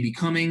checks may be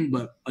coming,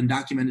 but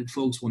undocumented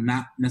folks will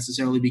not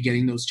necessarily be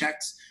getting those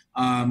checks.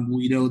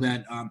 We know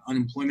that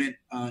unemployment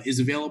is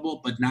available,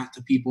 but not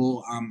to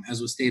people, as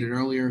was stated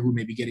earlier, who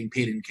may be getting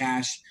paid in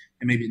cash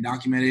and may be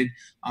undocumented.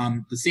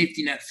 The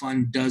safety net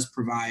fund does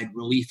provide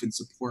relief and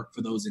support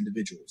for those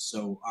individuals.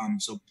 So,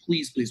 so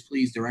please, please,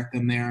 please direct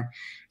them there.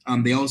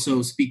 They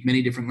also speak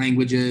many different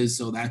languages,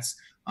 so that's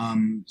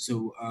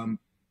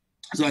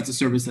so that's a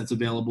service that's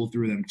available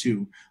through them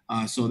too.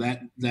 So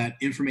that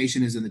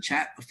information is in the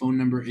chat. The phone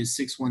number is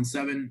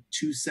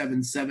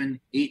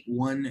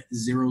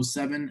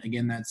 617-277-8107.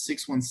 Again, that's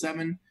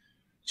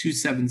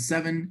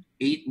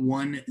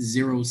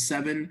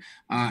 617-277-8107.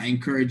 I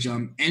encourage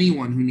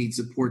anyone who needs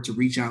support to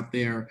reach out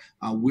there.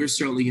 We're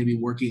certainly going to be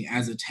working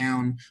as a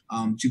town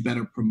to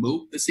better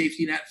promote the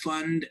safety net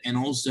fund and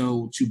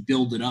also to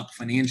build it up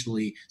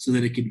financially so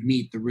that it can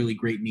meet the really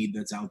great need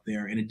that's out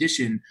there, in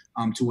addition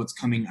to what's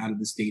coming out of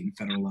the state and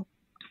federal level.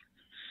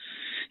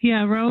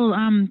 Yeah,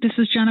 Raul, this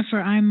is Jennifer.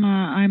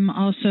 I'm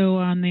also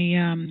on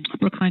the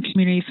Brookline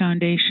Community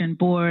Foundation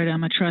board.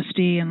 I'm a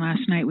trustee, and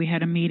last night we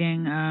had a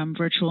meeting,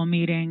 virtual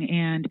meeting,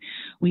 and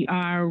we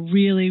are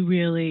really,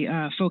 really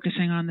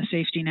focusing on the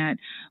safety net,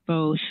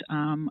 both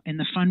in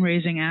the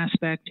fundraising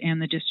aspect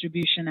and the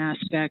distribution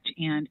aspect,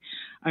 and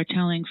are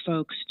telling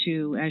folks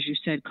to, as you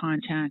said,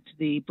 contact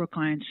the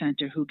Brookline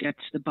Center, who gets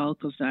the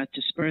bulk of that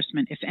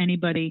disbursement. If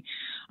anybody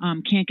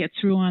can't get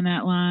through on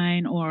that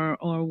line or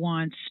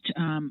wants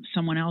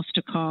someone else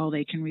to call,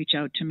 they can reach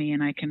out to me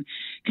and I can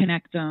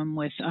connect them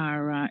with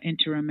our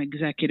interim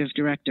executive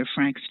director,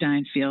 Frank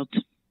Steinfeld.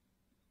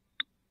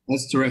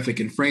 That's terrific.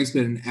 And Frank's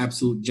been an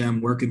absolute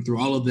gem working through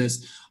all of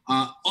this.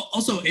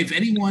 Also, if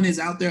anyone is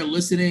out there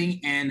listening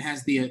and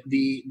has the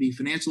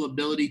financial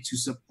ability to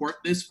support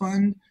this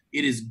fund,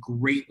 it is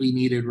greatly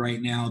needed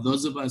right now.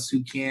 Those of us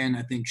who can,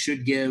 I think,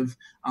 should give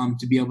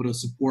to be able to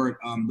support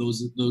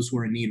those who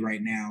are in need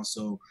right now.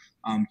 So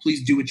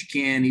please do what you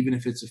can, even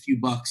if it's a few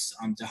bucks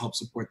to help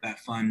support that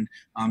fund.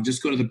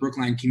 Just go to the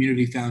Brookline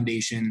Community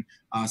Foundation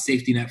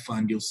Safety Net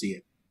Fund. You'll see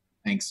it.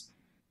 Thanks.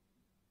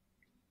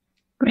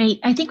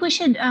 Great. I think we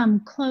should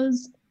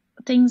close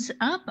things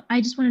up. I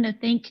just wanted to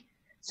thank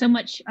so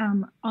much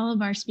all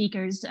of our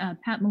speakers,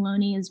 Pat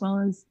Maloney, as well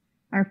as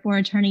our four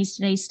attorneys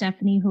today,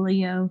 Stephanie,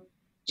 Julio,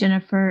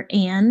 Jennifer,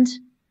 and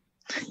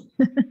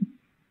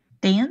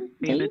David,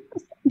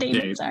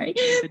 sorry.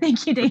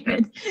 Thank you,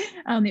 David.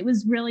 It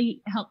was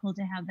really helpful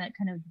to have that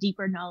kind of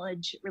deeper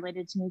knowledge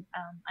related to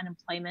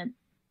unemployment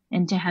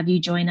and to have you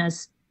join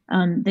us.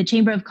 The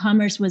Chamber of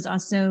Commerce was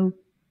also,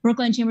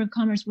 Brookline Chamber of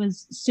Commerce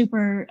was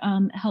super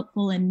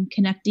helpful in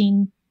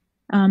connecting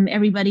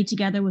everybody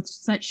together with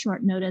such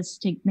short notice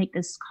to make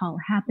this call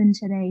happen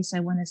today. So I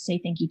want to say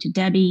thank you to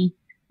Debbie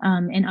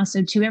and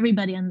also to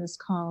everybody on this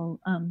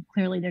call.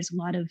 Clearly there's a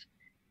lot of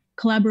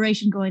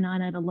collaboration going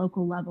on at a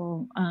local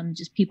level,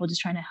 just people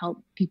just trying to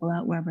help people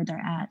out wherever they're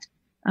at.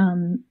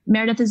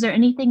 Meredith, is there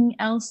anything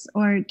else,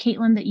 or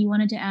Caitlin, that you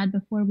wanted to add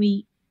before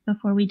we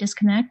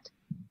disconnect?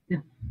 Yeah.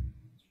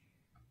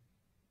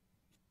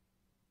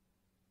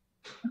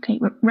 Okay,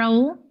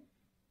 Raul?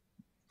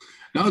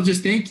 No,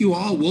 just thank you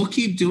all. We'll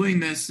keep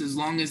doing this as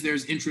long as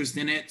there's interest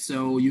in it.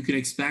 So you could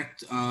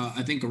expect,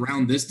 I think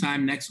around this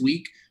time next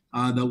week,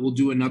 that we'll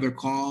do another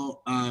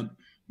call.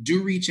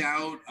 Do reach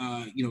out.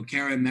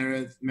 Kara and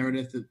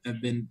Meredith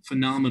have been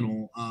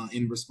phenomenal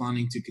in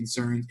responding to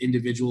concerns,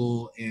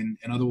 individual and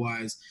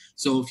otherwise.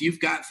 So if you've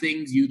got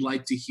things you'd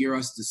like to hear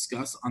us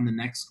discuss on the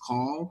next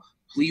call,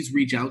 please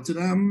reach out to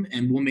them,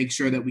 and we'll make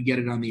sure that we get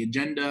it on the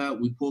agenda.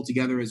 We pull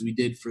together, as we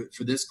did for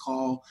this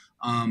call,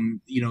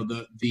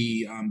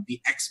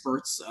 the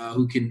experts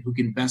who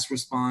can best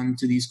respond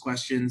to these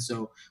questions.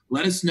 So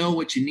let us know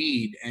what you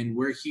need, and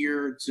we're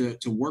here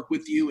to work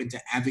with you and to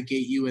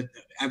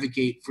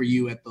advocate for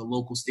you at the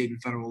local, state,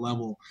 and federal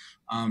level.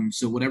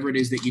 So whatever it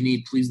is that you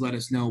need, please let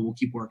us know. We'll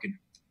keep working.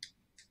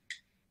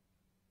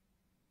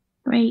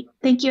 Great.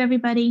 Thank you,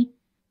 everybody.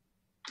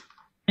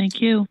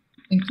 Thank you.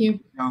 Thank you.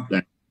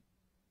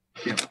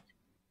 Yeah.